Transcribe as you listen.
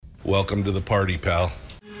Welcome to the party, pal.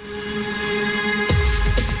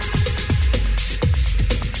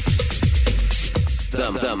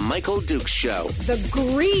 The Michael Dukes Show. The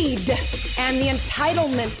greed and the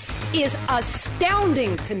entitlement is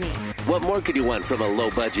astounding to me. What more could you want from a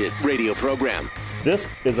low-budget radio program? This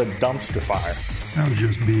is a dumpster fire. That was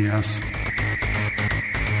just BS.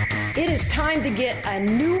 It is time to get a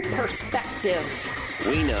new perspective.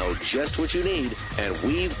 We know just what you need, and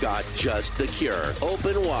we've got just the cure.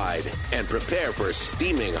 Open wide and prepare for a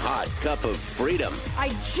steaming hot cup of freedom. I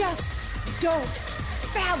just don't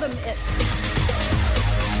fathom it.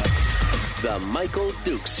 The Michael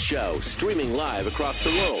Dukes Show, streaming live across the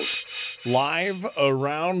world. Live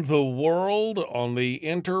around the world on the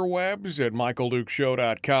interwebs at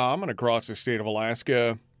michaeldukeshow.com and across the state of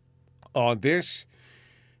Alaska on this,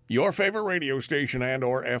 your favorite radio station and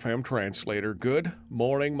or FM translator. Good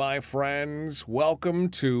morning, my friends. Welcome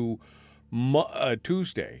to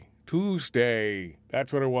Tuesday.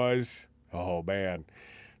 That's what it was. Oh, man.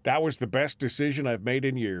 That was the best decision I've made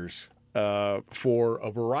in years. For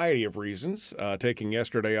a variety of reasons, taking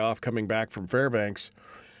yesterday off, coming back from Fairbanks,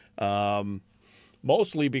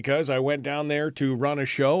 mostly because I went down there to run a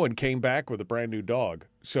show and came back with a brand new dog.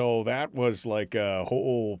 So that was like a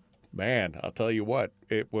whole, man, I'll tell you what,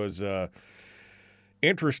 it was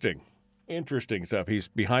interesting stuff. He's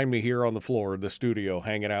behind me here on the floor of the studio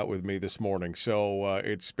hanging out with me this morning. So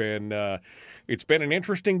it's been an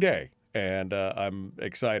interesting day. And I'm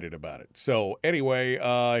excited about it. So anyway,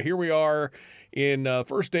 here we are in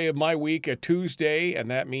first day of my week, a Tuesday,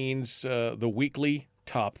 and that means the weekly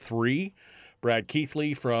top three. Brad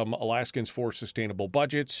Keithley from Alaskans for Sustainable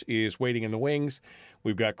Budgets is waiting in the wings.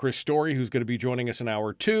 We've got Chris Story, who's going to be joining us in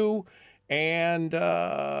hour two, and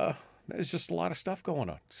there's just a lot of stuff going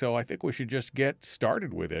on. So I think we should just get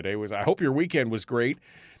started with it. I hope your weekend was great.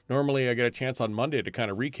 Normally, I get a chance on Monday to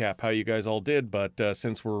kind of recap how you guys all did, but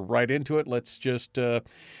since we're right into it, let's just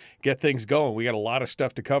get things going. We got a lot of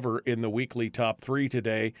stuff to cover in the weekly top three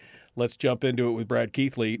today. Let's jump into it with Brad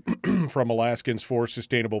Keithley from Alaskans for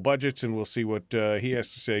Sustainable Budgets, and we'll see what he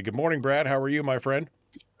has to say. Good morning, Brad. How are you, my friend?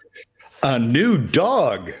 A new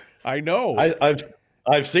dog. I know.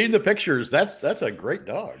 I've seen the pictures. That's a great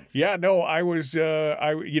dog. Yeah, no, it was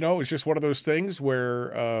just one of those things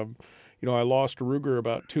where. I lost a Ruger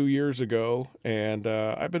about 2 years ago, and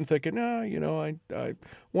I've been thinking, I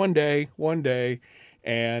one day,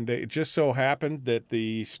 and it just so happened that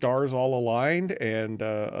the stars all aligned, and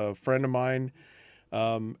a friend of mine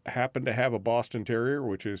happened to have a Boston Terrier,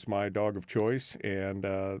 which is my dog of choice, and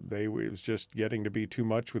it was just getting to be too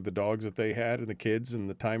much with the dogs that they had and the kids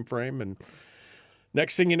and the time frame, and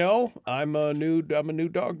next thing you know, I'm a new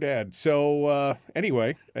dog dad. So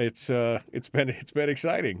anyway, it's been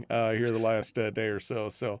exciting here the last day or so.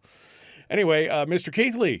 So anyway, Mr.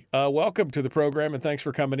 Keithley, welcome to the program and thanks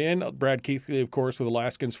for coming in. Brad Keithley, of course, with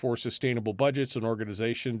Alaskans for Sustainable Budgets, an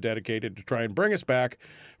organization dedicated to try and bring us back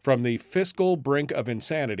from the fiscal brink of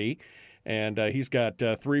insanity. And he's got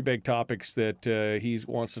three big topics that he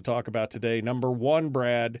wants to talk about today. Number one,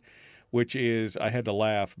 Brad, which is, I had to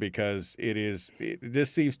laugh because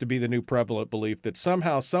this seems to be the new prevalent belief that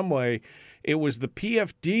somehow, some way, it was the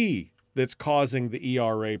PFD that's causing the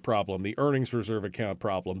ERA problem, the earnings reserve account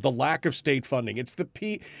problem, the lack of state funding.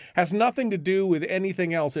 Has nothing to do with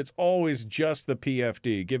anything else. It's always just the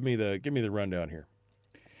PFD. Give me the rundown here.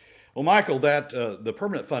 Well, Michael, that the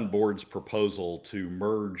Permanent Fund Board's proposal to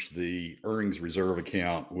merge the earnings reserve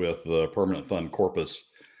account with the Permanent Fund corpus,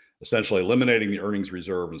 essentially eliminating the earnings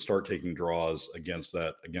reserve and start taking draws against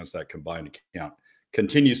that combined account,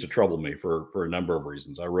 continues to trouble me for a number of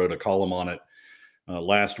reasons. I wrote a column on it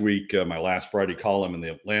last week. My last Friday column in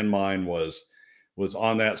the Landmine was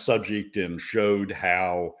on that subject and showed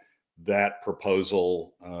how that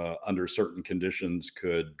proposal under certain conditions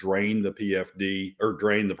could drain the PFD or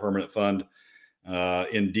drain the permanent fund.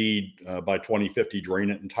 Indeed, by 2050,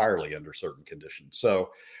 drain it entirely under certain conditions.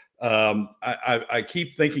 So I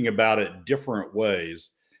keep thinking about it different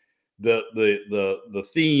ways. The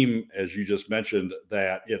theme, as you just mentioned,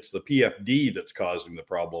 that it's the PFD that's causing the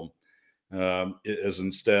problem, is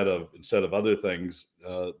instead of other things,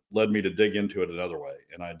 led me to dig into it another way.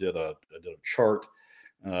 And I did a chart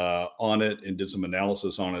on it and did some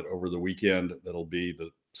analysis on it over the weekend. That'll be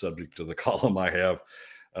the subject of the column I have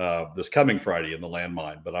this coming Friday in the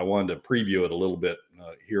Landmine. But I wanted to preview it a little bit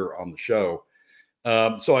here on the show.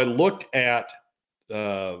 So I looked at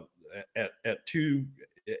the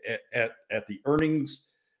earnings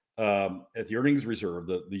reserve,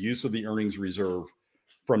 the use of the earnings reserve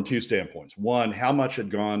from two standpoints. One, how much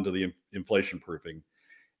had gone to the inflation proofing,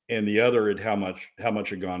 and the other, how much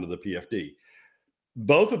had gone to the PFD.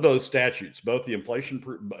 both of those statutes, both the inflation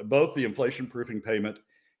proofing payment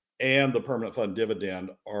and the permanent fund dividend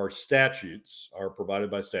are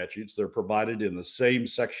provided by statutes. They're provided in the same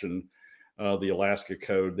section of the Alaska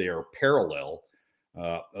Code. They are parallel,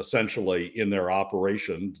 essentially, in their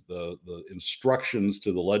operation. The instructions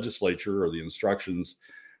to the legislature, or the instructions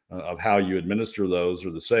of how you administer those,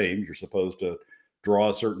 are the same. You're supposed to draw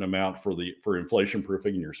a certain amount for inflation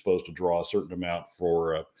proofing, and you're supposed to draw a certain amount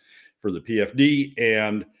for the PFD,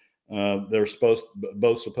 and they're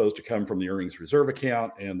both supposed to come from the earnings reserve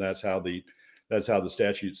account, and that's how the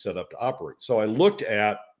statute's set up to operate. So I looked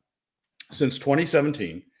at, since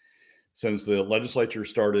 2017, since the legislature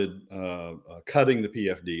started cutting the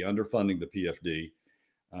PFD, underfunding the PFD,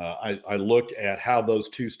 I looked at how those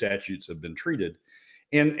two statutes have been treated,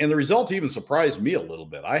 and the results even surprised me a little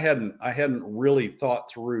bit. I hadn't really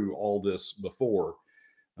thought through all this before.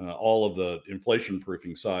 All of the inflation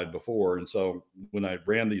proofing side before. And so when I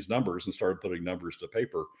ran these numbers and started putting numbers to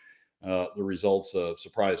paper, the results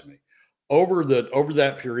surprised me. Over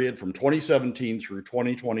that period from 2017 through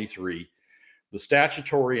 2023, the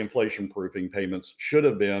statutory inflation proofing payments should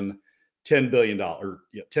have been $10 billion.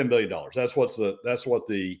 $10 billion. That's what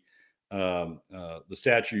the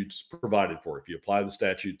statutes provided for. If you apply the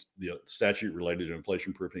statute related to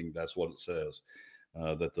inflation proofing, that's what it says.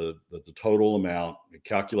 That the total amount,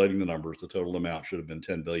 calculating the numbers, the total amount should have been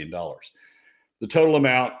 $10 billion. The total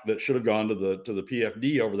amount that should have gone to the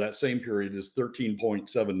PFD over that same period is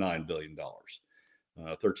 $13.79 billion,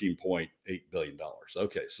 $13.8 billion.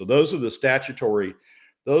 Okay, so those are the statutory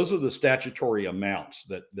amounts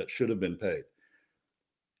that should have been paid.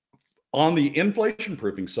 On the inflation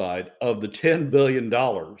proofing side, of the $10 billion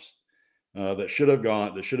that should have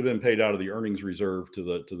been paid out of the earnings reserve to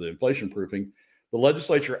the inflation proofing, the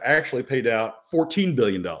legislature actually paid out $14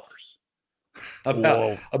 billion,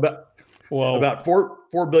 about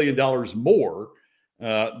 $4 billion more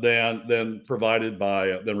than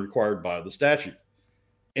required by the statute.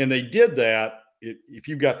 And they did that. If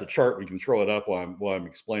you've got the chart, we can throw it up while I'm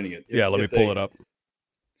explaining it. Let me pull it up.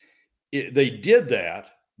 They did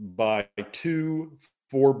that by two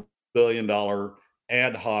 $4 billion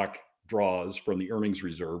ad hoc draws from the earnings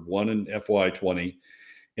reserve, one in FY20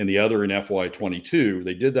 and the other in FY22.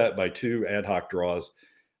 They did that by two ad hoc draws,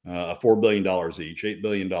 $4 billion each, $8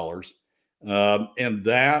 billion. And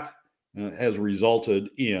that has resulted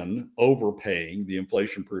in overpaying the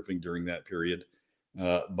inflation proofing during that period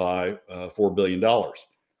by $4 billion.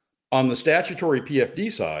 On the statutory PFD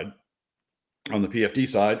side,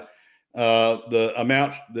 the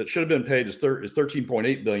amount that should have been paid is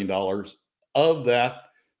 $13.8 billion. Of that,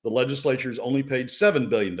 the legislature's only paid $7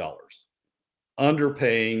 billion,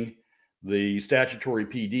 underpaying the statutory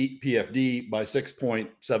PFD by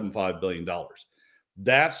 $6.75 billion.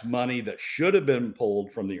 That's money that should have been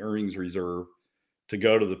pulled from the earnings reserve to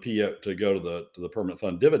go to the permanent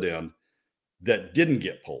fund dividend, that didn't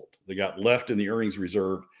get pulled. They got left in the earnings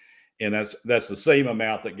reserve, and that's the same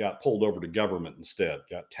amount that got pulled over to government instead,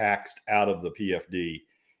 got taxed out of the PFD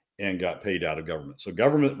and got paid out of government. So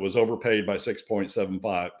government was overpaid by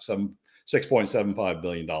 $6.75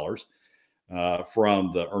 billion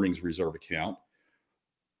from the earnings reserve account.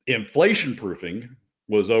 Inflation proofing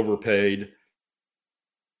was overpaid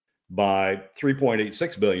by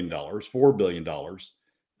 $3.86 billion, $4 billion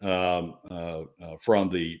from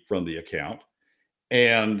the account.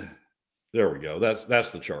 And there we go.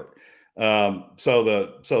 That's the chart. So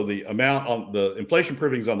the amount on the inflation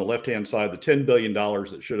proofing is on the left-hand side. The $10 billion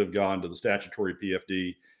that should have gone to the statutory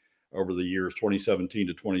PFD over the years 2017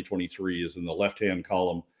 to 2023 is in the left-hand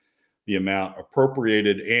column. The amount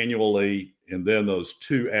appropriated annually, and then those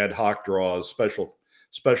two ad hoc draws, special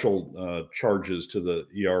charges to the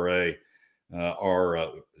ERA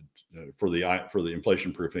are for the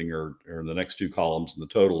inflation proofing are in the next two columns, and the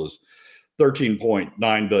total is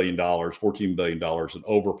 $13.9 billion, $14 billion, an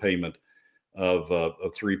overpayment of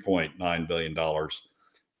 $3.9 billion, 38%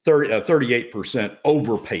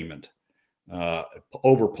 overpayment,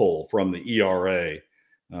 overpull from the ERA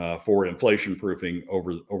for inflation proofing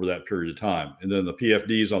over that period of time. And then the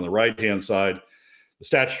PFDs on the right-hand side, the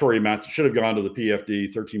statutory amounts that should have gone to the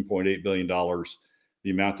PFD, $13.8 billion, the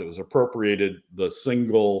amount that was appropriated, the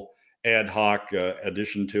single ad hoc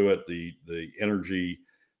addition to it, the energy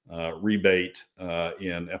rebate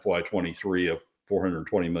in FY23 of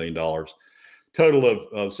 $420 million. Total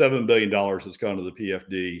of $7 billion has gone to the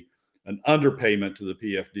PFD, an underpayment to the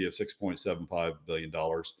PFD of $6.75 billion,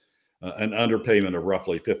 an underpayment of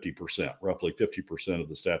roughly 50%. Roughly 50% of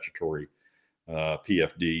the statutory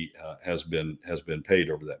PFD has been paid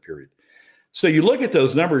over that period. So you look at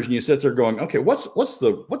those numbers and you sit there going, okay, what's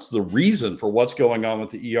the reason for what's going on with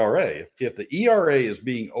the ERA? If the ERA is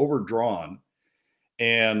being overdrawn,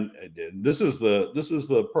 and this is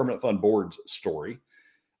the Permanent Fund Board's story,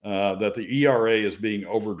 that the ERA is being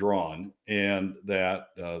overdrawn and that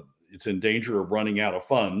it's in danger of running out of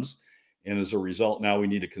funds. And as a result, now we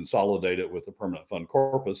need to consolidate it with the Permanent Fund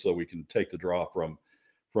Corpus so we can take the draw from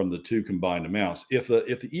the two combined amounts. If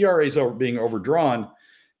the ERA is being overdrawn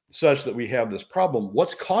such that we have this problem,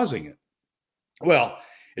 what's causing it? Well,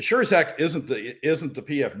 it sure as heck isn't the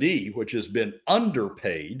PFD, which has been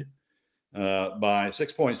underpaid by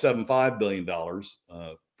 $6.75 billion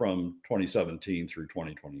from 2017 through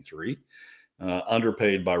 2023,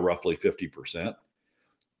 underpaid by roughly 50%.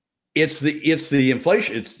 It's the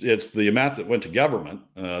inflation. It's the amount that went to government,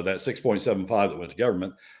 that 6.75 that went to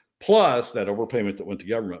government, plus that overpayment that went to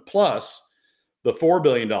government, plus the $4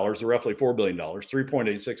 billion, the roughly $4 billion,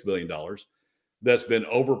 $3.86 billion that's been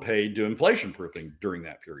overpaid to inflation proofing during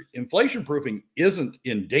that period. Inflation proofing isn't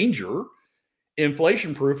in danger.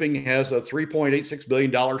 Inflation proofing has a $3.86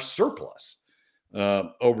 billion surplus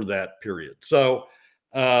over that period. So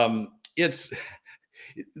it's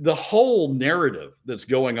the whole narrative that's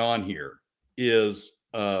going on here is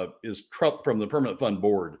from the Permanent Fund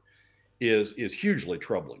Board is hugely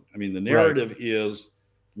troubling. I mean, the narrative is,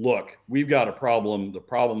 look, we've got a problem. The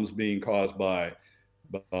problem's being caused by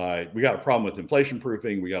we got a problem with inflation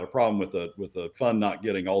proofing. We got a problem with the fund not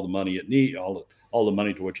getting all the money it needs, all the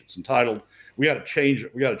money to which it's entitled. We got to change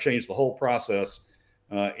it. We got to change the whole process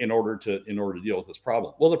in order to deal with this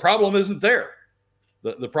problem. Well, the problem isn't there.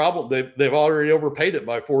 The problem, they've already overpaid it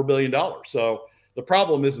by $4 billion. So the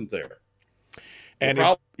problem isn't there.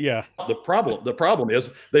 The problem is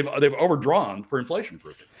they've overdrawn for inflation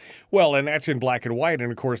proofing. Well, and that's in black and white,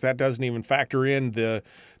 and of course that doesn't even factor in the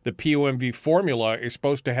POMV formula is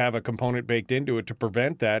supposed to have a component baked into it to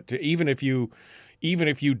prevent that. Even if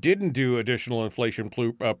you didn't do additional inflation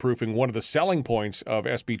proofing, one of the selling points of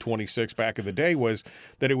SB 26 back in the day was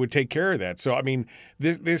that it would take care of that. So, I mean,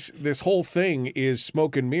 this whole thing is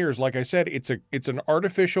smoke and mirrors. Like I said, it's an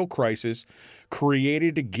artificial crisis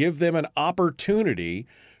created to give them an opportunity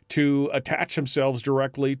to attach themselves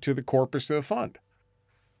directly to the corpus of the fund.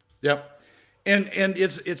 Yep, and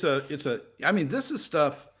it's a. I mean, this is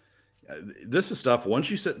stuff.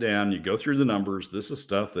 Once you sit down, you go through the numbers. This is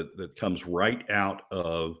stuff that comes right out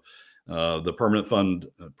of the Permanent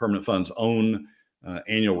Fund's own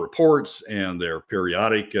annual reports and their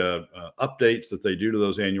periodic updates that they do to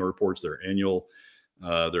those annual reports. Their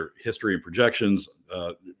history and projections,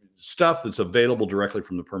 stuff that's available directly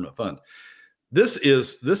from the Permanent Fund. This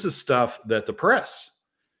is stuff that the press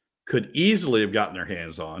could easily have gotten their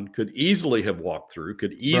hands on, could easily have walked through,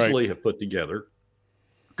 could easily have put together,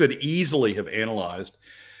 could easily have analyzed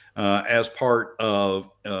as part of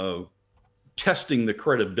testing the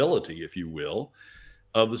credibility, if you will,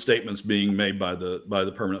 of the statements being made by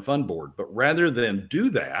the Permanent Fund Board. But rather than do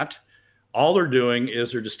that, all they're doing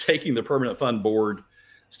is they're just taking the Permanent Fund Board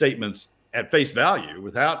statements at face value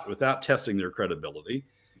without testing their credibility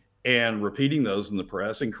and repeating those in the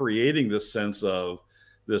press and creating this sense of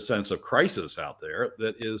crisis out there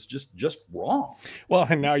that is just wrong. Well,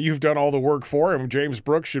 and now you've done all the work for him. James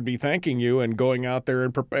Brooks should be thanking you and going out there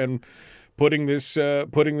and putting this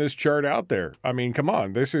chart out there. I mean, come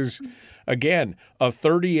on. This is, again, a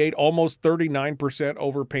 38, almost 39%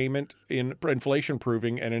 overpayment in inflation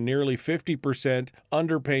proofing and a nearly 50%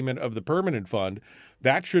 underpayment of the permanent fund.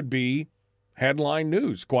 That should be headline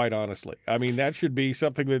news, quite honestly. I mean, that should be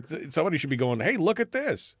something that somebody should be going, hey, look at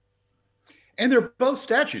this. And they're both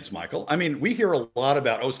statutes, Michael. I mean, we hear a lot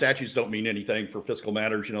about, statutes don't mean anything for fiscal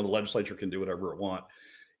matters. The legislature can do whatever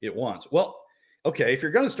it wants. Well, okay, if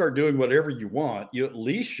you're going to start doing whatever you want, you at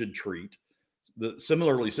least should treat the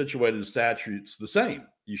similarly situated statutes the same.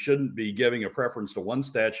 You shouldn't be giving a preference to one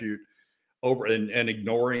statute over and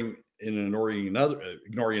ignoring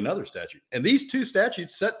another statute. And these two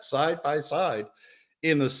statutes set side by side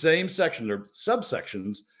in the same section, or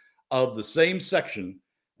subsections of the same section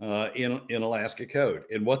in Alaska Code.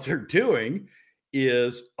 And what they're doing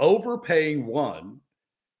is overpaying one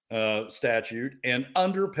statute and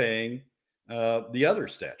underpaying the other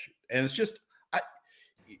statute. And it's just,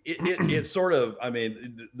 it's sort of, I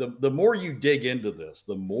mean, the more you dig into this,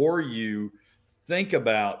 the more you think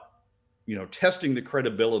about, testing the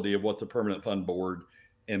credibility of what the Permanent Fund Board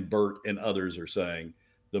and Bert and others are saying,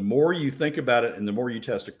 the more you think about it and the more you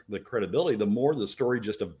test the credibility, the more the story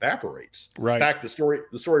just evaporates. Right. In fact, the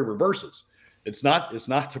story reverses. It's not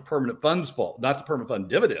the Permanent Fund's fault, not the Permanent Fund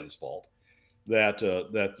dividends fault that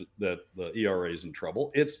the ERA is in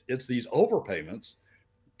trouble. It's these overpayments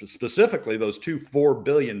specifically those two $4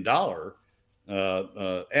 billion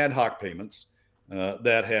ad hoc payments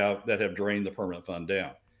that have drained the permanent fund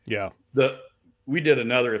down. Yeah. We did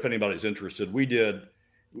another, if anybody's interested, we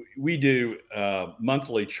do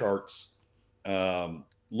monthly charts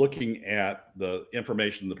looking at the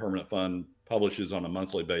information the permanent fund publishes on a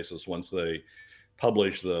monthly basis once they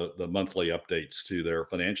publish the monthly updates to their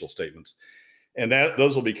financial statements. And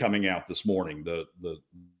those will be coming out this morning. The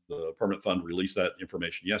permanent fund released that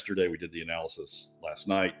information yesterday. We did the analysis last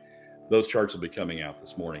night. Those charts will be coming out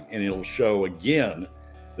this morning, and it'll show again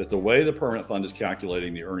that the way the permanent fund is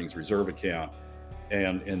calculating the earnings reserve account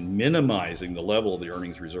and minimizing the level of the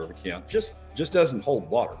earnings reserve account just doesn't hold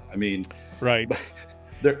water. I mean, right.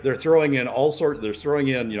 They're throwing in all sorts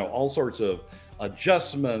of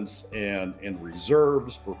adjustments and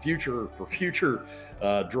reserves for future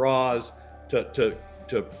draws to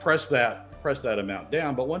press that amount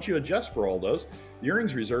down. But once you adjust for all those, the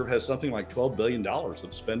earnings reserve has something like $12 billion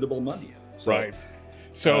of spendable money in it. So, right.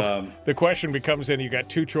 So the question becomes then you got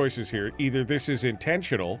two choices here. Either this is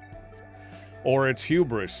intentional or it's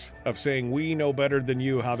hubris of saying we know better than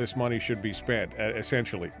you how this money should be spent,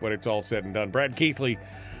 essentially, when it's all said and done. Brad Keithley,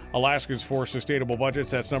 Alaskans for Sustainable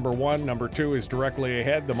Budgets. That's number one. Number two is directly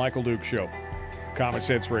ahead, The Michael Duke Show. Common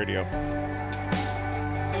Sense Radio.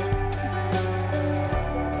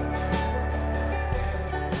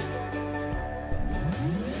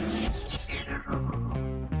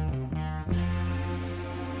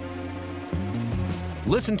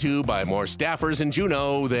 Listened to by more staffers in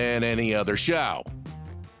Juneau than any other show,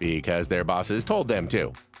 because their bosses told them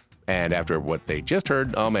to. And after what they just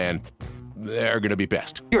heard, oh man, they're going to be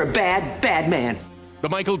pissed. You're a bad, bad man. The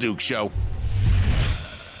Michael Duke Show.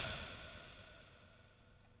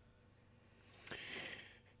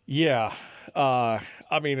 Yeah. I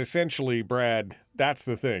mean, essentially, Brad, that's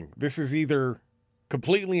the thing. This is either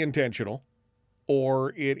completely intentional or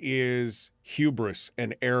it is hubris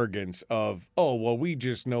and arrogance of, oh, well, we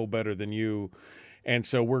just know better than you, and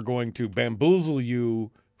so we're going to bamboozle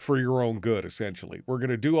you for your own good, essentially. We're going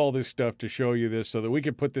to do all this stuff to show you this so that we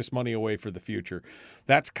can put this money away for the future.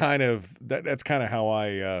 That's kind of how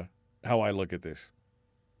I look at this.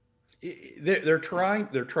 They're trying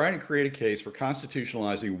to create a case for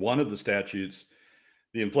constitutionalizing one of the statutes,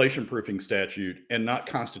 the inflation proofing statute, and not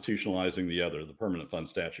constitutionalizing the other, the permanent fund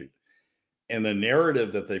statute. And the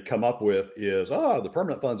narrative that they've come up with is, the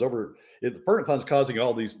permanent fund's causing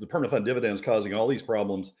all these, the permanent fund dividends causing all these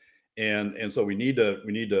problems. And so we need to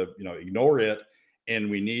ignore it,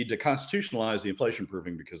 and we need to constitutionalize the inflation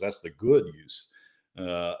proofing because that's the good use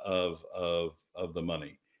of the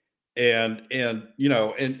money. And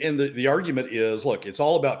the argument is, look, it's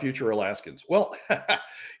all about future Alaskans. Well,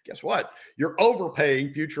 guess what? You're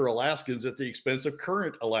overpaying future Alaskans at the expense of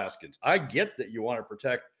current Alaskans. I get that you want to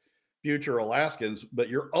protect future Alaskans, but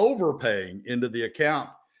you're overpaying into the account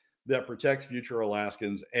that protects future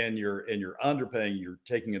Alaskans, and you're underpaying. You're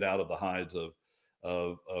taking it out of the hides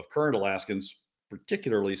of current Alaskans,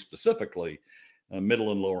 specifically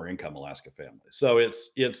middle and lower income Alaska families. So they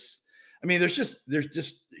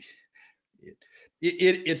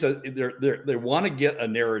want to get a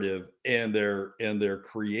narrative, and they're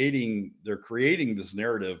creating this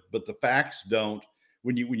narrative, but the facts don't.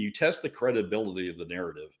 When you test the credibility of the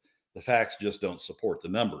narrative, the facts just don't support the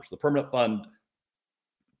numbers. The permanent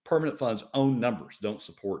fund's own numbers don't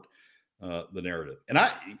support the narrative. And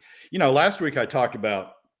last week I talked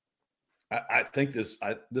about, I think this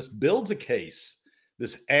builds a case.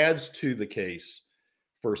 This adds to the case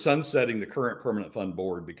for sunsetting the current permanent fund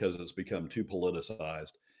board because it's become too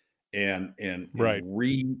politicized, and right.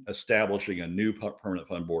 Reestablishing a new permanent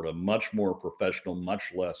fund board, a much more professional,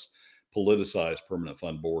 much less politicized permanent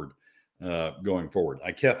fund board going forward.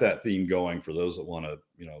 I kept that theme going for those that want to,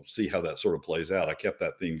 see how that sort of plays out. I kept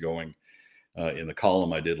that theme going in the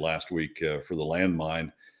column I did last week for the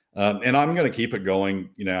landmine. And I'm going to keep it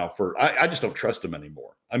going, I just don't trust them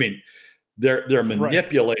anymore. I mean, they're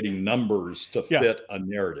manipulating numbers to fit a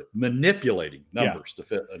narrative, to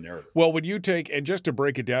fit a narrative. Well, when you take, and just to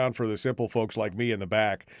break it down for the simple folks like me in the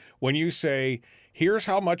back, when you say, here's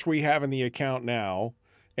how much we have in the account now,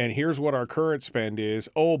 and here's what our current spend is.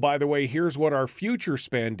 Oh, by the way, here's what our future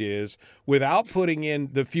spend is, without putting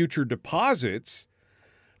in the future deposits.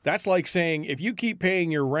 That's like saying, if you keep paying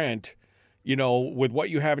your rent, with what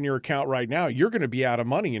you have in your account right now, you're going to be out of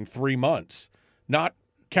money in 3 months, not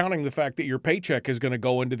counting the fact that your paycheck is going to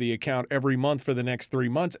go into the account every month for the next 3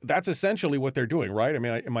 months. That's essentially what they're doing, right? I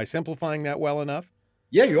mean, am I simplifying that well enough?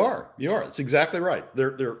 Yeah, you are. It's exactly right.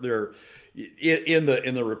 They're in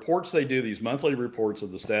the reports they do, these monthly reports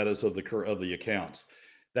of the status of the accounts.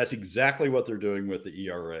 That's exactly what they're doing with the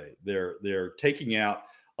ERA. They're taking out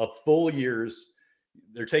a full year's.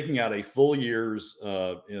 They're taking out a full year's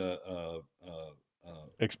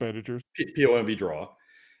Expenditures. POMV draw,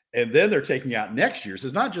 and then they're taking out next year's.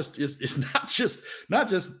 It's not just not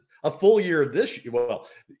just a full year of this year. Well,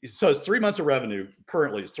 so it's 3 months of revenue.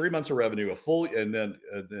 Currently, it's 3 months of revenue, a full, and then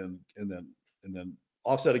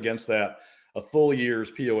offset against that a full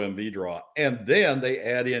year's POMV draw, and then they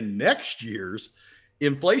add in next year's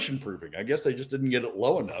inflation proofing. I guess they just didn't get it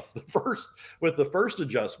low enough. With the first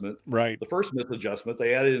adjustment, right? The first misadjustment,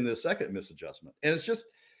 they added in the second misadjustment, and it's just,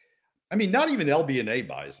 I mean, not even LB&A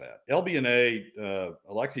buys that. LB&A,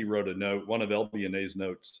 Alexi wrote a note. One of LB&A's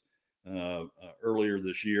notes earlier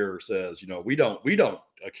this year says, we don't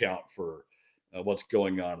account for what's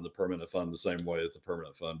going on in the permanent fund the same way that the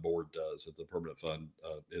permanent fund board does. That the permanent fund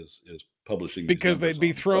is publishing because they'd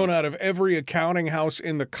be thrown out of every accounting house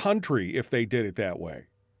in the country if they did it that way.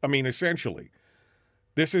 I mean, essentially.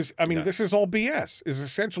 This is all BS, is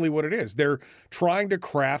essentially what it is. They're trying to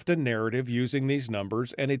craft a narrative using these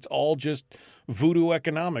numbers, and it's all just voodoo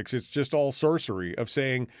economics. It's just all sorcery of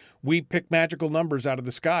saying we pick magical numbers out of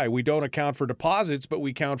the sky. We don't account for deposits, but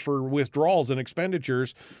we count for withdrawals and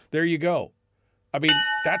expenditures. There you go. I mean,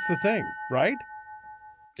 that's the thing, right?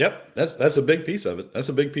 Yep, that's a big piece of it. That's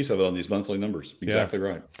a big piece of it on these monthly numbers. Exactly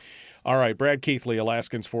right. All right, Brad Keithley,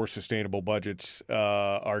 Alaskans for Sustainable Budgets.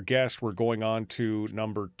 Our guest, we're going on to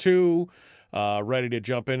number 2. Ready to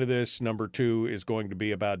jump into this. Number 2 is going to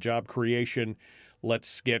be about job creation.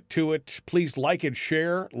 Let's get to it. Please like and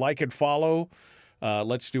share, like and follow.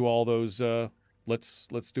 Let's do all those.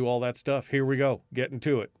 Let's do all that stuff. Here we go. Getting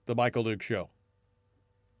to it. The Michael Duke Show.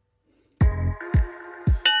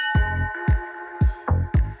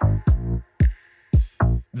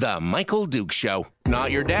 The Michael Duke Show. Not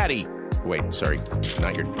your daddy. Wait, sorry.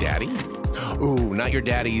 Not your daddy? Ooh, not your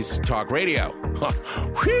daddy's talk radio.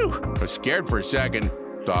 Whew. I was scared for a second.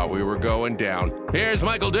 Thought we were going down. Here's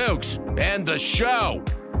Michael Dukes and the show.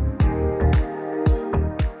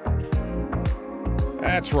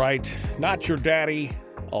 That's right. Not your daddy.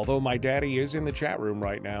 Although my daddy is in the chat room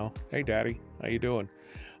right now. Hey, Daddy. How you doing?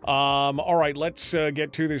 All right, let's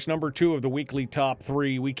get to this number 2 of the weekly top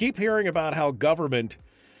 3. We keep hearing about how government,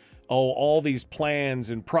 all these plans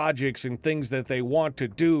and projects and things that they want to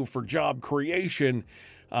do for job creation.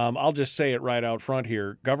 I'll just say it right out front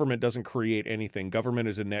here. Government doesn't create anything. Government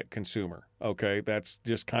is a net consumer. Okay, that's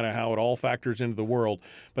just kind of how it all factors into the world.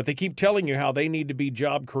 But they keep telling you how they need to be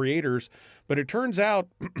job creators. But it turns out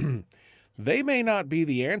they may not be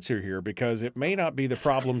the answer here because it may not be the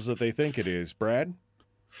problems that they think it is. Brad?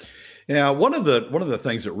 Yeah, one of the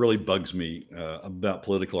things that really bugs me about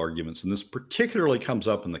political arguments, and this particularly comes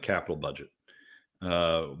up in the capital budget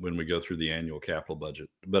when we go through the annual capital budget,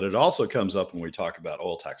 but it also comes up when we talk about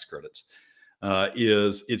oil tax credits,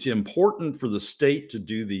 is it's important for the state to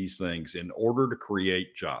do these things in order to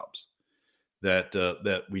create jobs.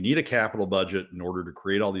 That we need a capital budget in order to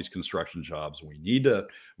create all these construction jobs. We need to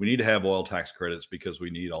have oil tax credits because we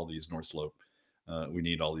need all these North Slope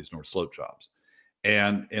jobs.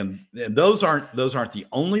 And those aren't the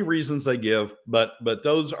only reasons they give, but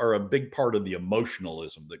those are a big part of the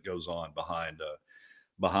emotionalism that goes on behind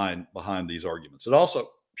these arguments. It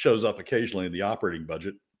also shows up occasionally in the operating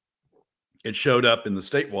budget. It showed up in the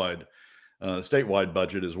statewide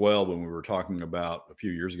budget as well when we were talking about a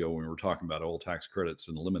few years ago when we were talking about oil tax credits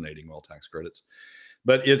and eliminating oil tax credits.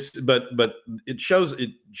 But it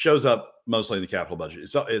shows up mostly in the capital budget.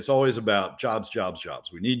 It's always about jobs.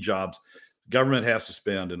 We need jobs. Government has to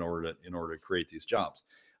spend in order to create these jobs.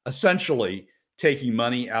 Essentially, taking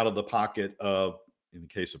money out of the pocket of, in the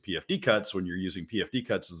case of PFD cuts, when you're using PFD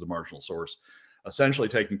cuts as a marginal source, essentially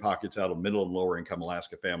taking pockets out of middle and lower income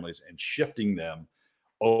Alaska families and shifting them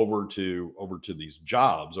over to these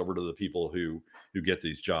jobs, over to the people who get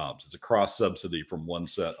these jobs. It's a cross subsidy from one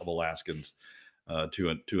set of Alaskans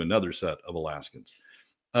to another set of Alaskans.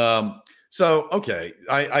 So, okay,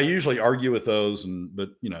 I usually argue with those, but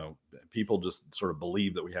people just sort of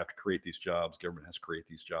believe that we have to create these jobs. Government has to create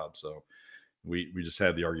these jobs. So we just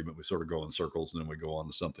have the argument. We sort of go in circles and then we go on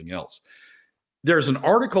to something else. There's an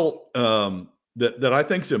article that I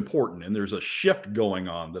think is important, and there's a shift going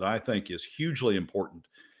on that I think is hugely important,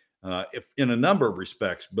 if in a number of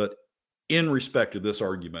respects, but in respect to this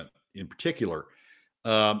argument in particular.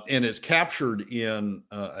 And it's captured in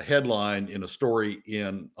a headline in a story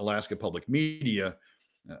in Alaska Public Media.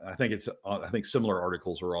 I think similar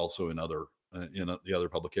articles are also in the other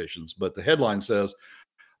publications. But the headline says,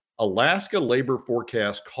 Alaska labor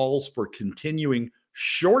forecast calls for continuing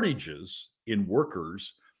shortages in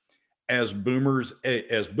workers as boomers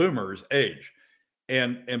age.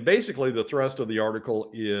 And basically the thrust of the article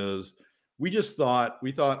is we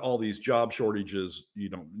thought all these job shortages,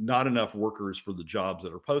 not enough workers for the jobs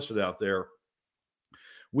that are posted out there.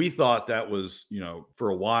 We thought that was, for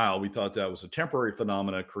a while, we thought that was a temporary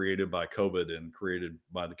phenomena created by COVID and created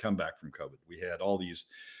by the comeback from COVID. We had all these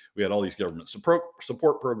government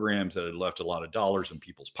support programs that had left a lot of dollars in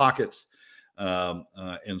people's pockets.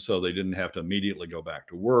 And so they didn't have to immediately go back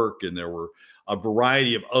to work. And there were a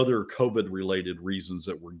variety of other COVID related reasons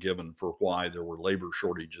that were given for why there were labor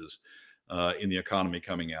shortages in the economy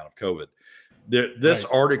coming out of COVID. This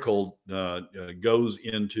article goes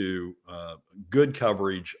into good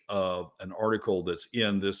coverage of an article that's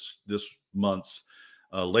in this month's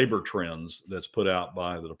labor trends that's put out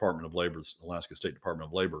by the Department of Labor, Alaska State Department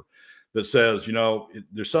of Labor, that says,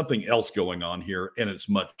 there's something else going on here, and it's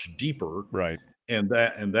much deeper. Right. And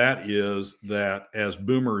that is that as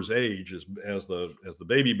boomers age, as the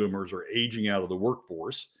baby boomers are aging out of the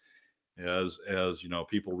workforce, as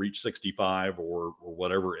people reach 65 or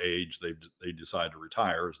whatever age they decide to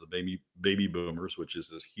retire, as the baby boomers, which is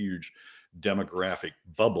this huge demographic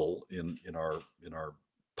bubble in our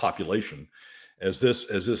population, as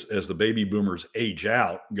the baby boomers age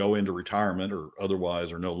out, go into retirement, or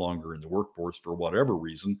otherwise are no longer in the workforce for whatever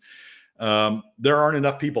reason, there aren't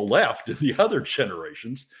enough people left in the other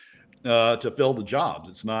generations to fill the jobs.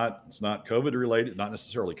 It's not COVID related, not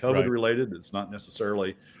necessarily COVID related. It's not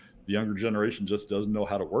necessarily the younger generation just doesn't know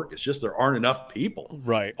how to work. It's just there aren't enough people.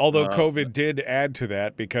 Right. Although COVID did add to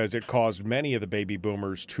that because it caused many of the baby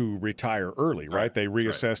boomers to retire early, right? They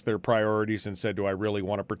reassessed their priorities and said, do I really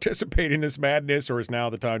want to participate in this madness, or is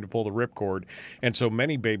now the time to pull the ripcord? And so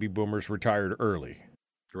many baby boomers retired early.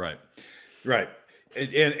 Right.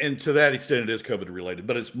 And to that extent, it is COVID related,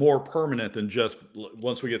 but it's more permanent than just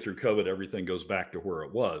once we get through COVID, everything goes back to where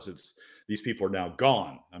it was. These people are now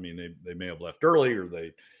gone. I mean, they may have left early, or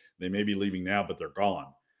they may be leaving now, but they're gone.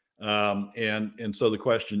 And so the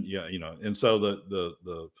question, and so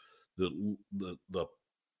the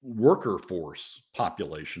worker force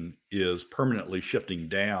population is permanently shifting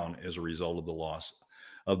down as a result of the loss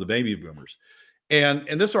of the baby boomers. And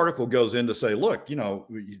this article goes in to say, look,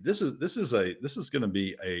 this is going to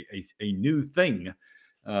be a new thing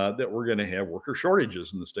that we're going to have worker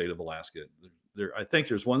shortages in the state of Alaska. I think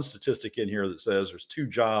there's one statistic in here that says there's 2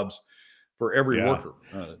 jobs for every worker.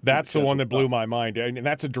 That's the one that blew my mind. And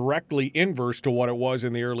that's a directly inverse to what it was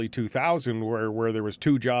in the early 2000s, where there was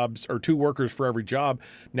 2 jobs or 2 workers for every job.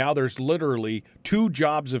 Now there's literally 2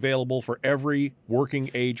 jobs available for every working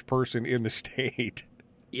age person in the state.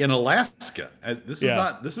 In Alaska, this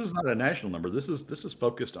is not a national number. This is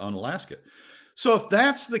focused on Alaska. So if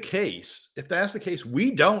that's the case,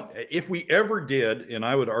 if we ever did, and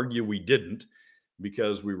I would argue we didn't,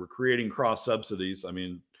 because we were creating cross subsidies. I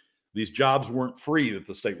mean, these jobs weren't free that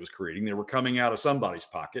the state was creating. They were coming out of somebody's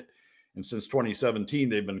pocket. And since 2017,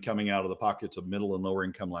 they've been coming out of the pockets of middle and lower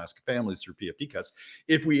income Alaska families through PFD cuts.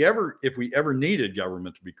 If we ever needed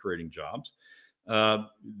government to be creating jobs,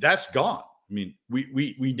 that's gone. I mean,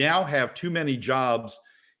 we now have too many jobs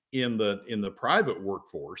in the private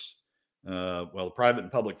workforce. The private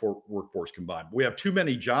and public workforce combined. We have too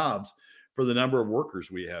many jobs for the number of workers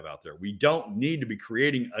we have out there. We don't need to be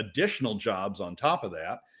creating additional jobs on top of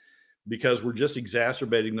that, because we're just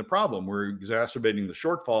exacerbating the problem. We're exacerbating the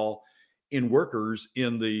shortfall in workers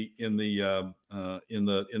in the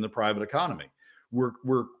private economy.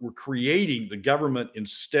 We're creating, the government,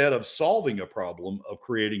 instead of solving a problem of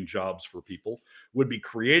creating jobs for people, would be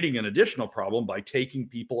creating an additional problem by taking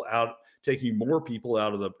more people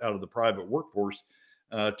out of the private workforce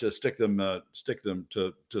to stick them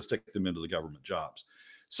into the government jobs.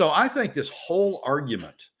 So I think this whole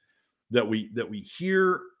argument that we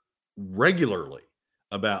hear regularly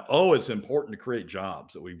about, it's important to create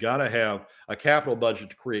jobs, that we've got to have a capital budget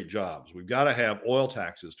to create jobs. We've got to have oil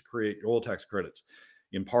taxes to create oil tax credits,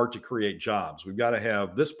 in part to create jobs. We've got to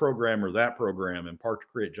have this program or that program in part to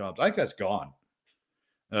create jobs. I think that's gone.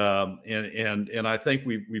 And I think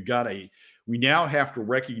we now have to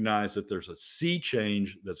recognize that there's a sea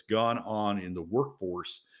change that's gone on in the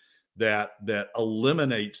workforce that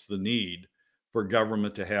eliminates the need for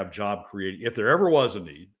government to have job creating. If there ever was a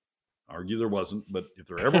need, argue there wasn't, but if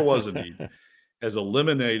there ever was a need, has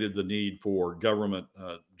eliminated the need for government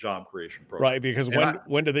job creation programs. Right, because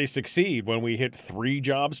when do they succeed? When we hit 3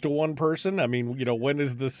 jobs to one person? I mean, when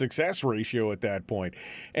is the success ratio at that point?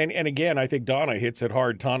 And again, I think Donna hits it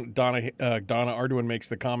hard. Donna Arduin makes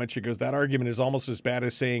the comment. She goes, that argument is almost as bad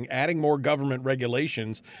as saying adding more government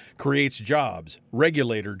regulations creates jobs,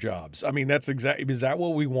 regulator jobs. I mean, is that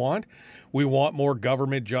what we want? We want more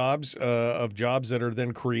government jobs, of jobs that are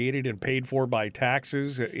then created and paid for by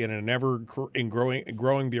taxes in an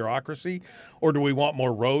growing bureaucracy? Or do we want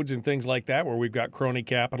more roads and things like that, where we've got crony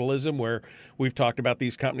capitalism, where we've talked about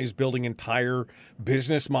these companies building entire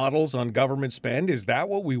business models on government spend? Is that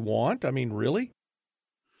what we want? I mean, really?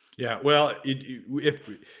 Yeah, well, if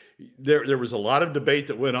there was a lot of debate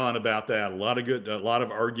that went on about that, a lot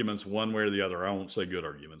of arguments one way or the other. I won't say good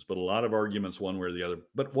arguments, but a lot of arguments one way or the other.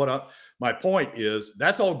 But my point is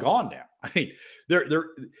that's all gone now. I mean,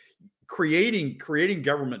 they're creating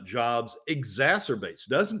government jobs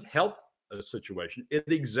doesn't help a situation. It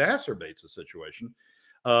exacerbates a situation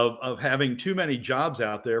of having too many jobs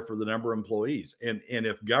out there for the number of employees. And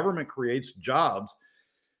if government creates jobs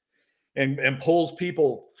and pulls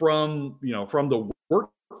people from the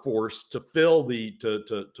workforce to fill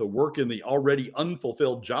to work in the already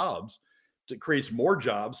unfulfilled jobs, to creates more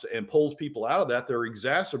jobs and pulls people out of that, they're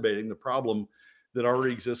exacerbating the problem that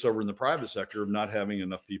already exists over in the private sector of not having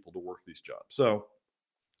enough people to work these jobs. So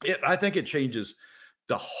I think it changes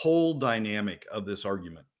the whole dynamic of this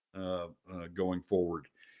argument going forward,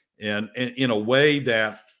 and in a way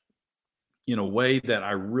that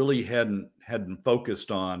I really hadn't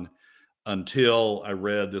focused on until I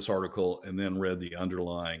read this article and then read the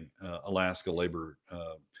underlying Alaska labor,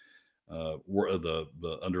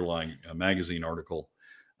 the underlying magazine article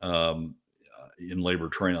in Labor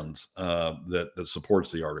Trends that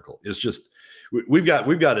supports the article. It's just we've got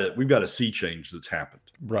a sea change that's happened.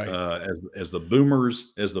 Right. As the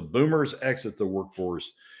boomers exit the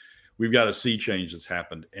workforce, we've got a sea change that's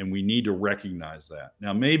happened, and we need to recognize that.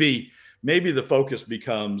 Now, maybe the focus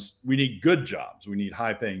becomes we need good jobs, we need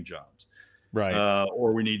high paying jobs, right?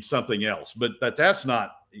 Or we need something else. But that's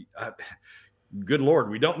not. Good Lord,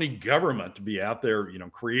 we don't need government to be out there,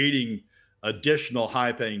 creating additional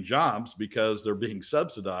high paying jobs because they're being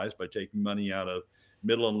subsidized by taking money out of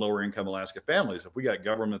middle and lower income Alaska families. If we got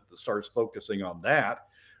government that starts focusing on that,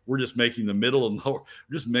 we're just making the middle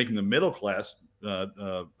class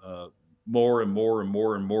more and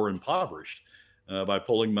more impoverished by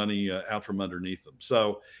pulling money out from underneath them.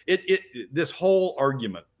 So this whole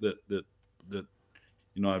argument that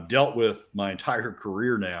I've dealt with my entire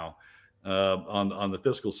career now on the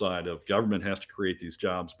fiscal side of government has to create these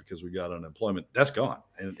jobs because we got unemployment, that's gone,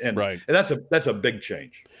 and right, and that's a big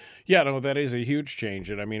change. Yeah, no, that is a huge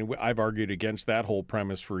change, and I mean I've argued against that whole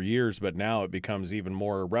premise for years, but now it becomes even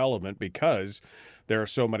more relevant because there are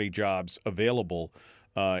so many jobs available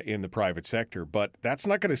in the private sector. But that's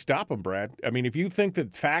not going to stop them, Brad. I mean, if you think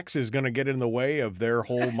that fax is going to get in the way of their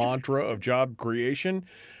whole mantra of job creation,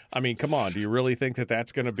 I mean, come on. Do you really think that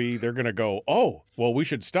that's going to be, they're going to go, oh, well, we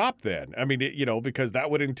should stop then? I mean, because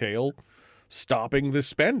that would entail stopping the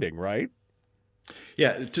spending, right?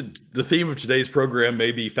 Yeah. The theme of today's program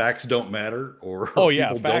may be facts don't matter, or oh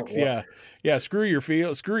yeah, facts. Yeah. Screw your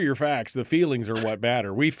facts. The feelings are what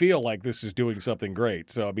matter. We feel like this is doing something great.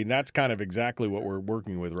 So, I mean, that's kind of exactly what we're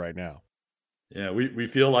working with right now. Yeah, we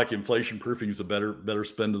feel like inflation proofing is a better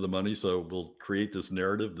spend of the money. So we'll create this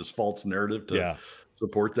false narrative to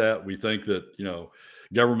support that. We think that,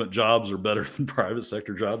 government jobs are better than private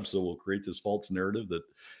sector jobs. So we'll create this false narrative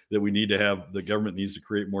that we need to have, the government needs to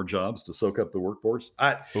create more jobs to soak up the workforce.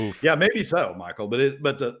 Yeah, maybe so, Michael, but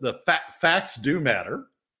the facts do matter.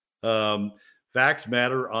 Facts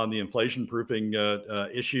matter on the inflation proofing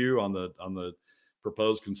issue, on the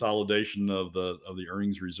proposed consolidation of the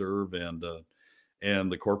earnings reserve and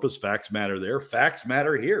the corpus. Facts matter there. Facts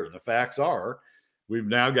matter here. The facts are we've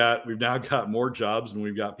now got more jobs and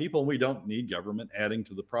we've got people, and we don't need government adding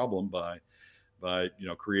to the problem by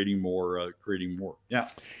creating more. Yeah.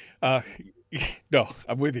 No,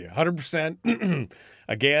 I'm with you 100%.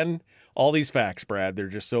 Again, all these facts, Brad, they're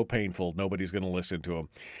just so painful. Nobody's going to listen to them.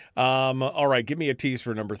 All right. Give me a tease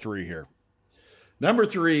for number 3 here. Number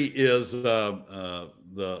 3 is the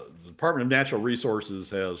Department of Natural Resources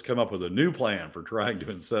has come up with a new plan for trying to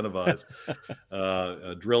incentivize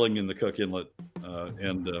drilling in the Cook Inlet,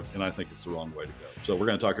 and I think it's the wrong way to go. So we're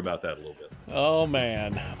going to talk about that a little bit. Oh,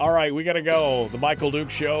 man. All right, we got to go. The Michael Duke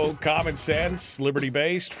Show, common sense,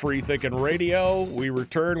 liberty-based, free-thinking radio. We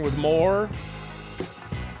return with more.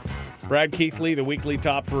 Brad Keithley, the weekly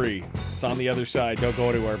top 3. It's on the other side. Don't go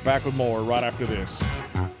anywhere. Back with more right after this.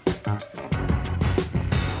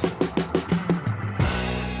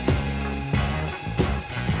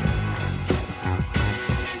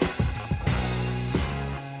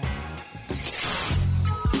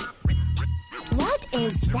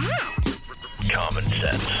 is that? Common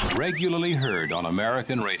sense. Regularly heard on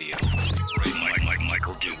American radio.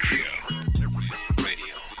 Michael Duke Show.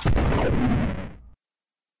 Radio.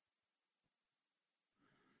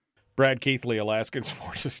 Brad Keithley, Alaskans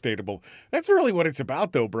for Sustainable. That's really what it's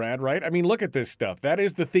about, though, Brad, right? I mean, look at this stuff. That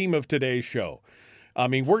is the theme of today's show. I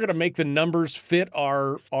mean, we're going to make the numbers fit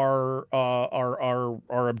our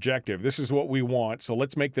objective. This is what we want, so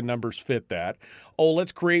let's make the numbers fit that. Oh,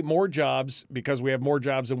 let's create more jobs because we have more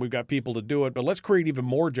jobs than we've got people to do it, but let's create even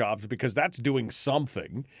more jobs because that's doing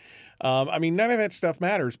something. I mean, none of that stuff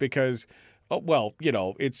matters because, well, you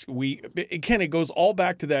know, it goes all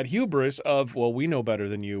back to that hubris of, well, we know better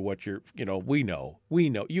than you what you're, you know, we know,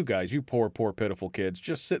 you guys, you poor, pitiful kids,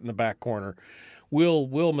 just sit in the back corner.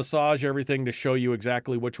 We'll massage everything to show you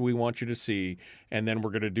exactly what we want you to see, and then we're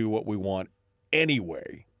going to do what we want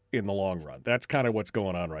anyway in the long run. That's kind of what's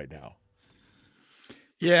going on right now.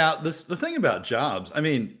 Yeah, the thing about jobs, I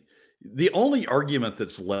mean, the only argument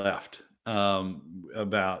that's left for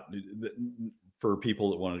people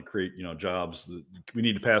that want to create, you know, jobs, we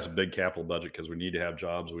need to pass a big capital budget because we need to have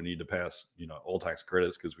jobs. We need to pass, you know, old tax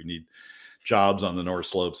credits because we need jobs on the North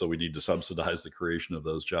Slope. So we need to subsidize the creation of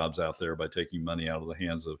those jobs out there by taking money out of the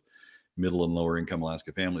hands of middle and lower income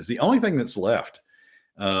Alaska families. The only thing that's left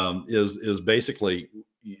is basically,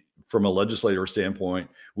 from a legislator standpoint,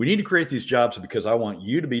 we need to create these jobs because I want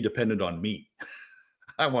you to be dependent on me.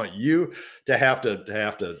 I want you to have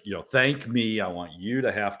to, you know, thank me. I want you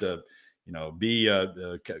to have to, you know,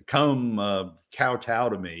 kowtow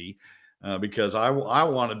to me because I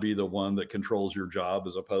want to be the one that controls your job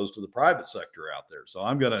as opposed to the private sector out there. So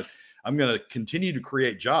I'm gonna continue to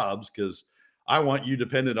create jobs because I want you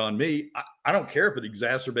dependent on me. I don't care if it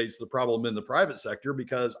exacerbates the problem in the private sector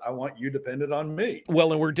because I want you dependent on me.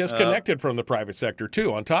 Well, and we're disconnected from the private sector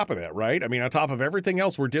too, on top of that, right? I mean, on top of everything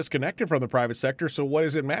else, we're disconnected from the private sector. So what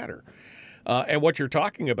does it matter? And what you're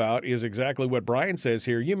talking about is exactly what Brian says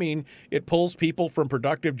here. You mean it pulls people from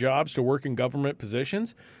productive jobs to work in government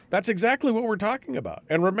positions? That's exactly what we're talking about.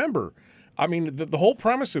 And remember, I mean, the whole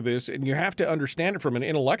premise of this, and you have to understand it from an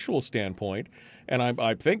intellectual standpoint, and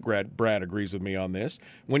I think Brad agrees with me on this,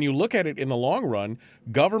 when you look at it in the long run,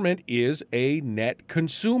 government is a net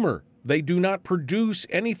consumer. They do not produce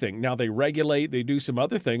anything. Now, they regulate, they do some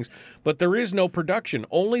other things, but there is no production.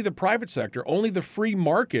 Only the private sector, only the free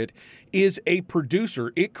market is a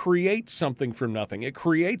producer. It creates something from nothing. It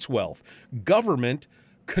creates wealth. Government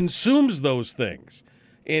consumes those things,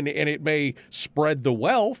 and it may spread the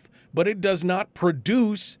wealth, but it does not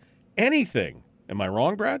produce anything. Am I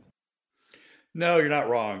wrong, Brad? No, you're not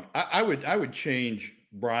wrong. I would change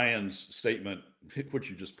Brian's statement, which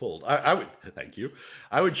you just pulled. I would thank you.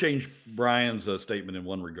 I would change Brian's statement in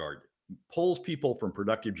one regard. Pulls people from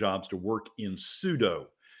productive jobs to work in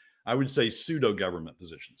I would say pseudo government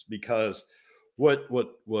positions, because what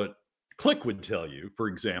Click would tell you, for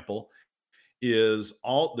example, is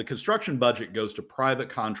all the construction budget goes to private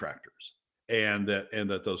contractors, and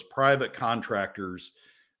that those private contractors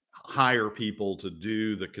hire people to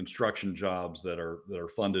do the construction jobs that are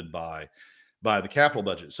funded by the capital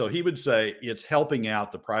budget. So he would say it's helping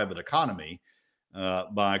out the private economy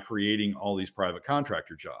by creating all these private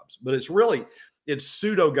contractor jobs. But it's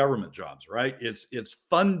pseudo government jobs, right? It's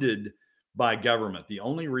funded by government. The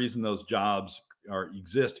only reason those jobs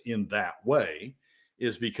exist in that way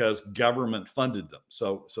is because government funded them.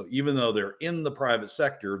 So even though they're in the private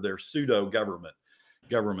sector, they're pseudo government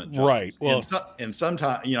jobs. Right. Well, and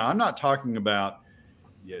sometimes, you know, I'm not talking about.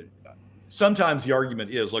 Sometimes the argument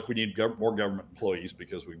is, look, we need more government employees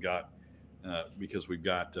because we've got we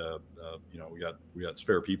got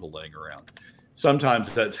spare people laying around. Sometimes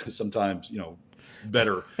you know,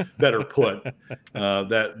 better put,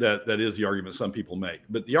 that is the argument some people make.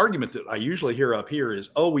 But the argument that I usually hear up here is,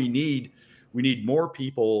 oh, we need more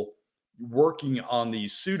people working on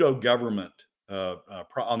these pseudo government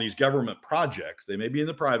on these government projects. They may be in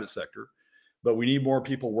the private sector, but we need more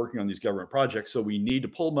people working on these government projects. So we need to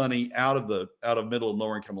pull money out of middle and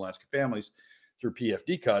lower income Alaska families through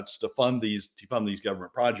PFD cuts to fund these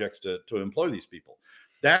government projects to employ these people.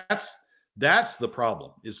 That's the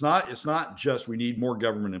problem. It's not just we need more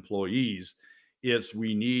government employees. It's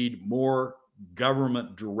we need more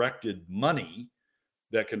government directed money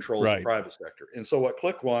that controls the private sector. And so what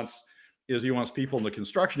Click wants is he wants people in the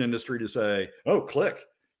construction industry to say, oh, Click,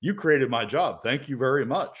 you created my job. Thank you very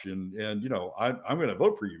much. And you know, I'm going to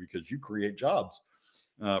vote for you because you create jobs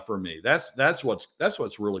for me. That's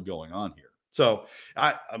what's really going on here. So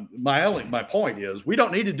my point is we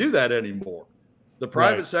don't need to do that anymore. The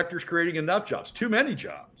private sector is creating enough jobs, too many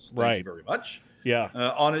jobs. Thank you very much. Yeah.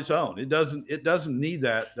 on its own. It doesn't need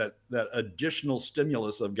that additional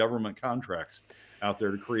stimulus of government contracts out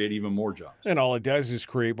there to create even more jobs. And all it does is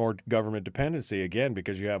create more government dependency again,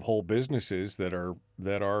 because you have whole businesses that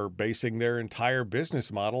are basing their entire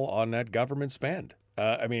business model on that government spend.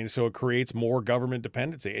 So it creates more government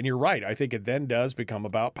dependency. And you're right. I think it then does become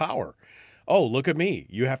about power. Oh, look at me.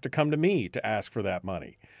 You have to come to me to ask for that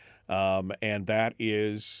money. And that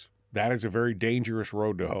is a very dangerous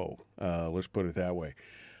road to hoe. Let's put it that way.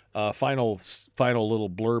 Final little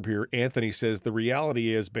blurb here. Anthony says the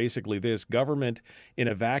reality is basically this: government in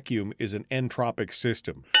a vacuum is an entropic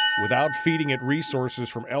system. Without feeding it resources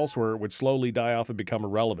from elsewhere, it would slowly die off and become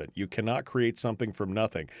irrelevant. You cannot create something from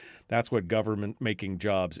nothing. That's what government making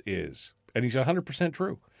jobs is. And he's 100%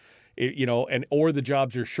 true. Or the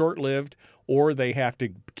jobs are short-lived, or they have to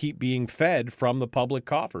keep being fed from the public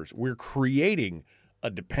coffers. We're creating a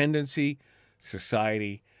dependency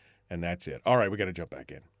society, and that's it. All right, we got to jump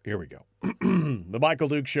back in. Here we go. The Michael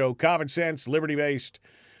Duke Show, common sense, liberty-based,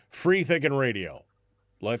 free-thinking radio.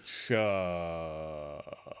 Let's do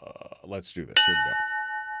this. Here we go.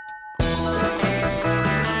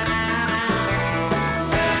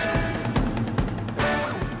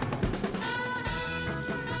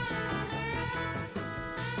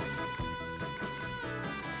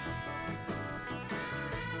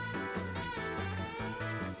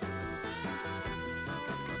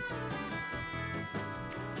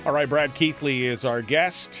 All right, Brad Keithley is our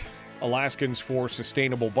guest. Alaskans for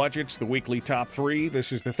Sustainable Budgets, the weekly top three.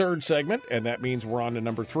 This is the third segment, and that means we're on to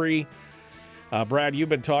number three. Brad, you've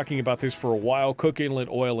been talking about this for a while, Cook Inlet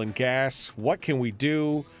oil and gas. What can we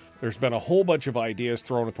do? There's been a whole bunch of ideas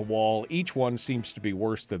thrown at the wall. Each one seems to be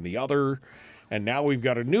worse than the other. And now we've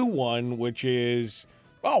got a new one, which is,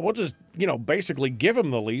 we'll just, basically give them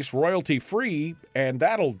the lease royalty-free, and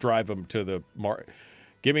that'll drive them to the market.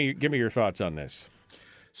 Give me your thoughts on this.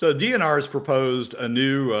 So DNR has proposed a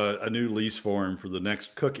new lease form for the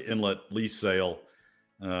next Cook Inlet lease sale.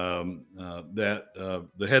 The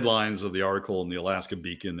headlines of the article in the Alaska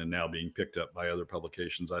Beacon and now being picked up by other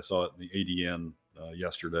publications. I saw it in the ADN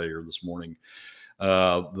yesterday or this morning.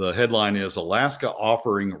 The headline is Alaska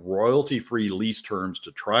offering royalty-free lease terms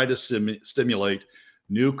to try to stimulate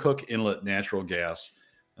new Cook Inlet natural gas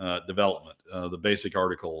development. The basic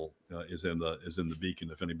article is in the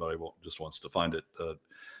Beacon if anybody just wants to find it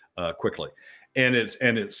quickly. And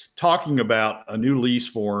it's talking about a new lease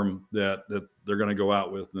form that they're going to go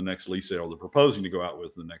out with in the next lease sale. They're proposing to go out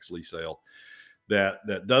with the next lease sale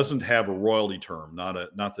that doesn't have a royalty term, not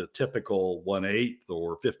the typical 1/8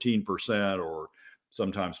 or 15% or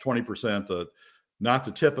sometimes 20%. Not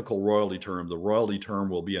the typical royalty term. The royalty term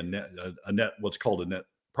will be a net what's called a net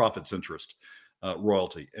profits interest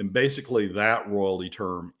royalty. And basically that royalty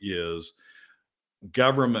term is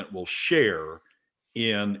government will share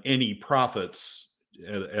in any profits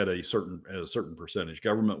at a certain percentage.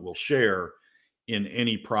 Government will share in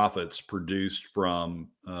any profits produced from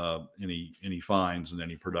any fines and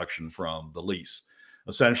any production from the lease.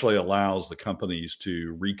 Essentially allows the companies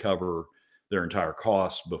to recover their entire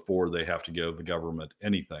costs before they have to give the government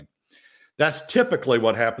anything. That's typically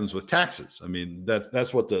what happens with taxes. I mean,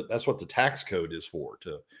 that's what the tax code is for,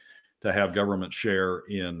 to have government share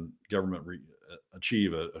in government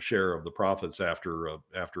achieve a share of the profits after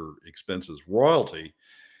expenses. Royalty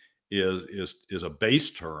is a base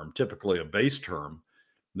term, typically a base term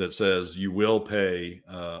that says you will pay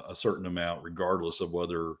a certain amount regardless of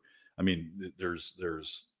whether. I mean, there's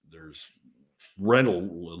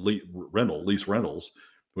lease rentals,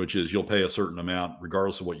 which is you'll pay a certain amount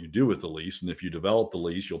regardless of what you do with the lease. And if you develop the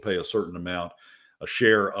lease, you'll pay a certain amount, a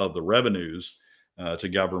share of the revenues to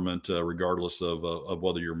government, regardless of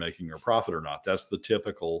whether you're making a profit or not. That's the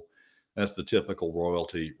typical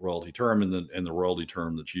royalty term, and the royalty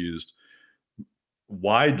term that's used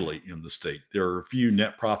widely in the state. There are a few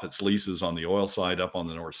net profits leases on the oil side up on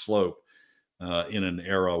the North Slope in an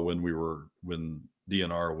era when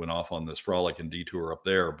DNR went off on this frolic and detour up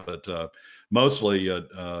there, but mostly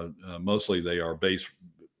they are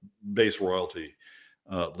base royalty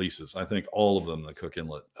leases. I think all of them, the Cook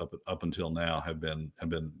Inlet up until now, have been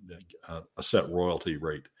a set royalty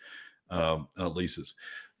rate leases.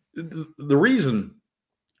 The reason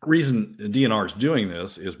DNR is doing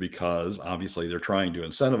this is because obviously they're trying to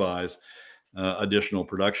incentivize additional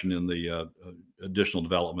production in the additional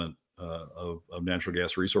development of natural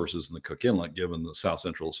gas resources in the Cook Inlet, given the South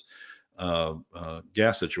Central's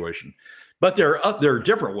gas situation. But there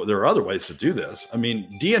are other ways to do this. I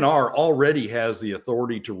mean, DNR already has the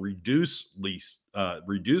authority to reduce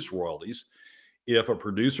royalties if a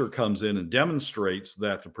producer comes in and demonstrates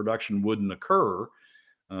that the production wouldn't occur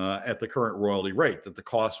at the current royalty rate, that the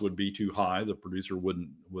cost would be too high. The producer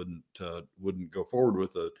wouldn't go forward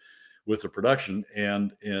with the production,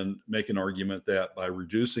 and make an argument that by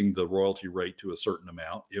reducing the royalty rate to a certain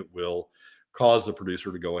amount, it will cause the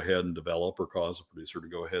producer to go ahead and develop, or cause the producer to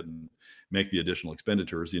go ahead and make the additional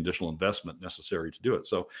expenditures, the additional investment necessary to do it.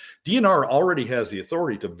 So DNR already has the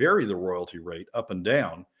authority to vary the royalty rate up and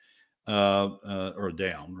down, or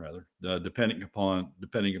down rather, depending upon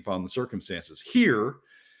the circumstances. Here,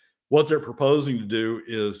 what they're proposing to do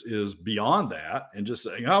is beyond that, and just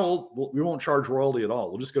saying, we won't charge royalty at all.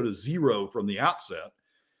 We'll just go to zero from the outset,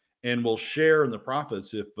 and we'll share in the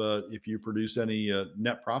profits if you produce any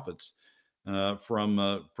net profits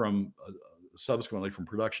from subsequently from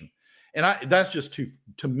production. And that's just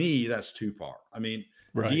to me, that's too far. I mean,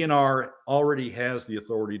 right. DNR already has the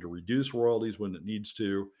authority to reduce royalties when it needs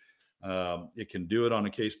to. It can do it on a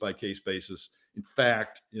case-by-case basis. In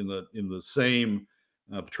fact, in the same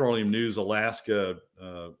Petroleum News Alaska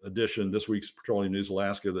edition, this week's Petroleum News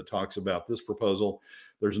Alaska, that talks about this proposal,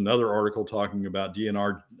 there's another article talking about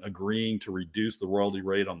DNR agreeing to reduce the royalty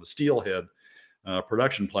rate on the steelhead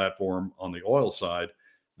production platform on the oil side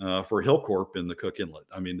for Hillcorp in the Cook Inlet.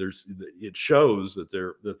 I mean, it shows that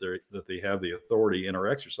they have the authority and are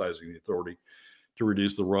exercising the authority to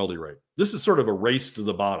reduce the royalty rate. This is sort of a race to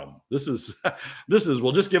the bottom. This is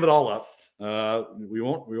we'll just give it all up. We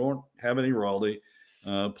won't have any royalty.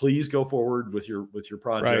 Please go forward with your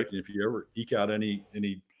project. Right. And if you ever eke out any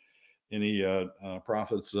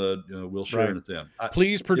profits, we'll share it with them.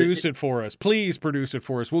 Please produce it for us. Please produce it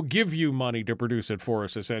for us. We'll give you money to produce it for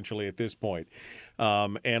us, essentially, at this point.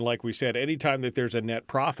 And like we said, anytime that there's a net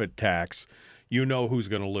profit tax, you know who's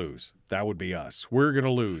going to lose. That would be us. We're going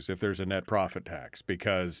to lose if there's a net profit tax,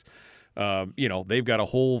 because they've got a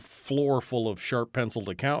whole floor full of sharp-penciled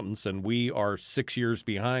accountants, and we are 6 years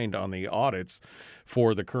behind on the audits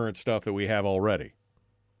for the current stuff that we have already.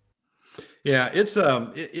 Yeah,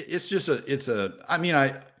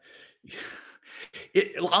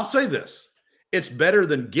 I'll say this: it's better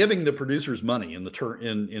than giving the producers money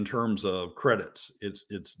in terms of credits.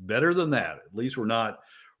 It's better than that. At least we're not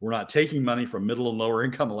taking money from middle and lower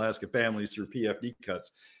income Alaska families through PFD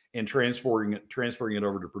cuts and transferring it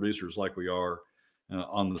over to producers like we are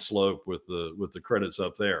on the slope with the credits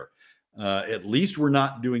up there. At least we're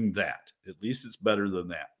not doing that. At least it's better than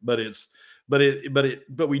that. But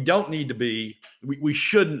we don't need to be. We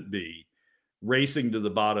shouldn't be racing to the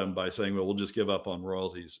bottom by saying, well, we'll just give up on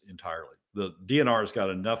royalties entirely. The DNR has got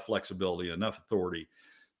enough flexibility, enough authority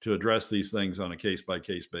to address these things on a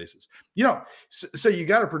case-by-case basis. So you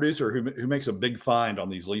got a producer who makes a big find on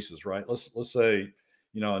these leases, right? Let's say,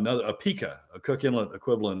 a pica, a Cook Inlet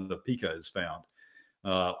equivalent of pica is found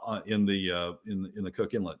in the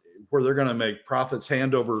Cook Inlet, where they're going to make profits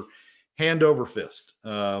hand over fist.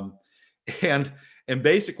 And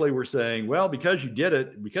basically we're saying, well, because you did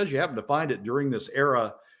it, because you happened to find it during this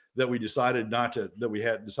era that we decided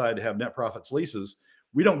decided to have net profits leases,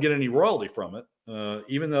 we don't get any royalty from it.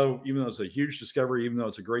 Even though it's a huge discovery, even though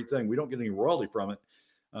it's a great thing, we don't get any royalty from it,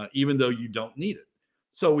 even though you don't need it.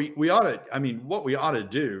 So what we ought to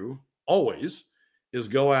do always is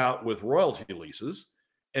go out with royalty leases,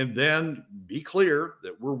 and then be clear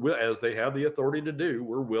that as they have the authority to do,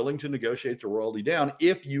 we're willing to negotiate the royalty down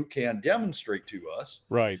if you can demonstrate to us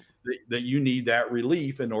that you need that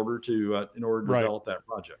relief in order to develop that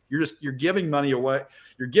project. You're giving money away.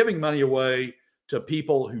 You're giving money away to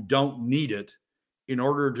people who don't need it in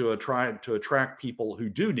order to attract people who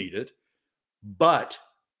do need it. But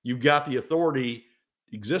you've got the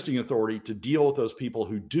existing authority to deal with those people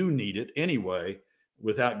who do need it anyway,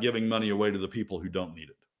 without giving money away to the people who don't need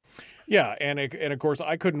it. Yeah, and of course,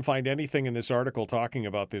 I couldn't find anything in this article talking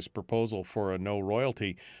about this proposal for a no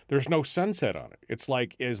royalty. There's no sunset on it. It's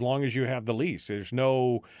like, as long as you have the lease, there's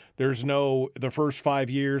no the first 5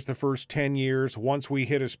 years, the first 10 years. Once we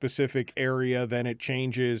hit a specific area, then it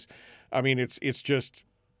changes. I mean, it's just,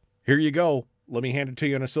 here you go. Let me hand it to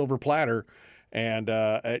you on a silver platter, and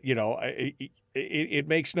it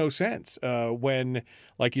makes no sense when,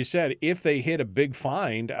 like you said, if they hit a big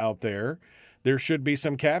find out there should be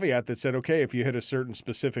some caveat that said, okay, if you hit a certain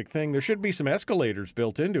specific thing, there should be some escalators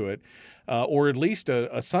built into it, or at least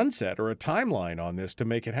a sunset or a timeline on this to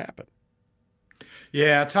make it happen.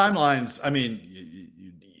 Yeah, timelines. I mean,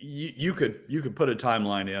 you could put a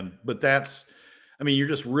timeline in, but you're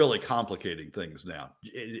just really complicating things now.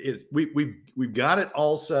 We've got it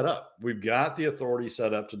all set up. We've got the authority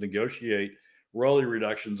set up to negotiate royalty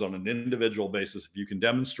reductions on an individual basis if you can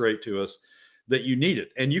demonstrate to us that you need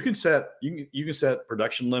it. And you can set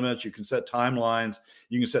production limits, you can set timelines,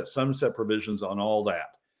 you can set sunset provisions on all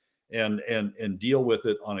that. and deal with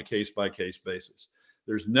it on a case-by-case basis.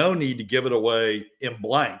 There's no need to give it away in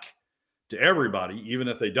blank to everybody, even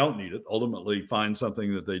if they don't need it. Ultimately, find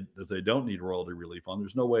something that they don't need royalty relief on.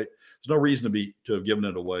 There's no reason to have given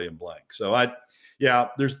it away in blank. So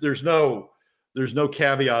there's no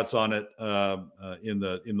caveats on it in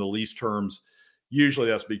the lease terms. Usually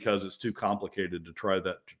that's because it's too complicated to try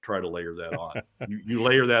to layer that on. You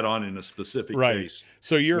layer that on in a specific case.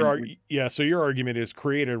 So your argument is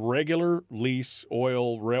create a regular lease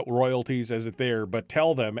oil royalties as it there, but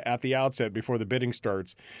tell them at the outset before the bidding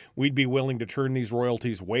starts, we'd be willing to turn these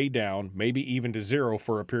royalties way down, maybe even to zero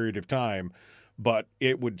for a period of time, but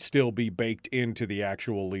it would still be baked into the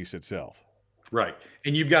actual lease itself. Right.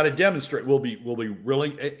 And you've got to demonstrate we'll be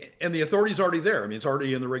willing, and the authority's already there. I mean, it's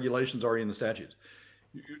already in the regulations, already in the statutes.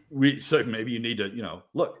 So maybe you need to,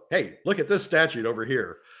 look at this statute over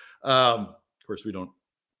here. Of course,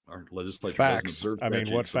 our legislature doesn't observe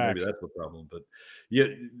statutes, what so facts? Maybe that's the problem. But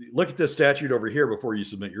look at this statute over here before you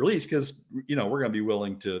submit your lease, because we're going to be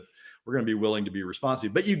willing to be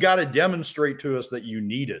responsive. But you got to demonstrate to us that you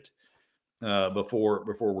need it before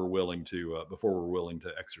we're willing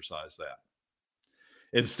to exercise that.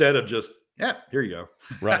 Instead of just, here you go.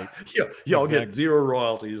 Right. Y'all get zero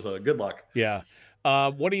royalties. Good luck. Yeah.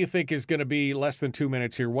 What do you think is going to be, less than 2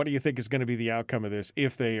 minutes here, what do you think is going to be the outcome of this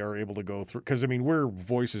if they are able to go through? Because, we're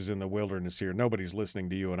voices in the wilderness here. Nobody's listening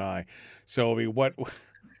to you and I. So,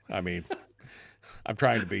 I'm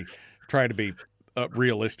trying to be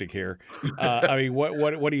realistic here.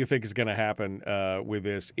 What do you think is going to happen with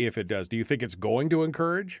this if it does? Do you think it's going to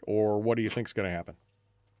encourage, or what do you think is going to happen?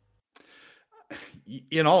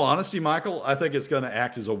 In all honesty, Michael, I think it's going to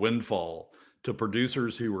act as a windfall to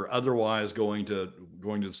producers who were otherwise going to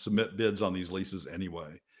submit bids on these leases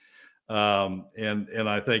anyway. And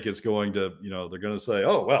I think it's going to, they're going to say,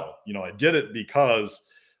 oh, well, I did it because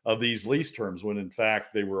of these lease terms, when in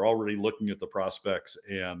fact they were already looking at the prospects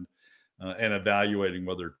and evaluating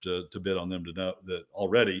whether to bid on them, to know that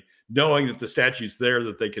already, knowing that the statute's there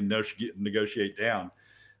that they can negotiate down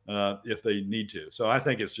if they need to. So I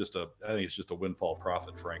think it's just a windfall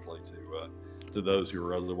profit, frankly, to those who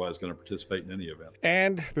are otherwise going to participate in any event.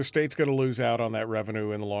 And the state's going to lose out on that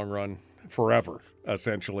revenue in the long run forever,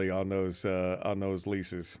 essentially, on those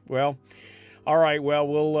leases. Well, all right. Well,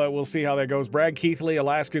 we'll see how that goes. Brad Keithley,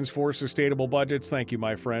 Alaskans for Sustainable Budgets. Thank you,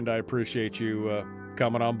 my friend. I appreciate you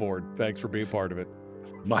coming on board. Thanks for being part of it.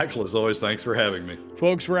 Michael, as always, thanks for having me.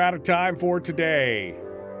 Folks, we're out of time for today,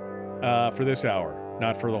 for this hour.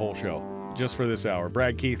 Not for the whole show, just for this hour.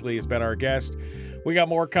 Brad Keithley has been our guest. We got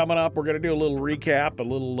more coming up. We're going to do a little recap, a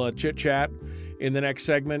little chit-chat in the next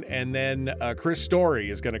segment. And then Chris Story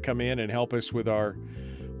is going to come in and help us with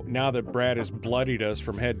now that Brad has bloodied us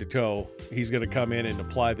from head to toe, he's going to come in and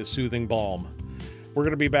apply the soothing balm. We're going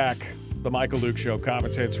to be back. The Michael Duke Show,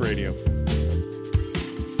 Common Sense Radio.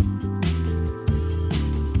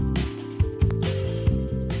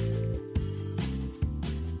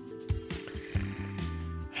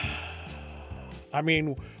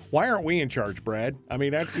 Why aren't we in charge, Brad?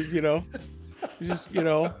 That's,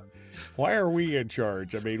 why are we in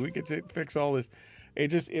charge? We could fix all this.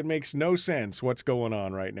 It makes no sense what's going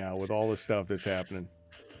on right now with all this stuff that's happening.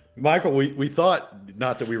 Michael, we thought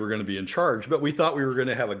not that we were going to be in charge, but we thought we were going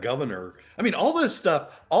to have a governor. All this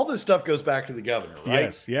stuff goes back to the governor,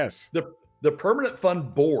 right? Yes. The Permanent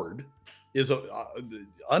Fund Board is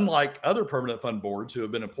unlike other permanent fund boards who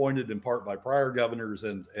have been appointed in part by prior governors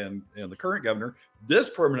and the current governor. This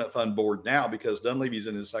permanent fund board now, because Dunleavy's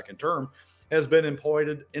in his second term, has been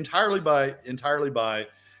appointed entirely by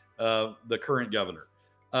the current governor.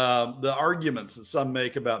 The arguments that some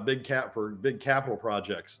make about big capital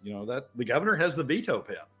projects, that the governor has the veto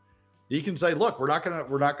pen. He can say, "Look, we're not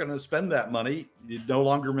going to spend that money. It no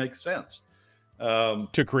longer makes sense."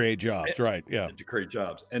 To create jobs, right? Yeah, to create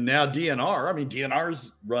jobs. And now DNR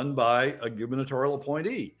is run by a gubernatorial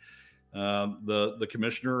appointee, the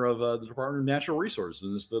commissioner of the Department of Natural Resources,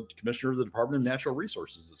 and it's the commissioner of the Department of Natural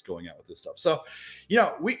Resources that's going out with this stuff. So,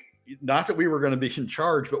 not that we were going to be in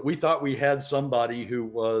charge, but we thought we had somebody who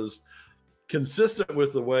was consistent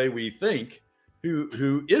with the way we think,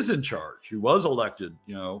 who is in charge, who was elected,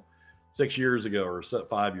 6 years ago or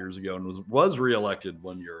 5 years ago, and was reelected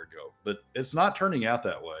 1 year ago. But it's not turning out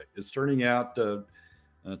that way. It's turning out to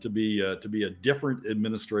be a different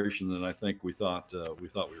administration than I think we thought we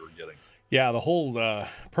were getting. Yeah, the whole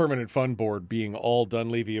Permanent Fund Board being all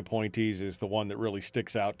Dunleavy appointees is the one that really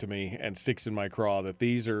sticks out to me and sticks in my craw, that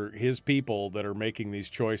these are his people that are making these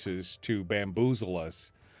choices to bamboozle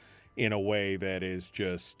us in a way that is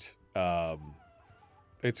just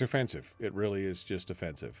it's offensive. It really is just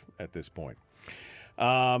offensive at this point.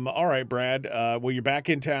 All right, Brad. Well, you're back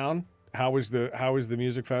in town. How was the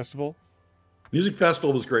music festival? Music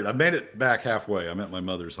festival was great. I made it back halfway. I'm at my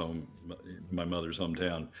mother's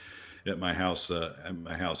hometown, at my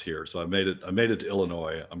house here. So I made it to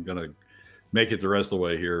Illinois. I'm gonna make it the rest of the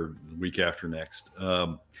way here the week after next.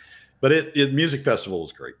 But music festival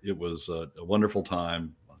was great. It was a wonderful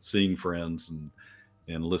time seeing friends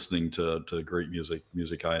and listening to great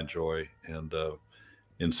music I enjoy,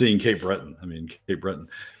 and seeing Cape Breton. I mean, Cape Breton.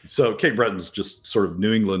 So Cape Breton's just sort of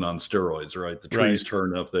New England on steroids, right? The trees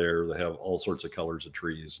turn up there. They have all sorts of colors of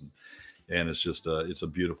trees, and it's just it's a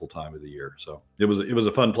beautiful time of the year. So it was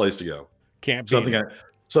a fun place to go.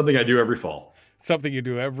 Something I do every fall. Something you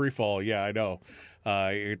do every fall. Yeah, I know.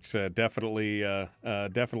 It's definitely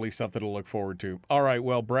something to look forward to. All right.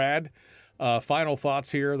 Well, Brad, final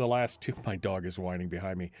thoughts here. The last two. My dog is whining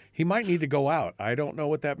behind me. He might need to go out. I don't know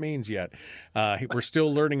what that means yet. We're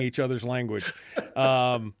still learning each other's language.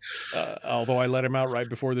 Although I let him out right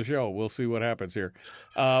before the show. We'll see what happens here.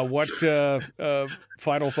 What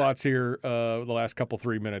final thoughts here? The last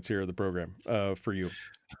 3 minutes here of the program for you.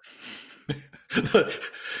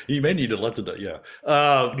 You may need to let the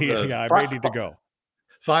I may need to go.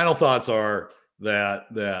 Final thoughts are that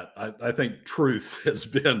I think truth has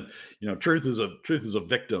been, truth is a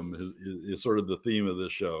victim is sort of the theme of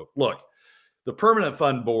this show. Look, the Permanent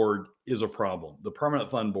Fund Board is a problem. The Permanent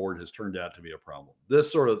Fund Board has turned out to be a problem.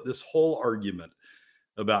 This whole argument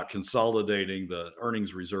about consolidating the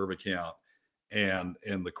earnings reserve account and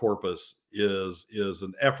the corpus is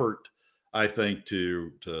an effort, I think,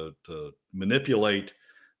 to manipulate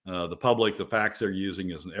the public. The facts they're using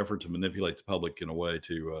is an effort to manipulate the public in a way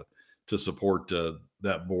to support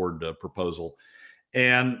that board proposal,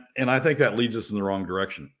 and I think that leads us in the wrong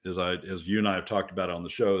direction. As you and I have talked about on the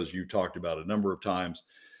show, as you talked about a number of times,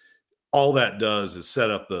 all that does is set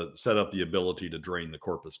up the ability to drain the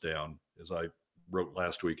corpus down, as I wrote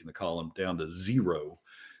last week in the column, down to zero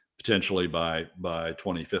potentially by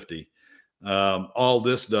 2050. All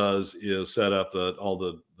this does is set up the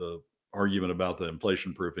argument about the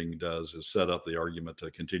inflation proofing does is set up the argument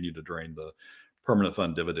to continue to drain the permanent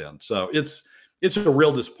fund dividend. So it's a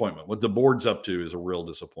real disappointment. What the board's up to is a real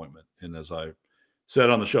disappointment. And as I said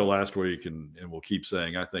on the show last week, and we'll keep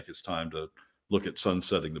saying, I think it's time to look at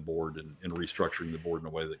sunsetting the board and restructuring the board in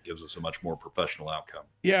a way that gives us a much more professional outcome.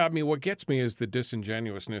 Yeah, I mean, what gets me is the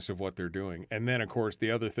disingenuousness of what they're doing. And then, of course, the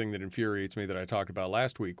other thing that infuriates me that I talked about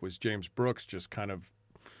last week was James Brooks' just kind of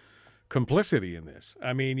complicity in this.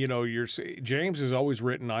 I mean, James has always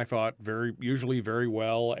written, I thought, usually very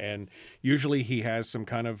well, and usually he has some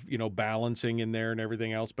kind of, balancing in there and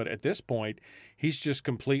everything else. But at this point, he's just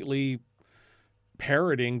completely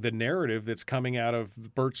parroting the narrative that's coming out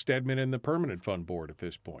of Bert Stedman and the Permanent Fund Board at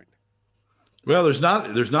this point. Well, there's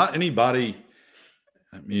not anybody.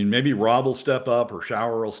 I mean, maybe Rob will step up, or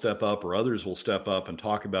Schauer will step up, or others will step up and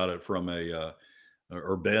talk about it from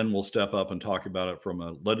or Ben will step up and talk about it from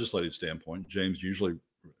a legislative standpoint. James usually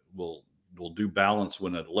will do balance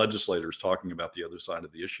when a legislator is talking about the other side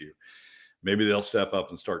of the issue. Maybe they'll step up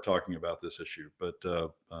and start talking about this issue. But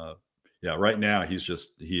yeah, right now he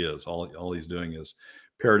is all he's doing is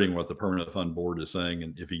parroting what the Permanent Fund Board is saying.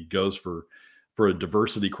 And if he goes for a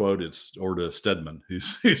diversity quote, it's over to Stedman,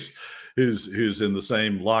 who's in the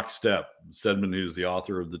same lockstep. Stedman, who's the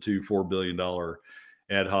author of the two $4 billion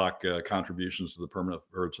ad hoc contributions to the permanent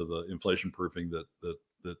or to the inflation proofing that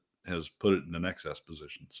has put it in an excess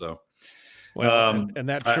position. So, well, and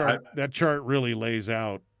that chart really lays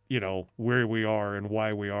out, where we are and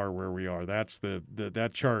why we are where we are. That's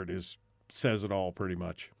that chart says it all pretty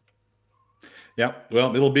much. Yeah.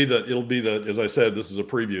 Well, it'll be the, as I said, this is a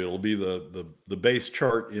preview. It'll be the base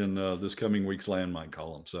chart in this coming week's landmine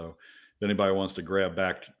column. So if anybody wants to grab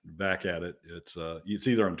back at it, it's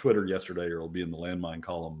either on Twitter yesterday or it'll be in the landmine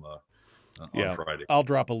column on Friday. I'll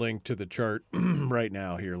drop a link to the chart right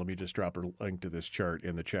now here. Let me just drop a link to this chart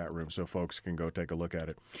in the chat room so folks can go take a look at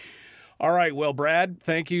it. All right. Well, Brad,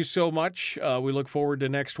 thank you so much. We look forward to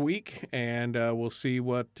next week, and we'll see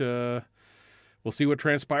what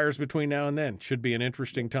transpires between now and then. Should be an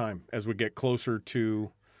interesting time as we get closer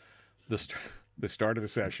to the start of the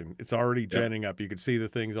session. It's already genning up. You can see the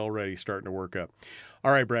things already starting to work up.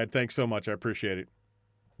 All right, Brad, thanks so much. I appreciate it.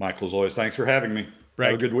 Michael, as always, thanks for having me.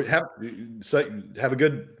 Brad, have a good week. Have a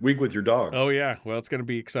good week with your dog. Oh, yeah. Well, it's going to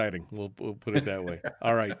be exciting. We'll put it that way.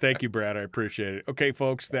 All right. Thank you, Brad. I appreciate it. Okay,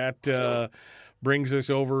 folks, that brings us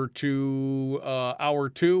over to hour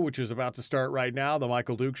 2, which is about to start right now. The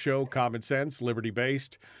Michael Duke Show, common sense,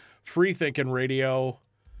 liberty-based, free-thinking radio.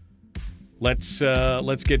 Let's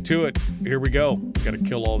get to it. Here we go. Got to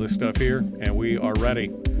kill all this stuff here, and we are ready.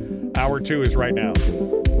 Hour 2 is right now.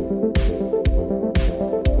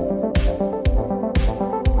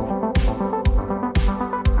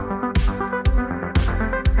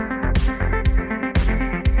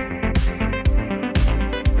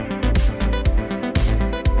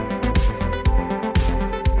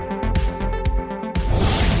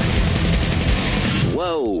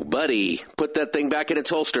 Whoa, buddy. Put that thing back in its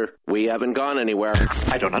holster. We haven't gone anywhere.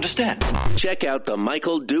 I don't understand. Check out the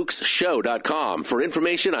MichaelDukesShow.com for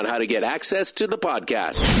information on how to get access to the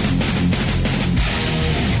podcast.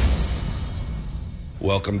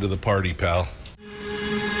 Welcome to the party, pal.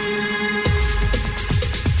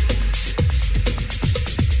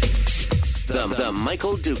 The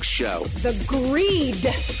Michael Dukes Show. The greed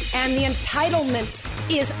and the entitlement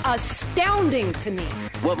is astounding to me.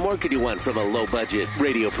 What more could you want from a low-budget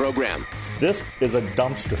radio program? This is a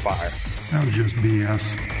dumpster fire. That was just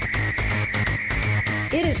BS.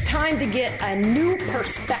 It is time to get a new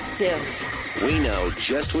perspective. We know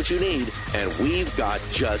just what you need, and we've got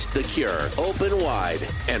just the cure. Open wide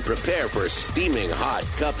and prepare for a steaming hot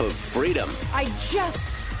cup of freedom. I just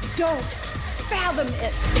don't fathom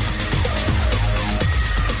it.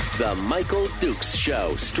 The Michael Dukes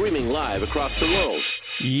Show, streaming live across the world.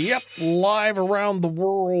 Yep, live around the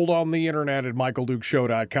world on the internet at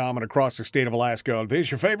MichaelDukesShow.com and across the state of Alaska. This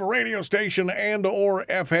is your favorite radio station and or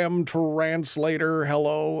FM translator.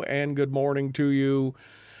 Hello and good morning to you.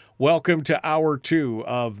 Welcome to Hour 2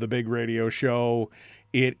 of the big radio show.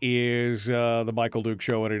 It is the Michael Dukes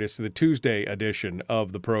Show, and it is the Tuesday edition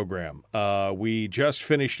of the program. We just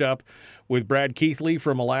finished up with Brad Keithley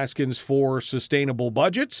from Alaskans for Sustainable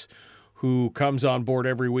Budgets, who comes on board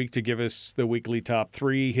every week to give us the weekly top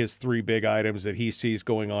 3, his 3 big items that he sees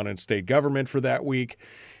going on in state government for that week.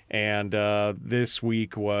 And this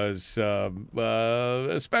week was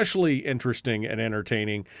especially interesting and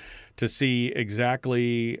entertaining to see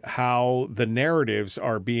exactly how the narratives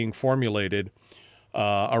are being formulated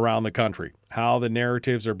around the country, how the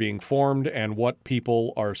narratives are being formed and what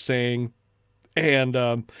people are saying, and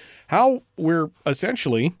how we're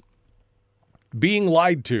essentially being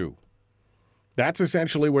lied to. That's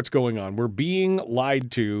essentially what's going on. We're being lied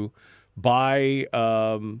to by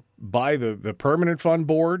the Permanent Fund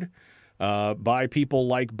Board, by people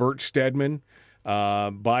like Bert Stedman,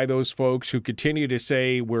 by those folks who continue to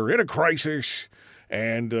say we're in a crisis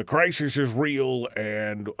and the crisis is real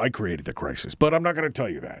and I created the crisis. But I'm not going to tell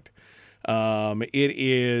you that. It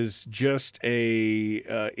is just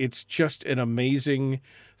it's just an amazing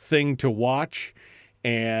thing to watch.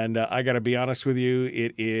 And I got to be honest with you,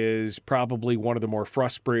 it is probably one of the more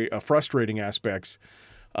frustrating aspects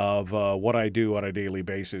of what I do on a daily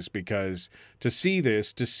basis, because to see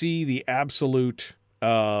the absolute,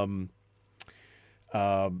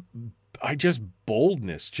 just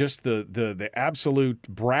boldness, just the absolute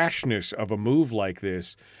brashness of a move like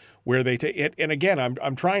this, where they take it. And again,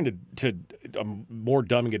 I'm trying to I'm more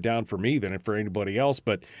dumbing it down for me than for anybody else.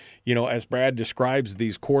 But, you know, as Brad describes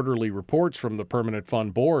these quarterly reports from the Permanent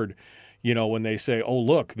Fund Board, you know, when they say, oh,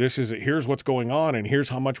 look, here's what's going on and here's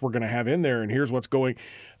how much we're going to have in there and here's what's going.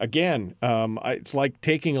 Again, it's like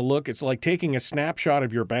taking a look. It's like taking a snapshot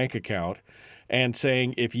of your bank account and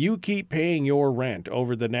saying, if you keep paying your rent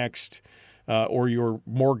over the next or your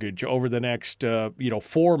mortgage over the next,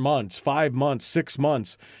 4 months, 5 months, 6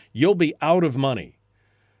 months, you'll be out of money.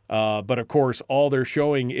 But, of course, all they're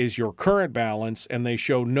showing is your current balance, and they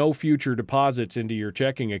show no future deposits into your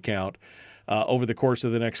checking account over the course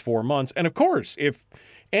of the next 4 months. And, of course, if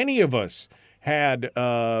any of us had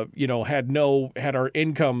our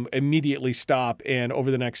income immediately stop and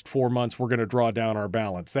over the next 4 months we're going to draw down our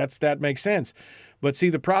balance, that makes sense. But see,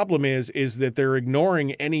 the problem is that they're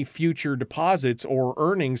ignoring any future deposits or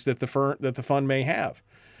earnings that the fund may have.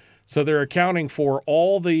 So they're accounting for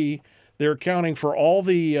all the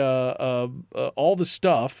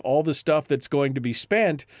stuff that's going to be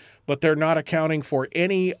spent, but they're not accounting for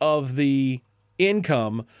any of the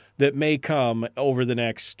income that may come over the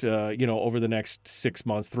next 6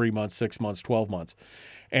 months, 3 months, 6 months, 12 months.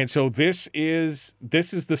 And so this is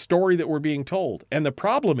the story that we're being told. And the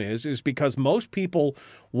problem is because most people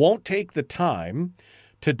won't take the time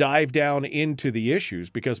to dive down into the issues,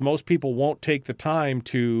 because most people won't take the time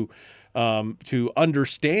to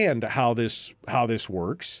understand how this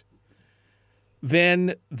works.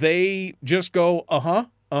 Then they just go,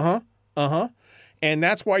 And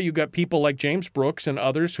that's why you got people like James Brooks and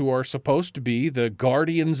others who are supposed to be the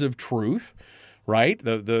guardians of truth, right?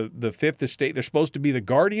 The fifth estate, they're supposed to be the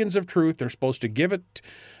guardians of truth. They're supposed to give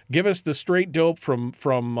us the straight dope from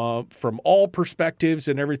all perspectives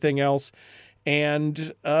and everything else.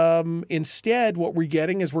 And instead, what we're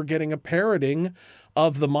getting is a parroting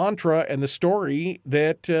of the mantra and the story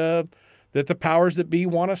that the powers that be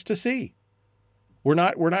want us to see. We're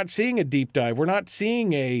not seeing a deep dive. We're not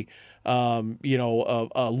seeing a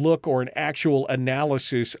look or an actual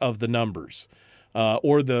analysis of the numbers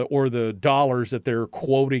or the dollars that they're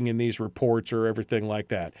quoting in these reports or everything like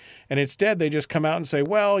that. And instead, they just come out and say,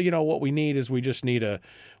 well, what we need is we just need a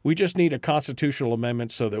constitutional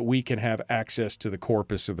amendment so that we can have access to the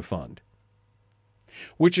corpus of the fund,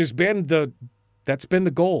 which has been that's been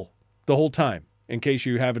the goal the whole time. In case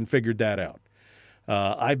you haven't figured that out.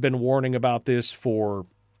 I've been warning about this for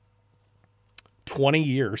 20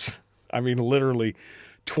 years. I mean, literally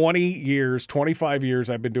 20 years, 25 years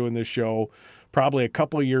I've been doing this show. Probably a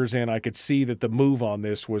couple of years in, I could see that the move on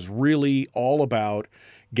this was really all about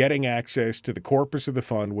getting access to the corpus of the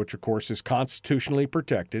fund, which, of course, is constitutionally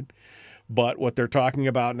protected. But what they're talking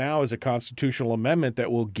about now is a constitutional amendment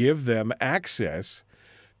that will give them access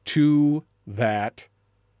to that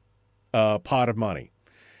pot of money.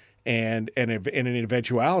 And in an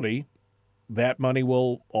eventuality, that money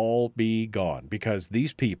will all be gone because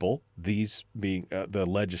these people, these being the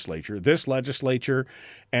legislature, this legislature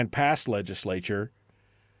and past legislature,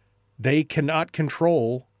 they cannot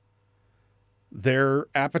control their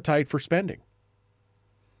appetite for spending.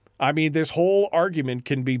 I mean, this whole argument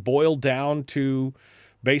can be boiled down to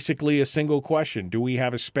basically a single question. Do we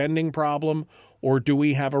have a spending problem or do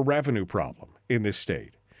we have a revenue problem in this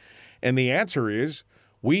state? And the answer is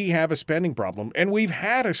we have a spending problem, and we've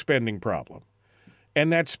had a spending problem.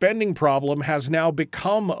 And that spending problem has now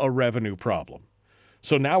become a revenue problem.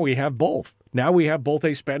 So now we have both. Now we have both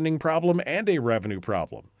a spending problem and a revenue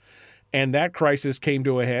problem. And that crisis came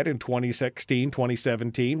to a head in 2016,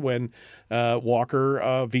 2017 when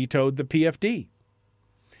Walker vetoed the PFD.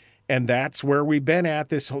 And that's where we've been at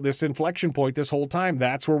this inflection point this whole time.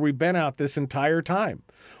 That's where we've been at this entire time,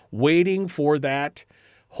 waiting for that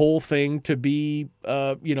whole thing to be,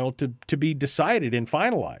 to be decided and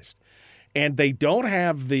finalized. And they don't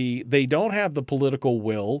have the political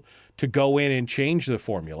will to go in and change the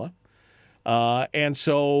formula, and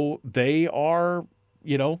so they are,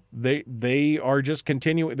 they are just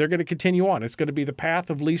continuing. They're going to continue on. It's going to be the path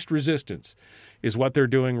of least resistance, is what they're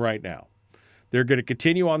doing right now. They're going to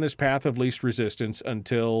continue on this path of least resistance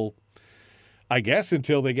until they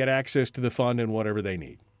get access to the fund and whatever they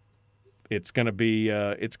need. It's going to be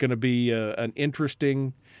an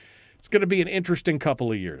interesting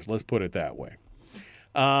couple of years. Let's put it that way.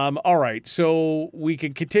 All right, so we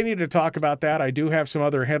can continue to talk about that. I do have some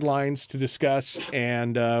other headlines to discuss,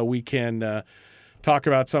 and we can talk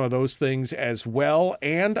about some of those things as well.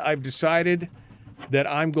 And I've decided that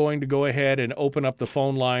I'm going to go ahead and open up the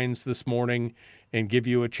phone lines this morning and give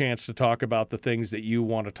you a chance to talk about the things that you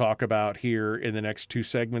want to talk about here in the next two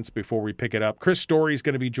segments before we pick it up. Chris Story is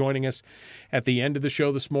going to be joining us at the end of the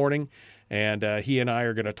show this morning, and he and I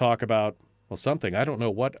are going to talk about something. I don't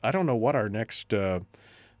know what our next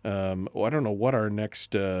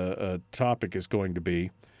topic is going to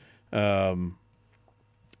be, and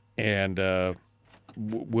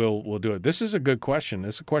we'll do it. This is a good question.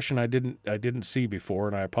 This is a question I didn't see before,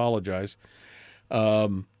 and I apologize.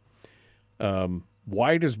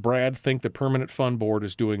 Why does Brad think the Permanent Fund Board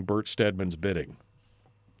is doing Bert Stedman's bidding?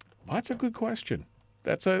 Well, that's a good question.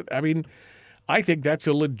 I think that's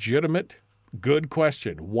a legitimate, good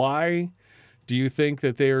question. Why do you think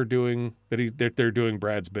that they're doing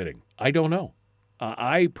Brad's bidding? I don't know.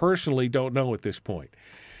 I personally don't know at this point.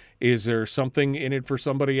 Is there something in it for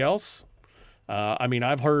somebody else?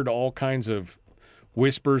 I've heard all kinds of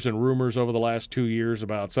whispers and rumors over the last 2 years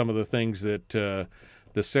about some of the things that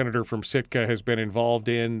the senator from Sitka has been involved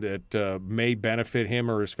in that may benefit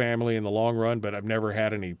him or his family in the long run, but I've never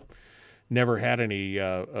had any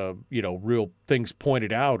real things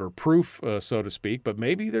pointed out or proof, so to speak. But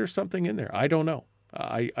maybe there's something in there. I don't know.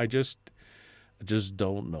 I just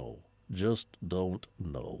don't know. Just don't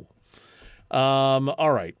know.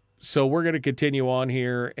 All right. So we're going to continue on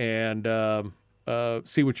here and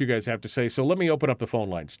see what you guys have to say. So let me open up the phone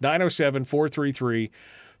lines. 907-433-3150.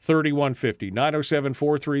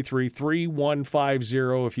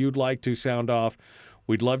 907-433-3150. If you'd like to sound off,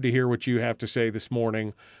 we'd love to hear what you have to say this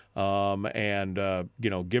morning, and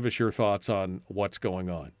give us your thoughts on what's going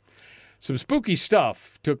on. Some spooky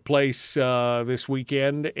stuff took place this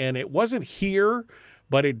weekend, and it wasn't here,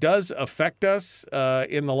 but it does affect us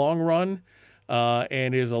in the long run,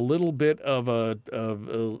 and is a little bit of a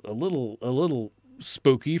little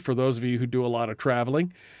spooky for those of you who do a lot of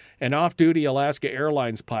traveling. An off-duty Alaska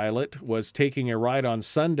Airlines pilot was taking a ride on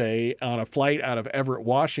Sunday on a flight out of Everett,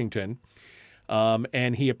 Washington,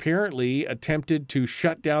 And he apparently attempted to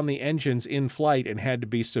shut down the engines in flight and had to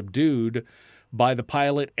be subdued by the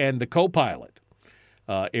pilot and the co-pilot.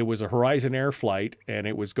 It was a Horizon Air flight, and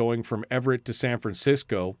it was going from Everett to San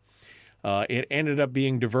Francisco. It ended up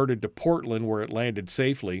being diverted to Portland, where it landed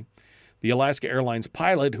safely. The Alaska Airlines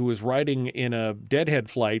pilot, who was riding in a deadhead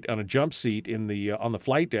flight on a jump seat on the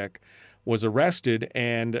flight deck, was arrested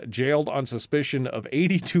and jailed on suspicion of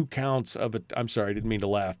 82 counts of – I'm sorry, I didn't mean to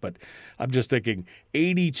laugh, but I'm just thinking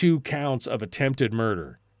 82 counts of attempted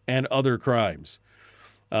murder and other crimes.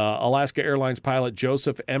 Alaska Airlines pilot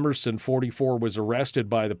Joseph Emerson, 44, was arrested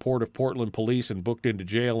by the Port of Portland police and booked into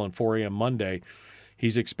jail on 4 a.m. Monday.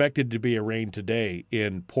 He's expected to be arraigned today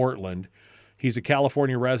in Portland. He's a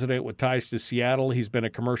California resident with ties to Seattle. He's been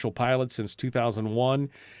a commercial pilot since 2001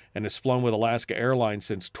 and has flown with Alaska Airlines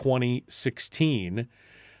since 2016.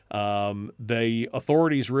 The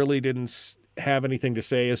authorities really didn't have anything to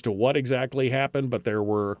say as to what exactly happened, but there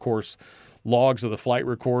were, of course, logs of the flight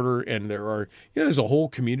recorder, and there's a whole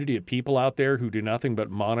community of people out there who do nothing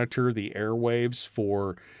but monitor the airwaves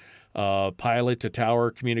for pilot to tower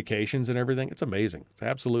communications and everything. It's amazing. It's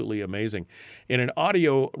absolutely amazing. In an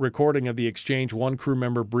audio recording of the exchange, one crew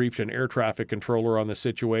member briefed an air traffic controller on the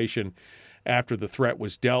situation after the threat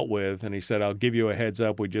was dealt with, and he said, "I'll give you a heads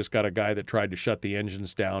up. We just got a guy that tried to shut the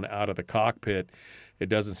engines down out of the cockpit. It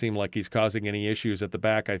doesn't seem like he's causing any issues at the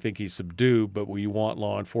back. I think he's subdued, but we want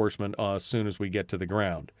law enforcement as soon as we get to the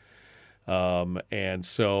ground." And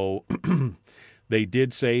so they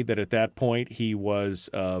did say that at that point he was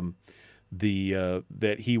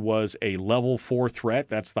that he was a level 4 threat.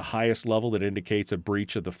 That's the highest level that indicates a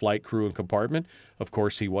breach of the flight crew and compartment. Of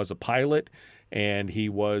course, he was a pilot, and he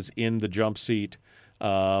was in the jump seat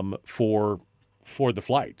for the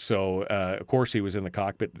flight. So, of course, he was in the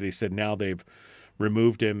cockpit. They said now they've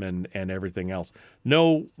removed him and everything else.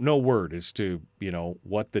 No word as to,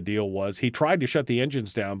 what the deal was. He tried to shut the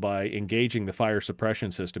engines down by engaging the fire suppression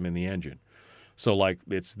system in the engine. So, like,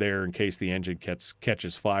 it's there in case the engine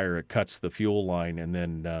catches fire, it cuts the fuel line and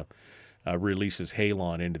then releases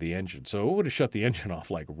halon into the engine. So it would have shut the engine off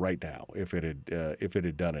like right now if it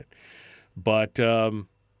had done it. But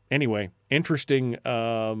anyway, interesting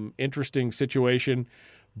situation.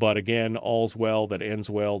 But again, all's well that ends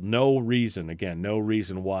well. No reason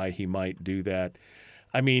why he might do that.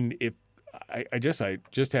 I mean, if I just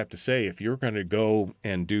have to say, if you're going to go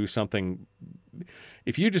and do something,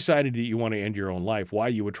 if you decided that you want to end your own life, why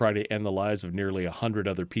you would try to end the lives of nearly 100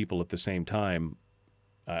 other people at the same time?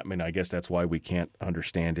 I mean, I guess that's why we can't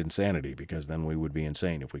understand insanity, because then we would be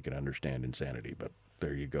insane if we could understand insanity. But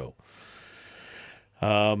there you go.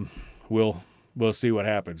 We'll see what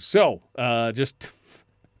happens. So just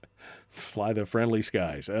fly the friendly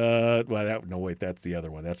skies. That's the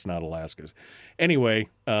other one. That's not Alaska's. Anyway,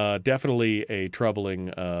 definitely a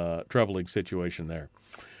troubling situation there.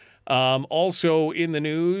 Also in the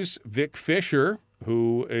news, Vic Fisher,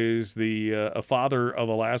 who is a father of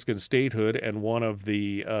Alaskan statehood and one of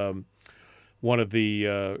the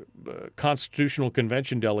Constitutional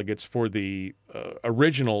Convention delegates for the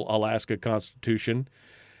original Alaska Constitution,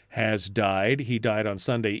 has died. He died on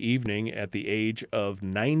Sunday evening at the age of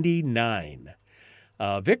 99.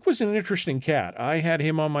 Vic was an interesting cat. I had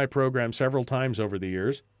him on my program several times over the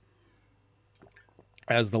years.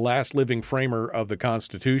 As the last living framer of the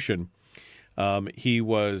Constitution, he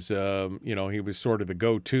was sort of the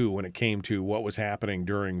go-to when it came to what was happening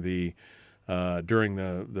during the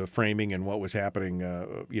framing and what was happening,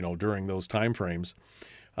 during those time frames.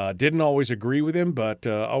 Didn't always agree with him, but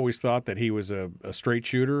always thought that he was a straight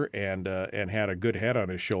shooter and had a good head on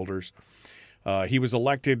his shoulders. He was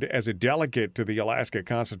elected as a delegate to the Alaska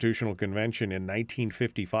Constitutional Convention in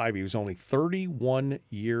 1955. He was only 31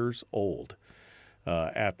 years old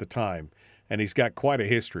at the time, and he's got quite a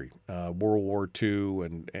history. World War II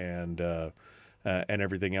and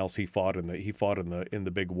everything else. He fought in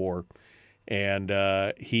the big war. And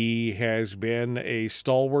he has been a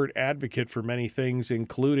stalwart advocate for many things,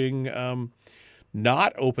 including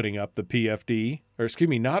not opening up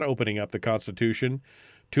not opening up the Constitution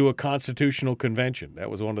to a constitutional convention. That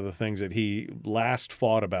was one of the things that he last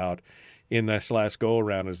fought about in this last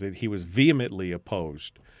go-around, is that he was vehemently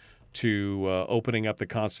opposed to opening up the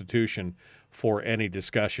Constitution for any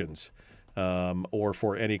discussions or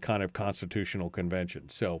for any kind of constitutional convention.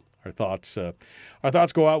 So our thoughts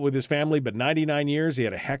go out with his family, but 99 years, he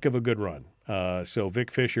had a heck of a good run. So Vic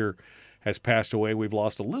Fisher has passed away. We've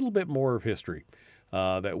lost a little bit more of history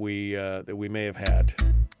that we may have had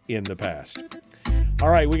in the past. All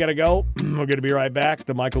right, we got to go. We're going to be right back.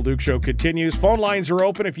 The Michael Duke Show continues. Phone lines are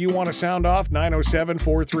open if you want to sound off,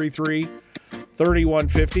 907-433-13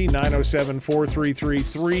 3150 907 433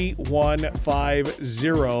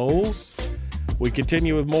 3150. We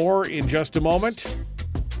continue with more in just a moment.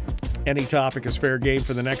 Any topic is fair game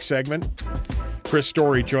for the next segment. Chris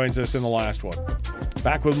Story joins us in the last one.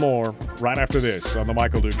 Back with more right after this on The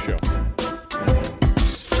Michael Duke Show.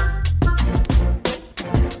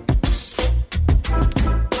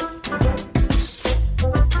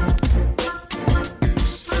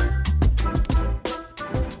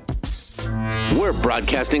 We're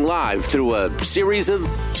broadcasting live through a series of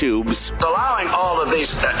tubes. Allowing all of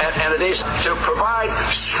these entities to provide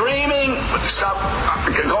streaming stuff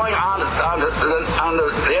going on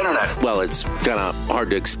the internet. Well, it's kind of hard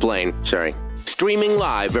to explain. Sorry. Streaming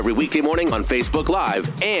live every weekday morning on Facebook Live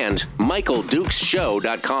and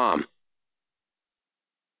MichaelDukesShow.com.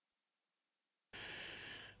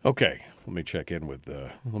 Okay, let me check in with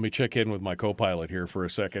my co-pilot here for a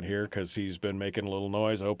second here because he's been making a little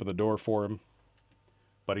noise. I opened the door for him,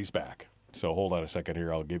 but he's back. So hold on a second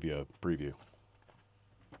here. I'll give you a preview.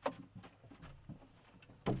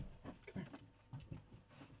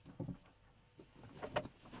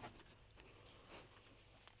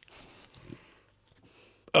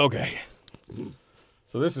 Okay.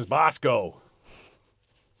 So this is Bosco.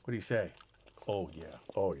 What do you say? Oh, yeah.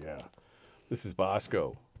 Oh, yeah. This is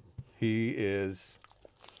Bosco. He is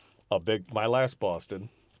my last Boston,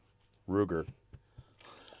 Ruger,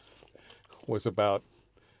 was about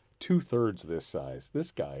 2/3 this size.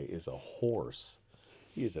 This guy is a horse.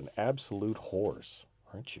 He is an absolute horse.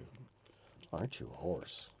 Aren't you? Aren't you a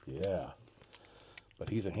horse? Yeah. But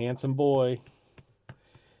he's a handsome boy.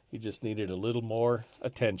 He just needed a little more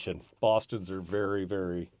attention. Bostons are very,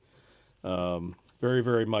 very,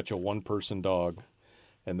 very much a one-person dog,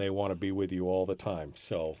 and they want to be with you all the time.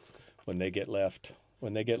 So when they get left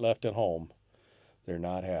at home, they're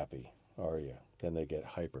not happy, are you? Then they get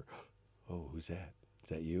hyper. Oh, who's that? Is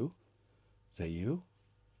that you? Is that you?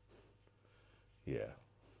 Yeah.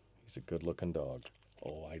 He's a good-looking dog.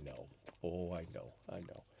 Oh, I know. Oh, I know. I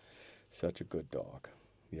know. Such a good dog.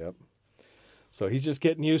 Yep. So he's just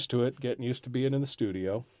getting used to it, getting used to being in the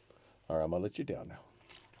studio. All right, I'm going to let you down now.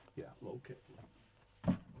 Yeah, okay.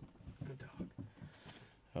 Good dog.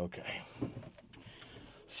 Okay.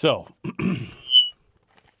 So,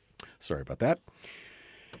 sorry about that.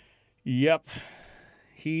 Yep.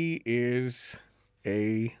 He is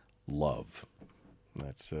a love.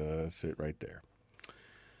 That's it right there.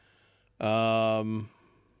 Let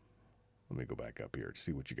me go back up here to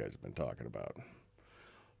see what you guys have been talking about.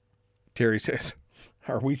 Terry says,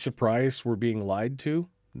 are we surprised we're being lied to?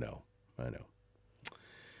 No, I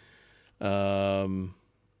know.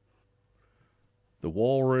 The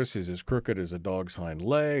walrus is as crooked as a dog's hind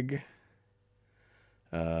leg.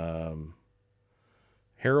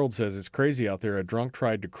 Harold says, it's crazy out there. A drunk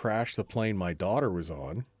tried to crash the plane my daughter was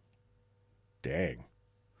on. Dang.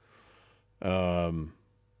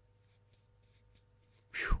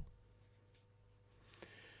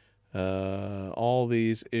 All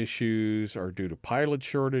these issues are due to pilot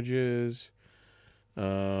shortages.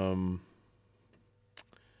 Okay.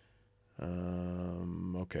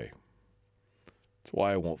 That's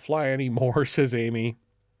why I won't fly anymore, says Amy.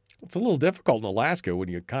 It's a little difficult in Alaska when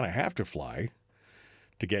you kind of have to fly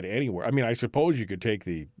to get anywhere. I mean, I suppose you could take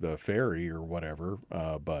the ferry or whatever,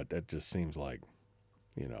 but that just seems like,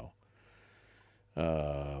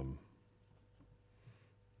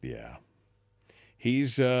 yeah.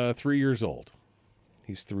 He's 3 years old.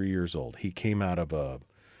 He's 3 years old. He came out of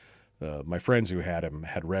my friends who had him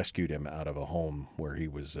had rescued him out of a home where he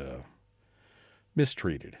was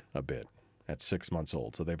mistreated a bit at 6 months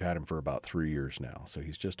old. So they've had him for about 3 years now. So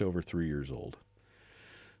he's just over 3 years old.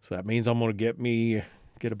 So that means I'm going to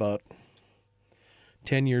get about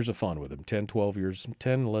 10 years of fun with him, 10,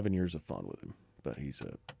 11 years of fun with him. But he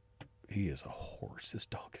is a horse. This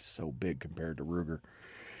dog is so big compared to Ruger.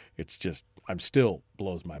 It's just, still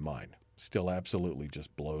blows my mind. Still absolutely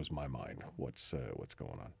just blows my mind what's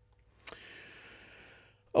going on.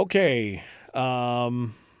 Okay.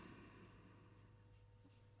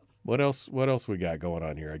 What else we got going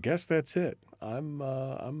on here? I guess that's it. I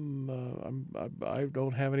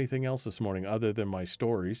don't have anything else this morning other than my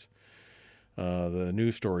stories. The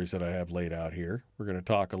news stories that I have laid out here. We're going to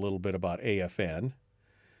talk a little bit about AFN.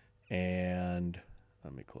 And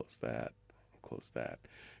let me close that. We're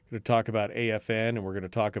going to talk about AFN, and we're going to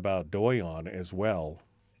talk about Doyon as well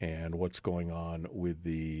and what's going on with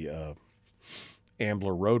the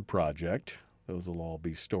Ambler Road project. Those will all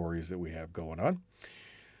be stories that we have going on.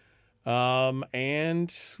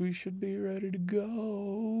 And we should be ready to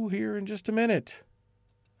go here in just a minute.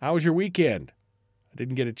 How was your weekend? I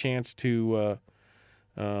didn't get a chance to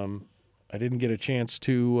I didn't get a chance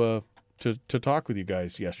to talk with you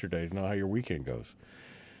guys yesterday to know how your weekend goes.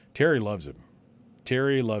 Terry loves him.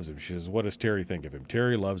 Terry loves him. She says, what does Terry think of him?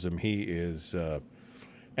 Terry loves him. He is, and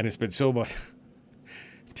it's been so much.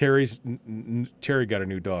 Terry got a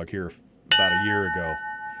new dog here about a year ago,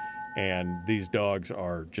 and these dogs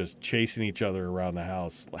are just chasing each other around the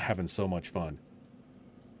house, having so much fun.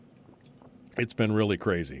 It's been really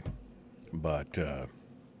crazy, but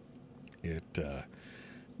it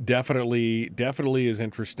definitely is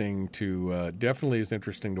interesting to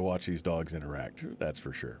watch these dogs interact. That's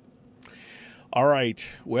for sure. All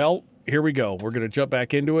right, well, here we go. We're going to jump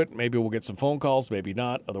back into it. Maybe we'll get some phone calls, maybe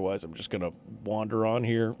not. Otherwise, I'm just going to wander on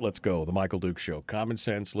here. Let's go. The Michael Duke Show. Common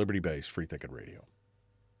sense, liberty-based, free thinking radio.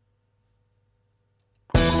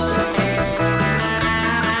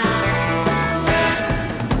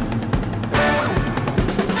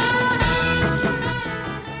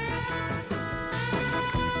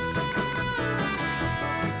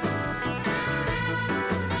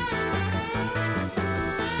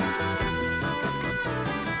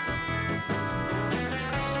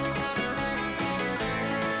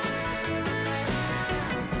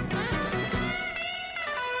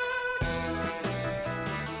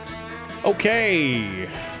 Okay,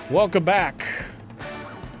 welcome back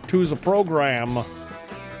to the program.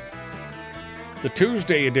 The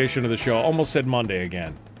Tuesday edition of the show. Almost said Monday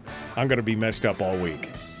again. I'm going to be messed up all week.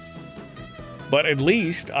 But at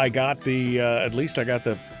least I got the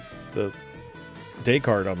day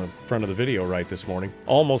card on the front of the video right this morning.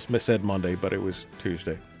 Almost said Monday, but it was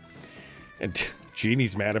Tuesday. And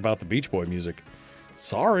Jeannie's mad about the Beach Boy music.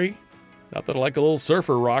 Sorry. Not that I like a little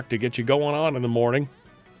surfer rock to get you going on in the morning.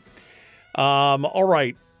 All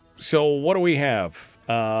right. So what do we have?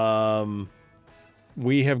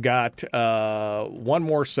 We have got one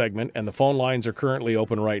more segment, and the phone lines are currently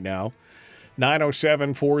open right now.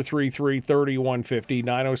 907-433-3150,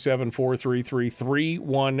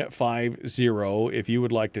 907-433-3150 if you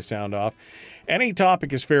would like to sound off. Any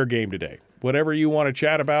topic is fair game today. Whatever you want to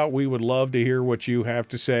chat about, we would love to hear what you have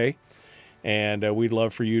to say, and we'd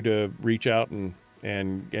love for you to reach out and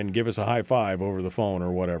give us a high five over the phone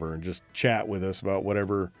or whatever, and just chat with us about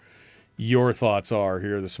whatever your thoughts are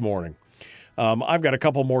here this morning. I've got a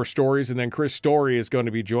couple more stories, and then Chris Story is going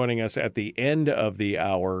to be joining us at the end of the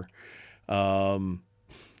hour to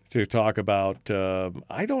talk about.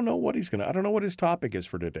 I don't know what his topic is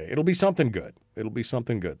for today. It'll be something good.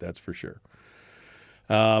 That's for sure.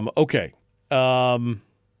 Okay.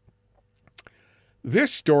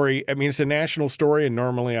 This story, I mean, it's a national story, and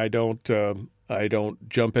normally I don't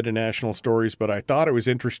jump into national stories, but I thought it was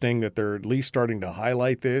interesting that they're at least starting to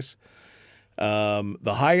highlight this. The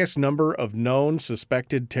highest number of known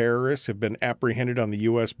suspected terrorists have been apprehended on the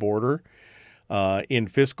U.S. border in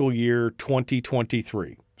fiscal year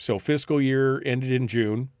 2023. So fiscal year ended in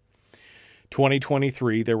June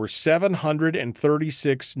 2023. There were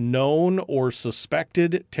 736 known or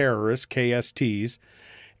suspected terrorists, KSTs,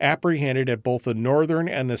 apprehended at both the northern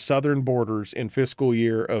and the southern borders in fiscal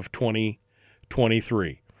year of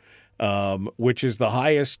 2023, which is the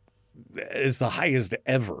highest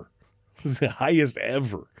ever. It's the highest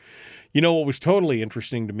ever. You know what was totally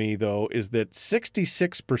interesting to me, though, is that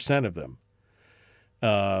 66% of them,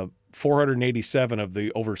 487 of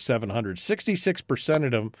the over 700, 66%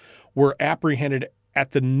 of them were apprehended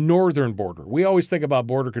at the northern border. We always think about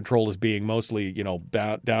border control as being mostly,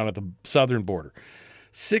 down at the southern border.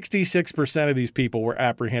 66% of these people were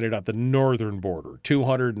apprehended at the northern border.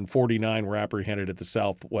 249 were apprehended at the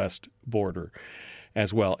southwest border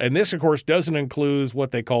as well. And this, of course, doesn't include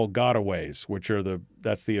what they call gotaways, which are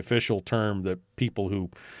that's the official term that people who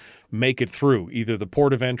make it through either the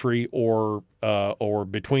port of entry or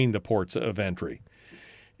between the ports of entry.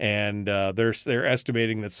 And they're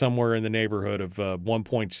estimating that somewhere in the neighborhood of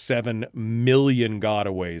 1.7 million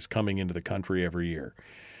gotaways coming into the country every year.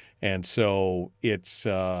 And so it's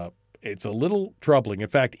a little troubling. In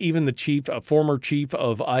fact, even the former chief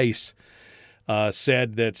of ICE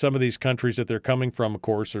said that some of these countries that they're coming from, of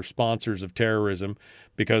course, are sponsors of terrorism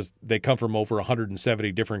because they come from over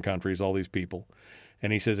 170 different countries, all these people.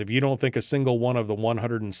 And he says, if you don't think a single one of the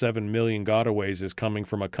 107 million gotaways is coming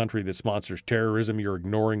from a country that sponsors terrorism, you're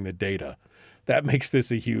ignoring the data. That makes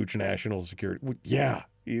this a huge national security. Yeah,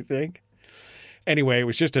 you think? Anyway, it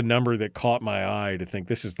was just a number that caught my eye to think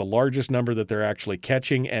this is the largest number that they're actually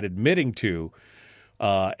catching and admitting to.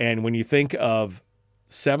 And when you think of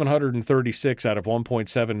 736 out of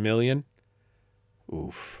 1.7 million,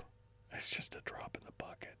 oof, that's just a drop in the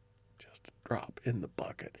bucket. Just a drop in the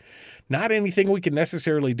bucket. Not anything we can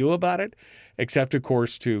necessarily do about it, except, of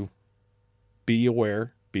course, to be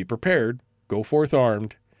aware, be prepared, go forth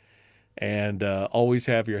armed, and always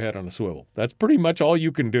have your head on a swivel. That's pretty much all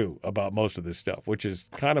you can do about most of this stuff, which is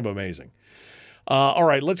kind of amazing. All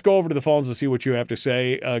right, let's go over to the phones and see what you have to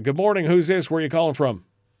say. Good morning. Who's this? Where are you calling from?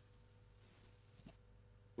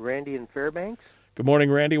 Randy in Fairbanks. Good morning,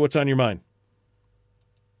 Randy. What's on your mind?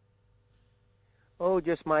 Oh,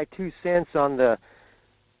 just my 2 cents on the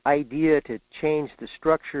idea to change the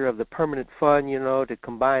structure of the permanent fund, to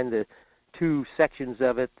combine the 2 sections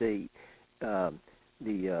of it, the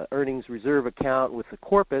earnings reserve account with the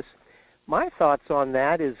corpus. My thoughts on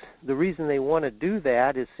that is the reason they want to do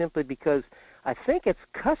that is simply because I think it's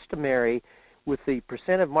customary with the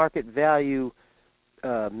percent of market value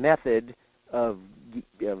method of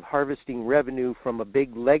harvesting revenue from a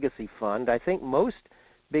big legacy fund. I think most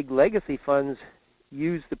big legacy funds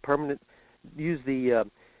use the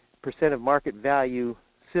percent of market value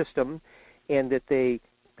system, and that they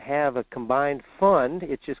have a combined fund.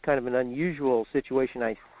 It's just kind of an unusual situation,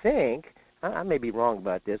 I think. I may be wrong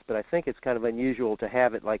about this, but I think it's kind of unusual to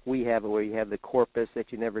have it like we have it, where you have the corpus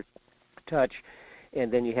that you never touch,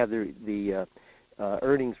 and then you have the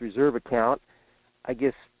earnings reserve account. I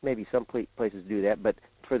guess maybe some places do that, but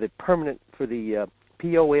for the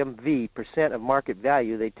POMV, percent of market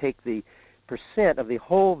value, they take the percent of the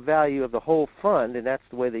whole value of the whole fund, and that's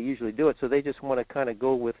the way they usually do it. So they just want to kind of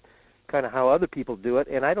go with kind of how other people do it,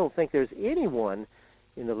 and I don't think there's anyone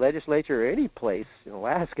in the legislature or any place in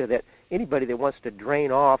Alaska anybody that wants to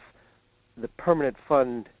drain off the permanent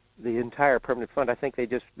fund, the entire permanent fund. I think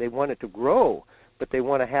they want it to grow, but they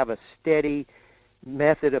want to have a steady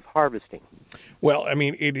method of harvesting. Well, I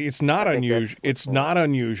mean, it's not unusual. It's not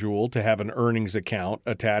unusual to have an earnings account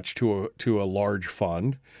attached to a large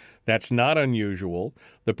fund. That's not unusual.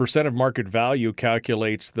 The percent of market value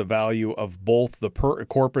calculates the value of both the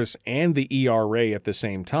corpus and the ERA at the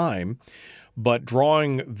same time. But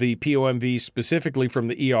drawing the POMV specifically from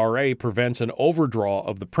the ERA prevents an overdraw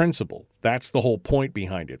of the principal. That's the whole point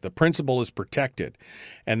behind it. The principal is protected,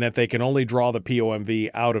 and that they can only draw the POMV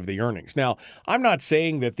out of the earnings. Now, I'm not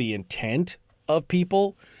saying that the intent of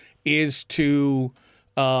people is to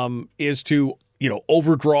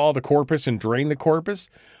overdraw the corpus and drain the corpus,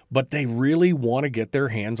 but they really want to get their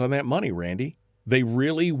hands on that money, Randy. They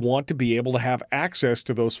really want to be able to have access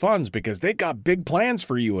to those funds because they've got big plans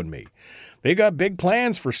for you and me. They got big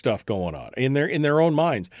plans for stuff going on in their own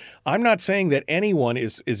minds. I'm not saying that anyone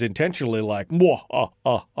is intentionally like,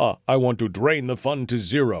 I want to drain the fund to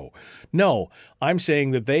zero. No, I'm saying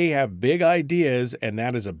that they have big ideas, and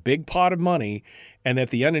that is a big pot of money, and that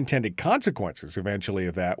the unintended consequences eventually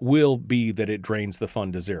of that will be that it drains the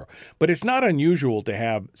fund to zero. But it's not unusual to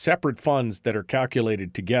have separate funds that are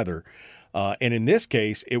calculated together. And in this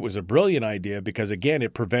case, it was a brilliant idea because, again,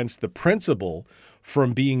 it prevents the principal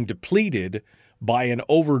from being depleted by an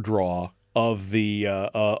overdraw of the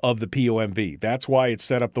POMV. That's why it's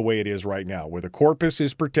set up the way it is right now, where the corpus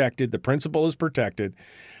is protected, the principal is protected,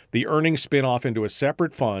 the earnings spin off into a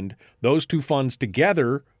separate fund. Those 2 funds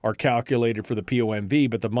together are calculated for the POMV,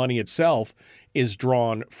 but the money itself is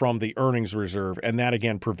drawn from the earnings reserve, and that,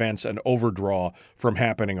 again, prevents an overdraw from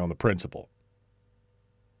happening on the principal.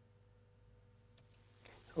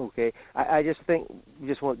 Okay. I just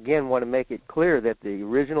want to make it clear that the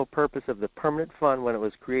original purpose of the permanent fund when it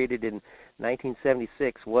was created in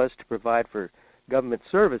 1976 was to provide for government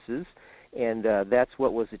services, and that's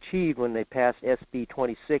what was achieved when they passed SB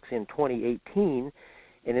 26 in 2018.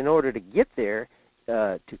 And in order to get there,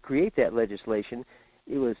 to create that legislation,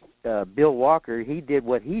 it was Bill Walker. He did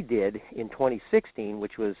what he did in 2016,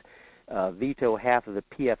 which was veto half of the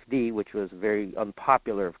PFD, which was very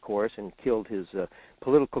unpopular, of course, and killed his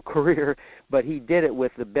political career. But he did it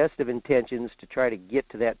with the best of intentions to try to get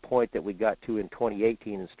to that point that we got to in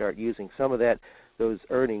 2018 and start using some of those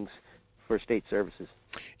earnings for state services.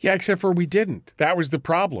 Yeah, except for we didn't. That was the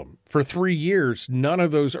problem. For 3 years, none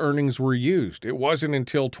of those earnings were used. It wasn't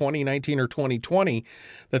until 2019 or 2020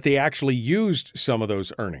 that they actually used some of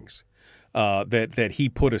those earnings. That he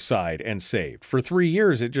put aside and saved. For 3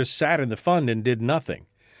 years, it just sat in the fund and did nothing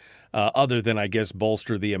other than, I guess,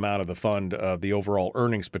 bolster the amount of the fund, the overall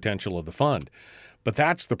earnings potential of the fund. But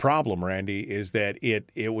that's the problem, Randy, is that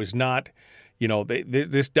it was not,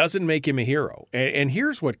 this doesn't make him a hero. And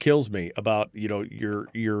here's what kills me about,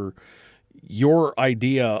 your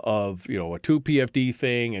idea of, a 2 PFD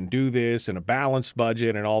thing and do this and a balanced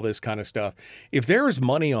budget and all this kind of stuff. If there is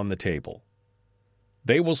money on the table,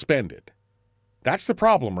 they will spend it. That's the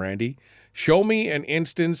problem, Randy. Show me an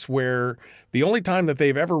instance where the only time that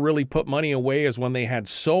they've ever really put money away is when they had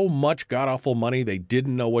so much god-awful money they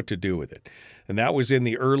didn't know what to do with it. And that was in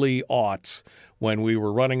the early aughts when we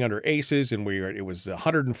were running under ACEs and it was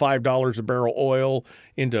 $105 a barrel oil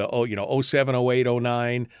into 07, 08,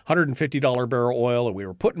 09, $150 barrel oil, and we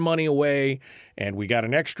were putting money away, and we got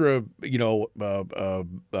an extra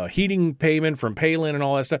heating payment from Palin and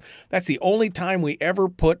all that stuff. That's the only time we ever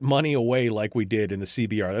put money away like we did in the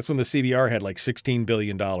CBR. That's when the CBR had like $16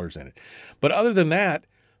 billion in it. But other than that,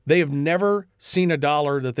 they have never seen a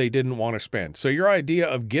dollar that they didn't want to spend. So your idea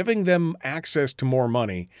of giving them access to more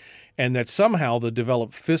money and that somehow they'll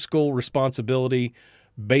develop fiscal responsibility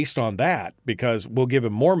based on that, because we'll give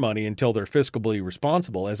them more money until they're fiscally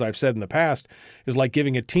responsible, as I've said in the past, is like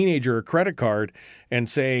giving a teenager a credit card and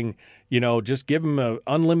saying, just give him an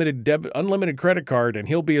unlimited credit card and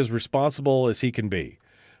he'll be as responsible as he can be.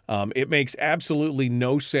 It makes absolutely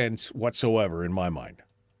no sense whatsoever in my mind.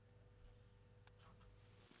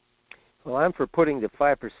 Well, I'm for putting the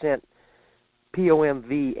 5%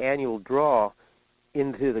 POMV annual draw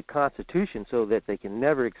into the Constitution so that they can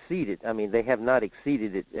never exceed it. I mean, they have not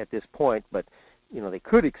exceeded it at this point, but, they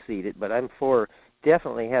could exceed it. But I'm for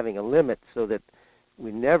definitely having a limit so that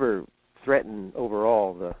we never threaten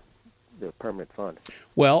overall the permanent fund.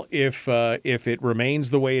 Well, if it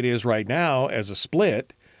remains the way it is right now as a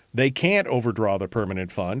split, they can't overdraw the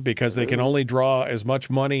permanent fund because they can only draw as much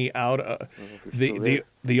money out.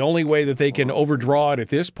 The only way that they can overdraw it at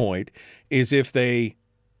this point is if they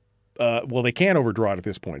they can't overdraw it at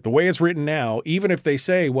this point. The way it's written now, even if they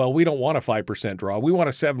say, well, we don't want a 5% draw, we want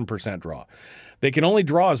a 7% draw, they can only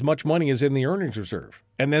draw as much money as in the earnings reserve,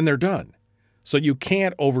 and then they're done. So you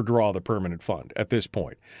can't overdraw the permanent fund at this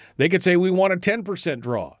point. They could say we want a 10%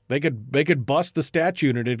 draw. They could bust the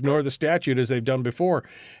statute and ignore the statute as they've done before,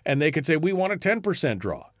 and they could say we want a 10%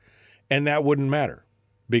 draw, and that wouldn't matter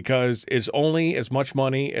because it's only as much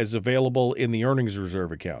money as available in the earnings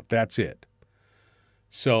reserve account. That's it.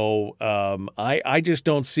 So I just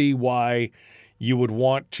don't see why you would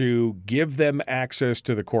want to give them access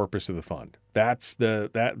to the corpus of the fund.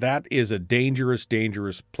 That is a dangerous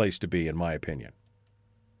place to be, in my opinion.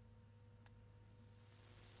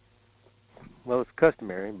 Well, it's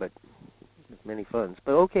customary, but with many funds.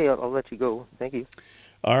 But okay, I'll let you go. Thank you.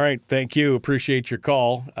 All right, thank you. Appreciate your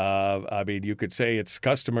call. You could say it's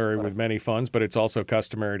customary with many funds, but it's also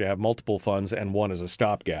customary to have multiple funds and one as a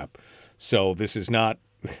stopgap. So this is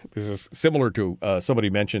similar to, somebody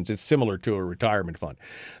mentions it's similar to a retirement fund.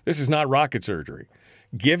 This is not rocket surgery.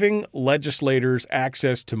 Giving legislators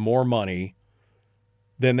access to more money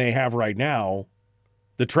than they have right now,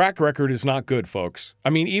 the track record is not good, folks.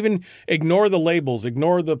 I mean, even ignore the labels,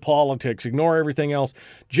 ignore the politics, ignore everything else.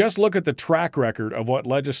 Just look at the track record of what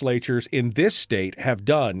legislatures in this state have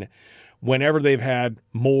done whenever they've had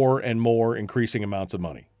more and more increasing amounts of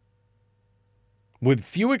money. With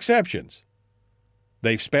few exceptions,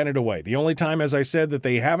 they've spent it away. The only time, as I said, that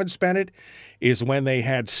they haven't spent it is when they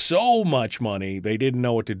had so much money they didn't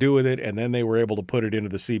know what to do with it, and then they were able to put it into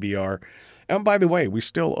the CBR. And by the way, we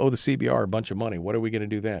still owe the CBR a bunch of money. What are we going to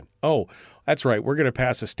do then? Oh, that's right. We're going to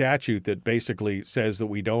pass a statute that basically says that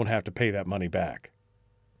we don't have to pay that money back.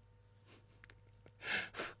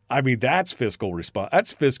 I mean, that's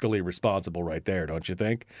fiscally responsible right there, don't you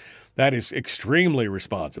think? That is extremely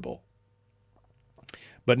responsible.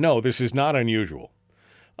 But no, this is not unusual.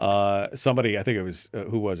 Somebody, I think it was,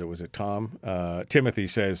 who was it? Was it Tom? Timothy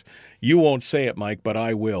says, you won't say it, Mike, but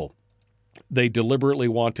I will. They deliberately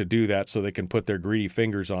want to do that so they can put their greedy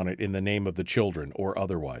fingers on it in the name of the children or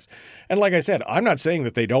otherwise. And like I said, I'm not saying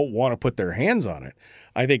that they don't want to put their hands on it.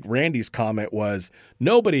 I think Randy's comment was,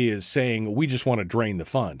 nobody is saying we just want to drain the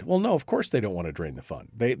fund. Well, no, of course they don't want to drain the fund.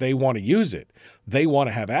 They want to use it. They want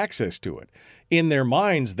to have access to it. In their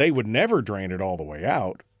minds, they would never drain it all the way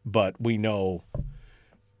out, but we know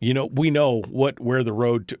where the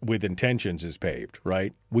road with intentions is paved,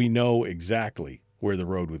 right? We know exactly where the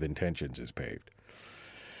road with intentions is paved.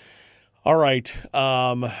 All right.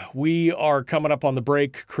 We are coming up on the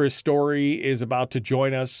break. Chris Story is about to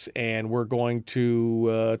join us, and we're going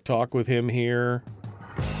to talk with him here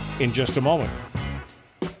in just a moment.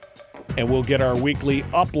 And we'll get our weekly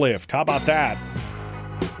uplift. How about that?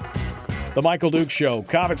 The Michael Duke Show,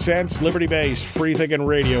 common sense, liberty-based, free-thinking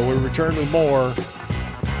radio. We return with more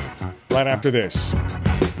right after this.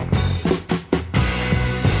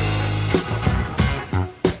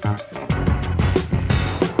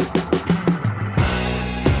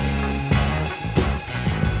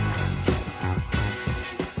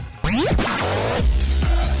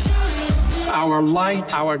 Our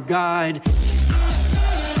light, our guide,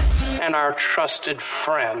 and our trusted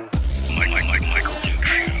friend. Michael Duke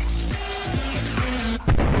Show.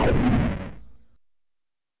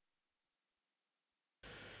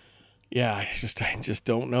 Yeah, I just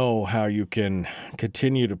don't know how you can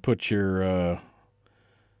continue to put your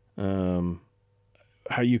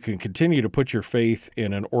faith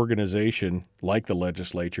in an organization like the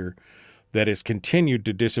legislature that has continued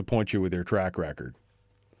to disappoint you with their track record.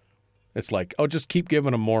 It's like, oh, just keep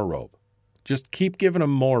giving them more rope. Just keep giving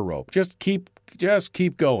them more rope. Just keep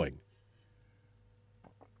going.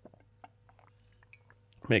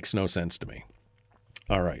 Makes no sense to me.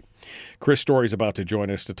 All right. Chris Story's about to join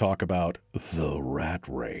us to talk about the rat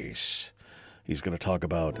race. He's going to talk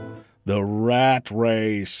about the rat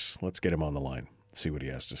race. Let's get him on the line. See what he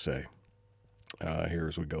has to say. Here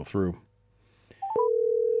as we go through.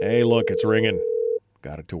 Hey, look, it's ringing.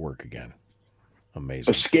 Got it to work again.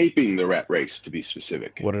 Amazing. Escaping the rat race, to be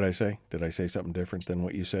specific. What did I say? Did I say something different than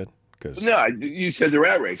what you said? No, you said the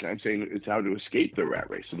rat race. I'm saying it's how to escape the rat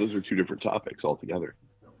race. So those are two different topics altogether.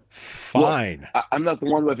 Fine. Look, I'm not the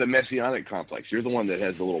one with a messianic complex. You're the one that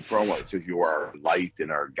has the little promo that says you are our light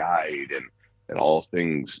and our guide and all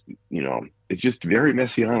things. You know, it's just very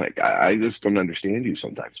messianic. I just don't understand you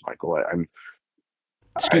sometimes, Michael. I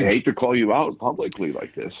hate to call you out publicly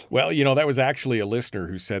like this. Well, you know, that was actually a listener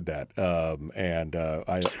who said that,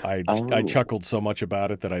 I chuckled so much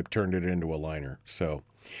about it that I turned it into a liner. So,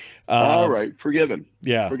 all right, forgiven.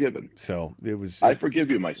 Yeah, forgiven. So it was. I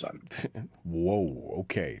forgive you, my son. Whoa.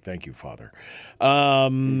 Okay. Thank you, Father.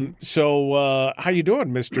 So, how you doing,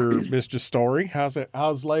 Mr. Story?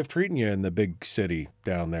 How's life treating you in the big city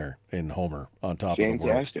down there in Homer on top of the world?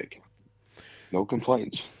 Fantastic. No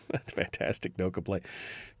complaints. That's fantastic. No complaint.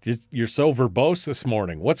 You're so verbose this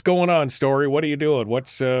morning. What's going on, Story? What are you doing? What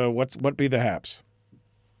be the haps?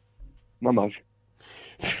 Not much.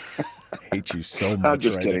 Hate you so much. I'm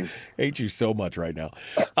just kidding. Hate you so much right now.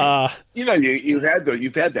 You know, you've had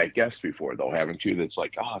that guest before, though, haven't you? That's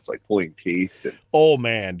like, it's like pulling teeth. Oh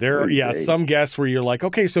man, there are some guests where you're like,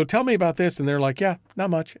 okay, so tell me about this, and they're like, yeah, not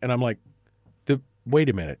much, and I'm like, wait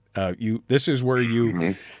a minute, this is where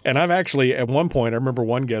you, and I've actually, at one point, I remember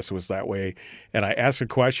one guest was that way, and I asked a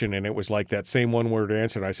question, and it was like that same one-word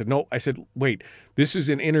answer, and I said, no, wait, this is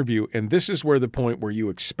an interview, and this is where the point where you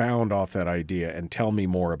expound off that idea and tell me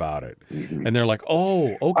more about it. And they're like,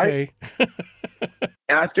 oh, okay.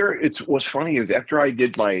 What's funny is after I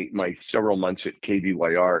did my several months at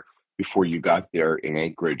KBYR before you got there in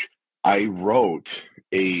Anchorage, I wrote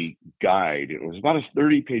a guide. It was about a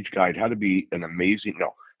 30-page guide, how to be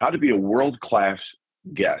a world-class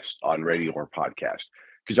guest on radio or podcast.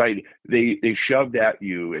 Because they shoved at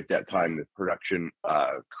you at that time, the production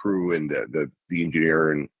crew and the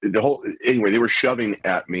engineer and the whole, anyway, they were shoving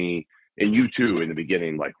at me and you too in the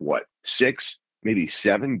beginning, like what, 6, maybe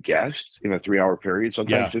 7 guests in a 3-hour period,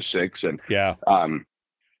 sometimes just 6. And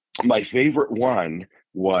my favorite one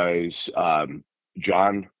was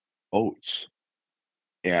John Oates.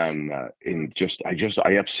 And I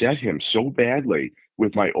upset him so badly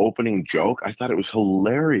with my opening joke. I thought it was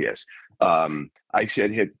hilarious. I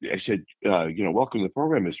said, welcome to the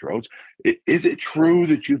program, Mr. Oates. Is it true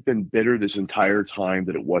that you've been bitter this entire time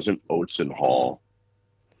that it wasn't Oates and Hall?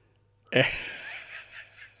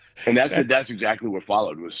 And that's exactly what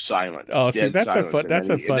followed. Was silent. Oh, see, that's a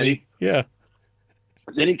funny.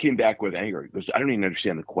 Then he came back with anger. He goes, I don't even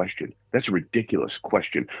understand the question. That's a ridiculous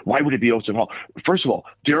question. Why would it be Oates and Hall? First of all,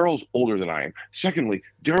 Daryl's older than I am. Secondly,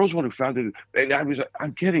 Daryl's one who founded it. And I was like,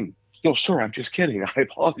 I'm kidding. No, sir, I'm just kidding. I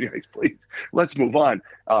apologize. Please, let's move on.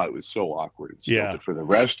 It was so awkward. For the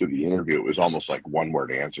rest of the interview, it was almost like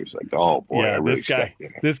one-word answers. Like, oh, boy. Yeah,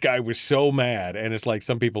 this guy was so mad. And it's like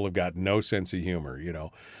some people have got no sense of humor, you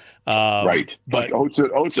know. Right. But like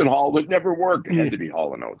Oates and Hall would never work. It had to be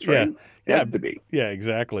Hall and Oates, right? Yeah. Had to be. Yeah,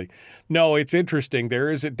 exactly. No, it's interesting. There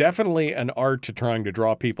is definitely an art to trying to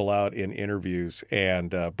draw people out in interviews, and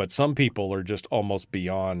but some people are just almost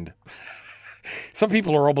beyond. Some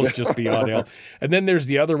people are almost just beyond help. And then there's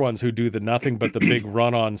the other ones who do the nothing but the big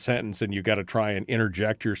run-on sentence, and you got to try and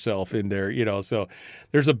interject yourself in there, you know. So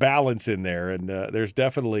there's a balance in there, and there's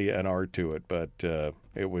definitely an art to it. But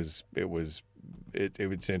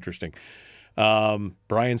it's interesting.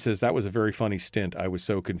 Brian says that was a very funny stint. I was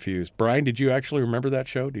so confused. Brian, did you actually remember that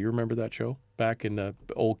show? Do you remember that show back in the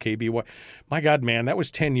old KBY? My God, man, that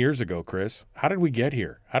was 10 years ago, Chris. How did we get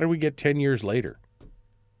here? How did we get 10 years later?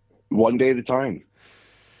 One day at a time.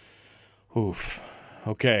 Oof.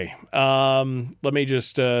 Okay. Let me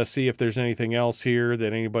just see if there's anything else here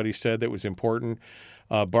that anybody said that was important.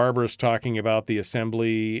 Barbara's talking about the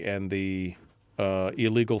assembly and the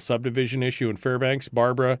illegal subdivision issue in Fairbanks.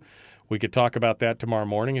 Barbara, we could talk about that tomorrow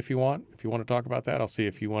morning if you want. If you want to talk about that, I'll see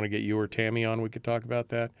if you want to get you or Tammy on. We could talk about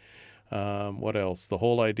that. What else? The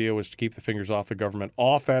whole idea was to keep the fingers off the government,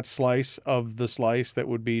 off that slice of the slice that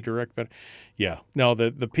would be direct. But yeah, no,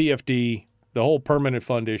 the PFD, the whole permanent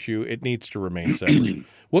fund issue, it needs to remain separate.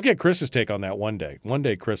 We'll get Chris's take on that one day. One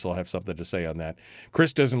day, Chris will have something to say on that.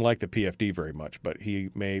 Chris doesn't like the PFD very much, but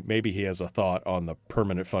maybe he has a thought on the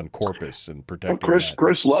permanent fund corpus and protecting that.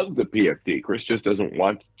 Chris loves the PFD. Chris just doesn't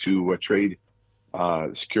want to trade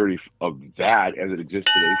security of that as it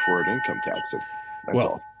exists today for an income tax. That's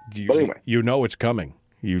all. But anyway, you know it's coming.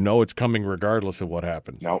 You know it's coming regardless of what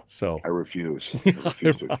happens. No, so I refuse. I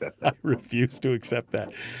refuse to accept that. I refuse to accept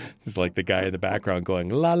that. It's like the guy in the background going,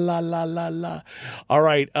 la, la, la, la, la. All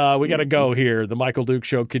right, we got to go here. The Michael Duke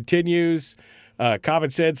Show continues. Common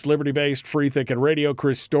sense, liberty-based, free-thinking radio.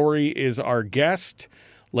 Chris Story is our guest.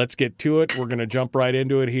 Let's get to it. We're going to jump right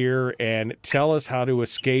into it here and tell us how to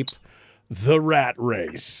escape the rat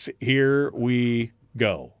race. Here we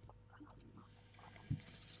go.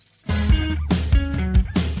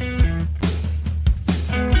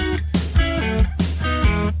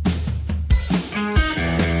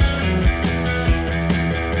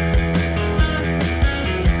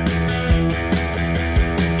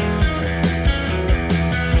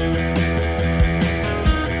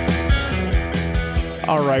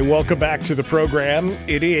 All right, welcome back to the program.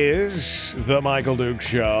 It is the Michael Duke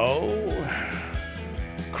Show.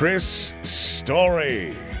 Chris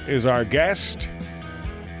Story is our guest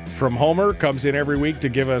from Homer. Comes in every week to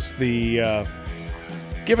give us the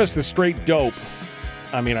straight dope.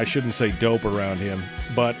 I mean, I shouldn't say dope around him,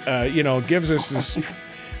 but gives us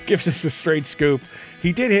the straight scoop.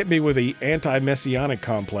 He did hit me with the anti-messianic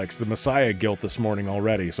complex, the Messiah guilt this morning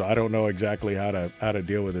already, so I don't know exactly how to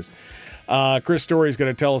deal with this. Chris Story is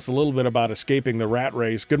going to tell us a little bit about escaping the rat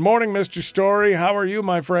race. Good morning, Mr. Story. How are you,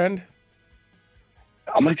 my friend?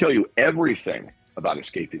 I'm going to tell you everything about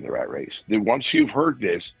escaping the rat race. Then once you've heard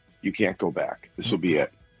this, you can't go back. This will be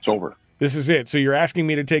it. It's over. This is it. So you're asking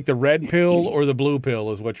me to take the red pill or the blue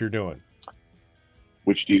pill is what you're doing.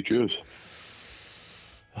 Which do you choose?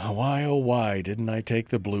 Why, oh, why didn't I take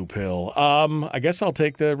the blue pill? I guess I'll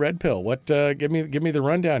take the red pill. What? Give me the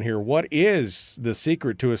rundown here. What is the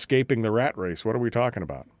secret to escaping the rat race? What are we talking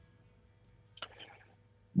about?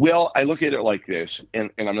 Well, I look at it like this, and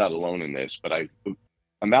I'm not alone in this, but I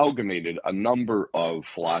amalgamated a number of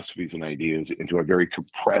philosophies and ideas into a very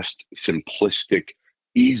compressed, simplistic,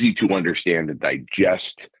 easy to understand and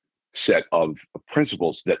digest set of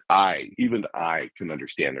principles that even I can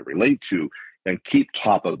understand and relate to and keep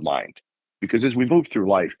top of mind. Because as we move through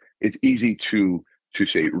life, it's easy to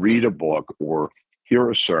say, read a book or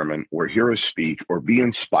hear a sermon or hear a speech or be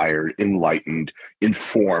inspired, enlightened,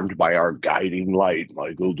 informed by our guiding light,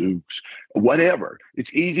 Michael Dukes, whatever.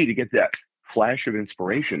 It's easy to get that flash of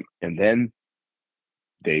inspiration, and then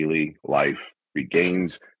daily life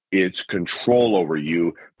regains its control over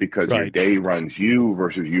you because your day runs you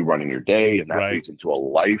versus you running your day, and that leads into a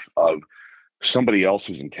life of somebody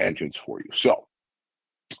else's intentions for you. So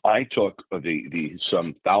I took the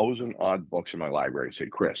some 1,000-odd books in my library and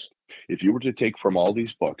said, Chris, if you were to take from all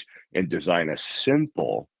these books and design a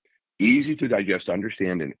simple, easy to digest,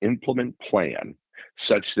 understand, and implement plan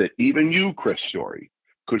such that even you, Chris Story,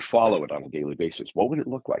 could follow it on a daily basis, what would it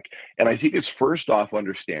look like? And I think it's first off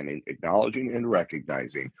understanding, acknowledging, and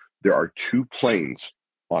recognizing there are two planes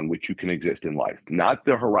on which you can exist in life. Not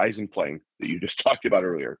the horizon plane that you just talked about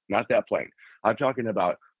earlier, not that plane. I'm talking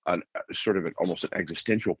about almost an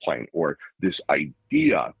existential plane, or this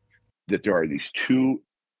idea that there are these two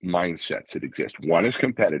mindsets that exist. One is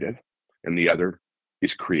competitive and the other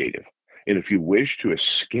is creative. And if you wish to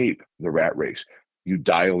escape the rat race, you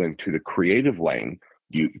dial into the creative lane,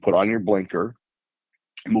 you put on your blinker,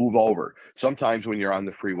 move over. Sometimes when you're on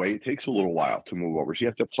the freeway, it takes a little while to move over. So you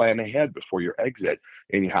have to plan ahead before your exit,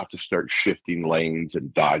 and you have to start shifting lanes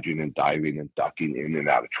and dodging and diving and ducking in and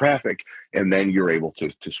out of traffic. And then you're able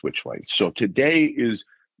to switch lanes. So today is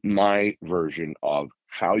my version of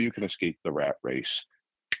how you can escape the rat race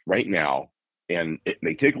right now. And it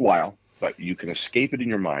may take a while, but you can escape it in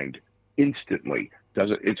your mind instantly.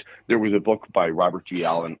 There was a book by Robert G.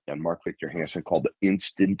 Allen and Mark Victor Hansen called The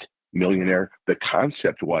Instant Millionaire. The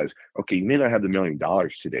concept was, okay, you may not have the $1 million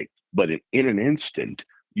today, but in an instant,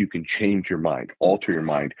 you can change your mind, alter your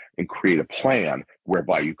mind, and create a plan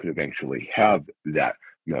whereby you could eventually have that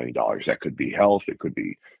 $1 million. That could be health, it could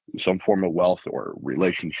be some form of wealth or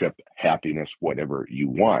relationship, happiness, whatever you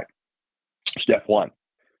want. Step one,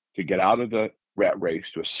 to get out of the rat race,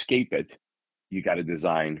 to escape it, you got to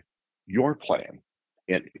design your plan.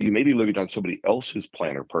 And you may be living on somebody else's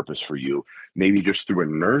plan or purpose for you. Maybe just through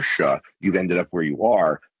inertia, you've ended up where you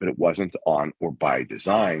are, but it wasn't on or by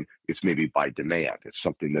design. It's maybe by demand. It's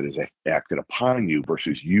something that is acted upon you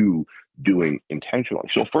versus you doing intentionally.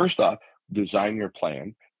 So first off, design your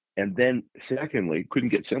plan. And then secondly, couldn't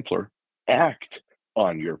get simpler, act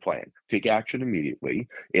on your plan. Take action immediately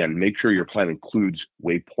and make sure your plan includes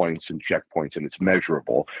waypoints and checkpoints and it's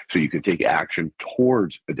measurable so you can take action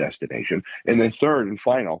towards a destination. And then third and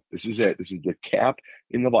final, this is it. This is the cap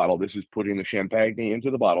in the bottle. This is putting the champagne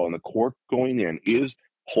into the bottle, and the cork going in is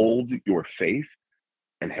hold your faith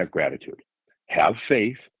and have gratitude. Have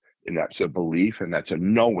faith, and that's a belief and that's a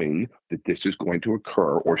knowing that this is going to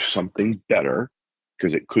occur or something better,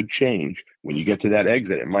 because it could change when you get to that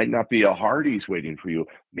exit. It might not be a Hardee's waiting for you.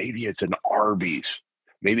 Maybe it's an Arby's.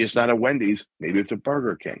 Maybe it's not a Wendy's. Maybe it's a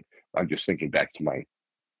Burger King. I'm just thinking back to my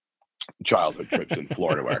childhood trips in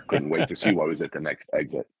Florida where I couldn't wait to see what was at the next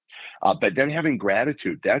exit. But then having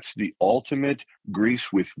gratitude, that's the ultimate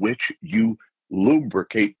grease with which you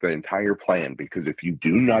lubricate the entire plan. Because if you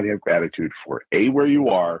do not have gratitude for A, where you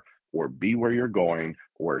are, or B, where you're going,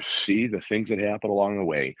 or C, the things that happen along the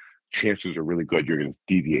way, chances are really good you're going to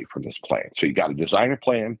deviate from this plan. So you got to design a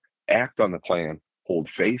plan, act on the plan, hold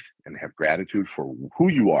faith, and have gratitude for who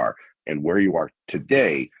you are and where you are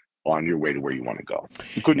today on your way to where you want to go.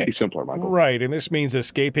 It couldn't be simpler, Michael. Right, and this means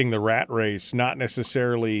escaping the rat race, not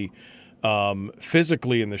necessarily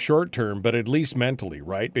physically in the short term, but at least mentally,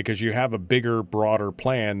 right? Because you have a bigger, broader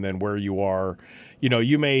plan than where you are. You know,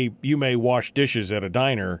 you may wash dishes at a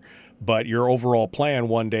diner, but your overall plan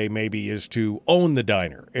one day maybe is to own the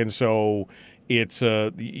diner. And so it's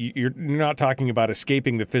you're not talking about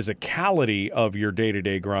escaping the physicality of your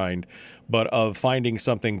day-to-day grind, but of finding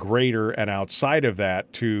something greater and outside of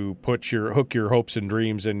that to hook your hopes and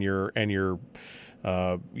dreams and your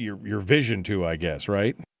vision to, I guess,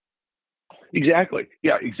 right? Exactly.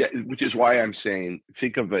 Yeah, exactly. Which is why I'm saying,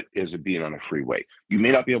 think of it as being on a freeway. You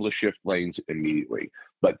may not be able to shift lanes immediately,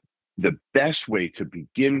 but the best way to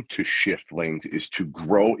begin to shift lanes is to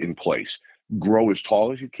grow in place. Grow as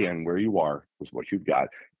tall as you can where you are with what you've got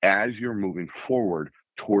as you're moving forward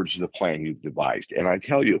towards the plan you've devised. And I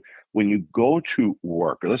tell you, when you go to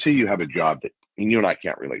work, or let's say you have a job that, and you and I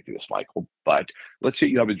can't relate to this, Michael, but let's say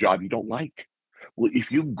you have a job you don't like. Well,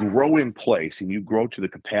 if you grow in place and you grow to the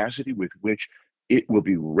capacity with which it will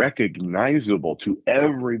be recognizable to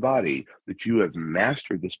everybody that you have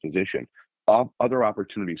mastered this position, other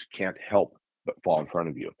opportunities can't help but fall in front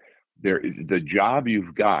of you. The job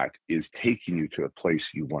you've got is taking you to a place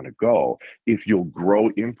you want to go. If you'll grow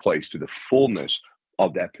in place to the fullness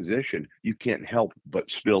of that position, you can't help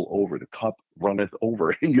but spill over. The cup runneth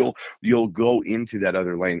over, and you'll go into that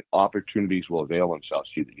other lane. Opportunities will avail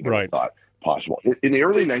themselves to you that you never thought possible. In the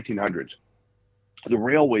early 1900s, the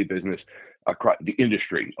railway business, the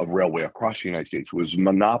industry of railway across the United States was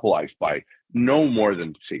monopolized by no more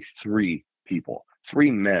than, say, three people. Three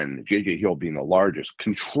men, J.J. Hill being the largest,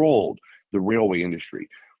 controlled the railway industry.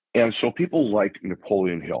 And so people like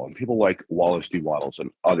Napoleon Hill and people like Wallace D. Wattles and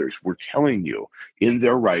others were telling you in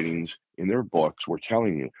their writings, in their books, were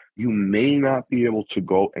telling you, you may not be able to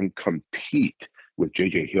go and compete with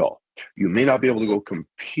J.J. Hill. You may not be able to go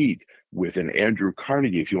compete with an Andrew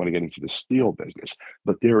Carnegie if you want to get into the steel business.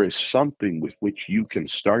 But there is something with which you can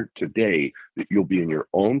start today that you'll be in your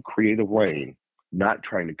own creative lane, not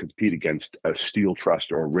trying to compete against a steel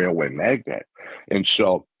trust or a railway magnate. And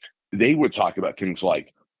so they would talk about things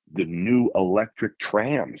like the new electric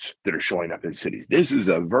trams that are showing up in cities. This is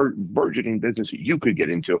a burgeoning business that you could get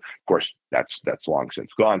into. Of course, that's long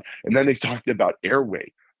since gone. And then they talked about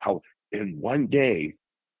airway, how in one day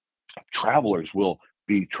travelers will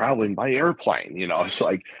be traveling by airplane. It's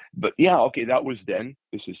like, but yeah, okay, that was then.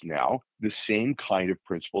 This is now. The same kind of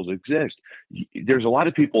principles exist. There's a lot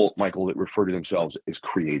of people, Michael, that refer to themselves as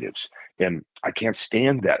creatives, and I can't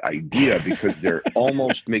stand that idea because they're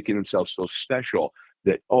almost making themselves so special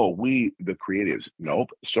that, we, the creatives. Nope,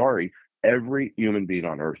 sorry. Every human being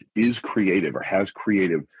on earth is creative or has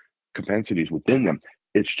creative capacities within them.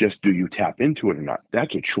 It's just, do you tap into it or not?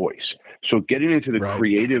 That's a choice. So getting into the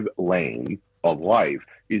creative lane of life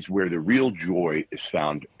is where the real joy is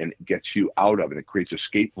found, and it gets you out of it. It creates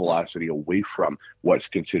escape velocity away from what's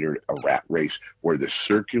considered a rat race, or the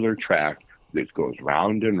circular track that goes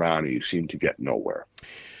round and round and you seem to get nowhere.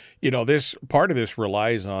 This part of this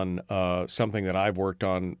relies on something that I've worked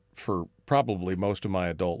on for probably most of my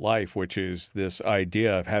adult life, which is this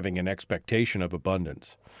idea of having an expectation of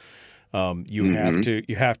abundance. You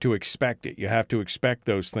have to expect it. You have to expect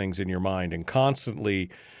those things in your mind and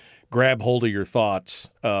constantly grab hold of your thoughts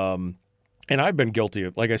and And I've been guilty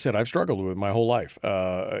of, like I said, I've struggled with it my whole life,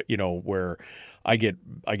 where I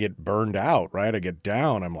get burned out, right? I get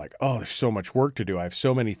down. I'm like, oh, there's so much work to do. I have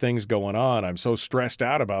so many things going on. I'm so stressed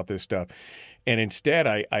out about this stuff. And instead,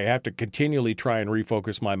 I have to continually try and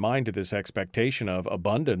refocus my mind to this expectation of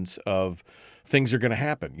abundance, of things are going to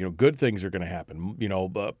happen. Good things are going to happen.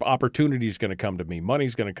 Opportunity is going to come to me.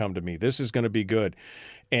 Money's going to come to me. This is going to be good.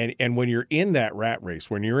 And when you're in that rat race,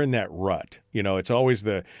 when you're in that rut, it's always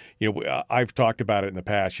I've talked about it in the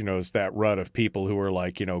past. It's that rut of people who are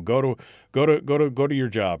like, go to your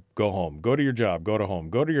job, go home, go to your job, go to home,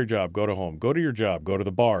 go to your job, go to home, go to your job, go to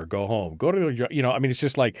the bar, go home, go to your job. It's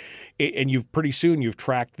just like, and pretty soon you've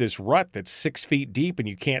tracked this rut that's 6 feet deep and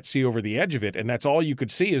you can't see over the edge of it. And that's all you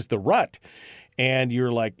could see is the rut. And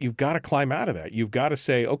you're like, you've got to climb out of that. You've got to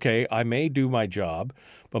say, okay, I may do my job,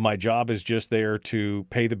 but my job is just there to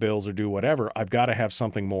pay the bills or do whatever. I've got to have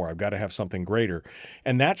something more. I've got to have something greater.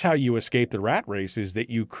 And that's how you escape the rat race, is that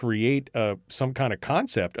you create some kind of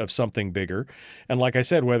concept of something bigger. And like I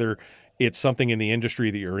said, whether it's something in the industry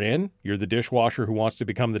that you're the dishwasher who wants to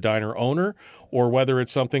become the diner owner, or whether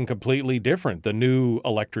it's something completely different, the new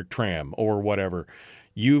electric tram or whatever.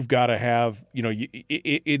 You've got to have,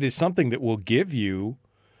 it is something that will give you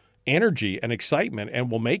energy and excitement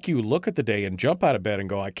and will make you look at the day and jump out of bed and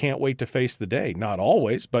go, I can't wait to face the day. Not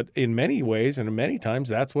always, but in many ways and many times,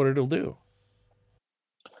 that's what it'll do.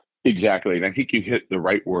 Exactly. And I think you hit the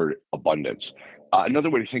right word, abundance. Another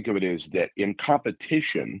way to think of it is that in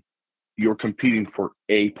competition, you're competing for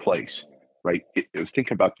a place, right?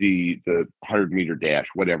 Think about the 100-meter dash,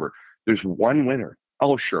 whatever. There's one winner.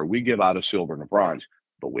 Oh, sure, we give out a silver and a bronze,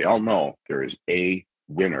 but we all know there is a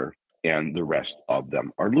winner and the rest of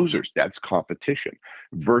them are losers. That's competition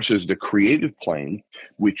versus the creative plane,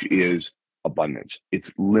 which is abundance.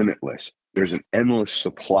 It's limitless. There's an endless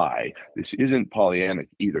supply. This isn't Pollyannic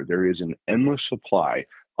either. There is an endless supply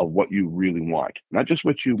of what you really want, not just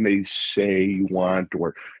what you may say you want,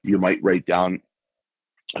 or you might write down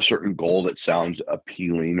a certain goal that sounds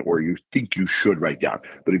appealing or you think you should write down.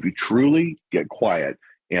 But if you truly get quiet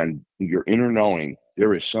and your inner knowing,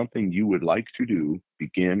 there is something you would like to do,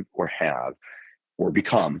 begin, or have, or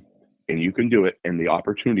become, and you can do it. And the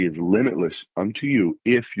opportunity is limitless unto you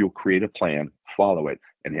if you'll create a plan, follow it,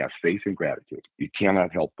 and have faith and gratitude. You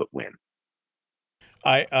cannot help but win.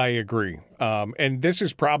 I agree. And this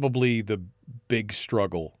is probably the big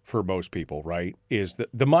struggle for most people, right? Is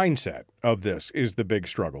the mindset of this is the big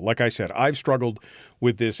struggle. Like I said, I've struggled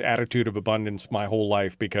with this attitude of abundance my whole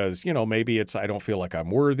life because, maybe it's I don't feel like I'm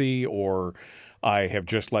worthy, or I have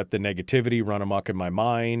just let the negativity run amok in my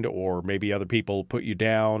mind, or maybe other people put you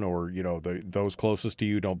down, or, those closest to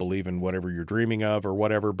you don't believe in whatever you're dreaming of or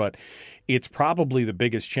whatever. But it's probably the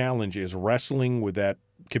biggest challenge is wrestling with that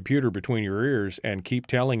computer between your ears and keep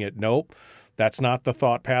telling it, nope, that's not the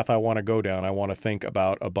thought path I want to go down. I want to think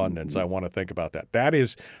about abundance. I want to think about that. That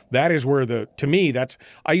is where to me,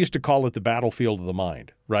 I used to call it the battlefield of the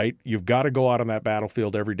mind, right? You've got to go out on that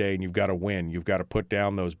battlefield every day and you've got to win. You've got to put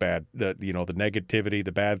down those the negativity,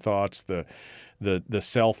 the bad thoughts, the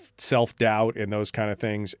self-doubt and those kind of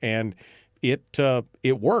things. And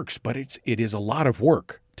it works, but it is a lot of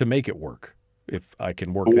work to make it work. If I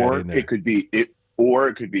can work that in there. Or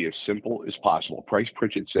it could be as simple as possible. Price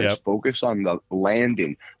Pritchett says, Focus on the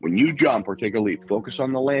landing. When you jump or take a leap, focus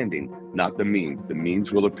on the landing, not the means. The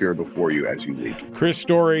means will appear before you as you leap. Chris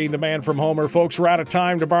Story, the man from Homer. Folks, we're out of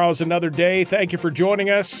time. Tomorrow's another day. Thank you for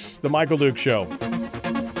joining us. The Michael Duke Show.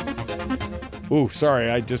 Ooh,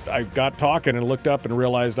 sorry. I got talking and looked up and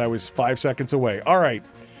realized I was 5 seconds away. All right.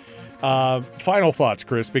 Final thoughts,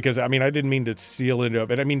 Chris, because I didn't mean to seal into it,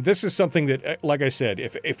 but this is something that, like I said,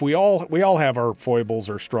 if we all have our foibles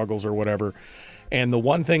or struggles or whatever, and the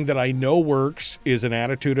one thing that I know works is an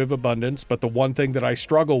attitude of abundance, but the one thing that I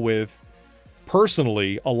struggle with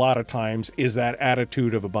personally a lot of times is that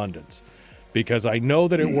attitude of abundance, because I know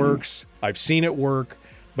that it works, I've seen it work,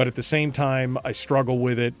 but at the same time I struggle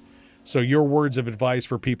with it. So your words of advice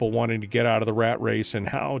for people wanting to get out of the rat race and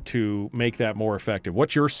how to make that more effective.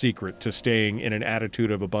 What's your secret to staying in an attitude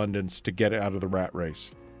of abundance to get out of the rat race?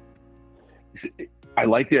 I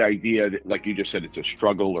like the idea that, like you just said, it's a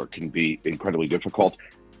struggle or can be incredibly difficult.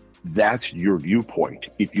 That's your viewpoint.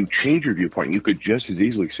 If you change your viewpoint, you could just as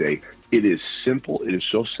easily say, it is simple. It is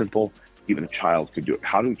so simple, even a child could do it.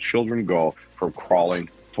 How do children go from crawling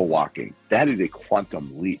to walking? That is a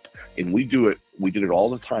quantum leap. And we did it all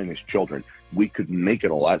the time as children. We could make it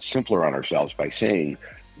a lot simpler on ourselves by saying,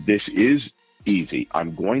 this is easy.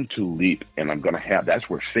 I'm going to leap and I'm going to have, that's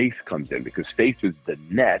where faith comes in, because faith is the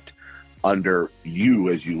net under you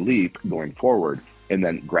as you leap going forward. And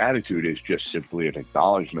then gratitude is just simply an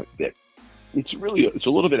acknowledgement that it's a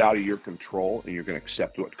little bit out of your control, and you're going to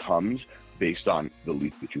accept what comes based on the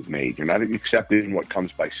leap that you've made. You're not accepting what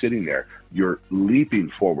comes by sitting there. You're leaping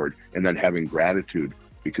forward and then having gratitude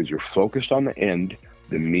because you're focused on the end.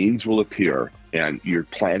 The means will appear, and your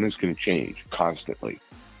plan is going to change constantly.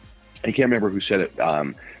 I can't remember who said it,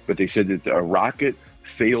 but they said that a rocket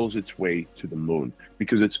fails its way to the moon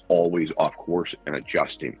because it's always off course and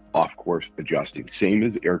adjusting, off course, adjusting. Same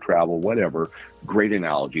as air travel, whatever, great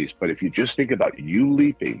analogies. But if you just think about you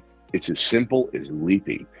leaping, it's as simple as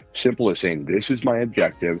leaping, simple as saying, this is my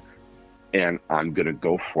objective and I'm going to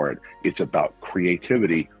go for it. It's about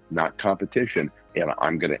creativity, not competition. And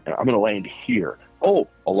I'm going to land here. Oh,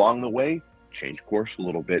 along the way, change course a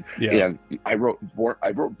little bit. Yeah. And I wrote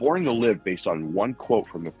Born to Live based on one quote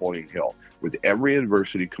from Napoleon Hill. With every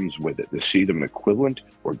adversity comes with it the seed of an equivalent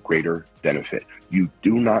or greater benefit. You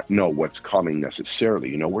do not know what's coming necessarily.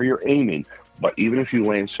 You know where you're aiming, but even if you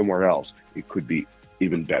land somewhere else, it could be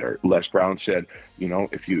even better. Les Brown said,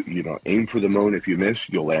 if you aim for the moon, if you miss,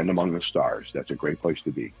 you'll land among the stars. That's a great place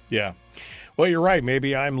to be. Yeah. Well, you're right.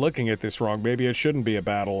 Maybe I'm looking at this wrong. Maybe it shouldn't be a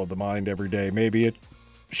battle of the mind every day. Maybe it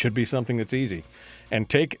should be something that's easy. And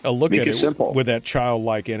take a look at it simple. With that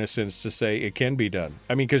childlike innocence to say it can be done.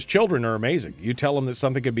 I mean, because children are amazing. You tell them that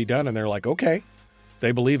something can be done, and they're like, okay,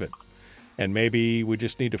 they believe it. And maybe we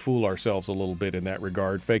just need to fool ourselves a little bit in that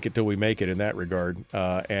regard, fake it till we make it in that regard.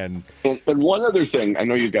 And one other thing, I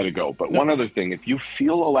know you got to go, but one other thing, if you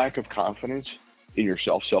feel a lack of confidence in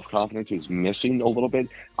yourself, self-confidence is missing a little bit,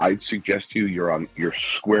 I'd suggest to you you're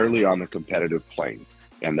squarely on the competitive plane,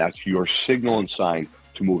 and that's your signal and sign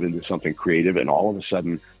to move into something creative, and all of a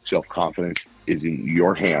sudden self-confidence is in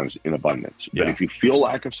your hands in abundance. Yeah. But if you feel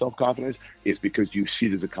lack of self-confidence, it's because you see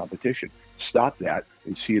it as a competition. Stop that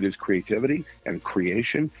and see it as creativity and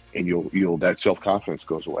creation, and you'll that self-confidence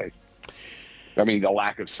goes away. I mean, the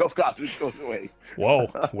lack of self-confidence goes away. Whoa,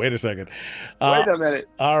 wait a second. Wait a minute.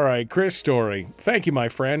 All right, Chris Story. Thank you, my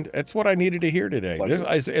friend. That's what I needed to hear today.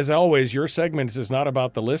 This, as always, your segment is not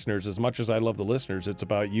about the listeners as much as I love the listeners. It's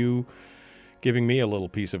about you giving me a little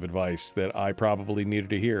piece of advice that I probably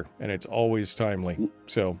needed to hear, and it's always timely.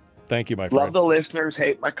 So thank you, my friend. Love the listeners,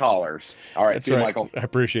 hate my callers. All right, that's see you, right. Michael. I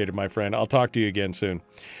appreciate it, my friend. I'll talk to you again soon.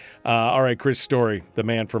 All right, Chris Story, the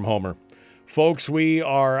man from Homer. Folks, we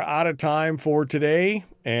are out of time for today,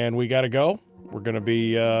 and we got to go. We're going to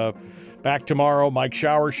be back tomorrow. Mike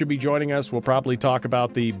Shower should be joining us. We'll probably talk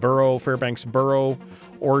about the Fairbanks Borough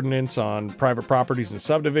Ordinance on private properties and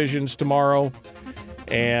subdivisions tomorrow.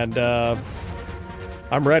 And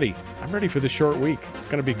I'm ready. I'm ready for this short week. It's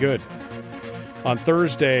going to be good. On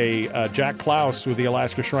Thursday, Jack Klaus with the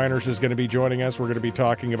Alaska Shriners is going to be joining us. We're going to be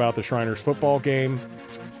talking about the Shriners football game.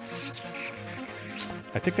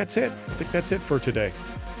 I think that's it. I think that's it for today.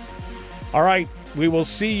 All right. We will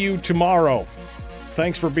see you tomorrow.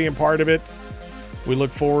 Thanks for being part of it. We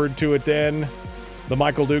look forward to it then. The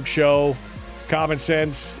Michael Duke Show. Common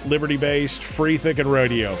sense, liberty-based, free-thinking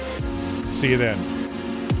radio. See you then.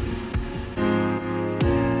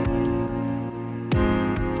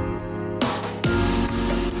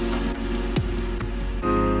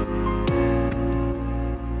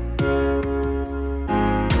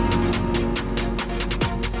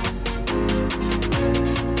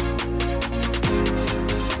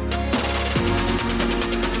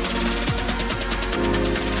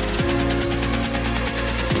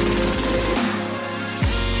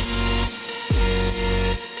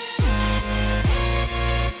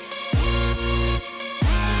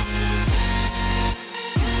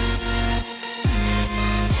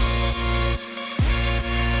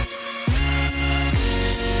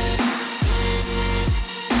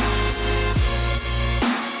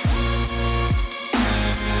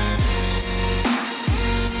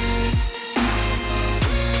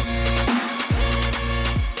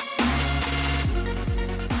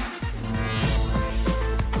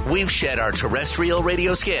 We've shed our terrestrial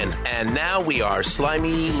radio skin, and now we are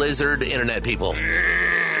slimy lizard internet people.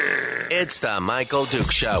 It's the Michael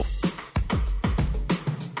Duke Show.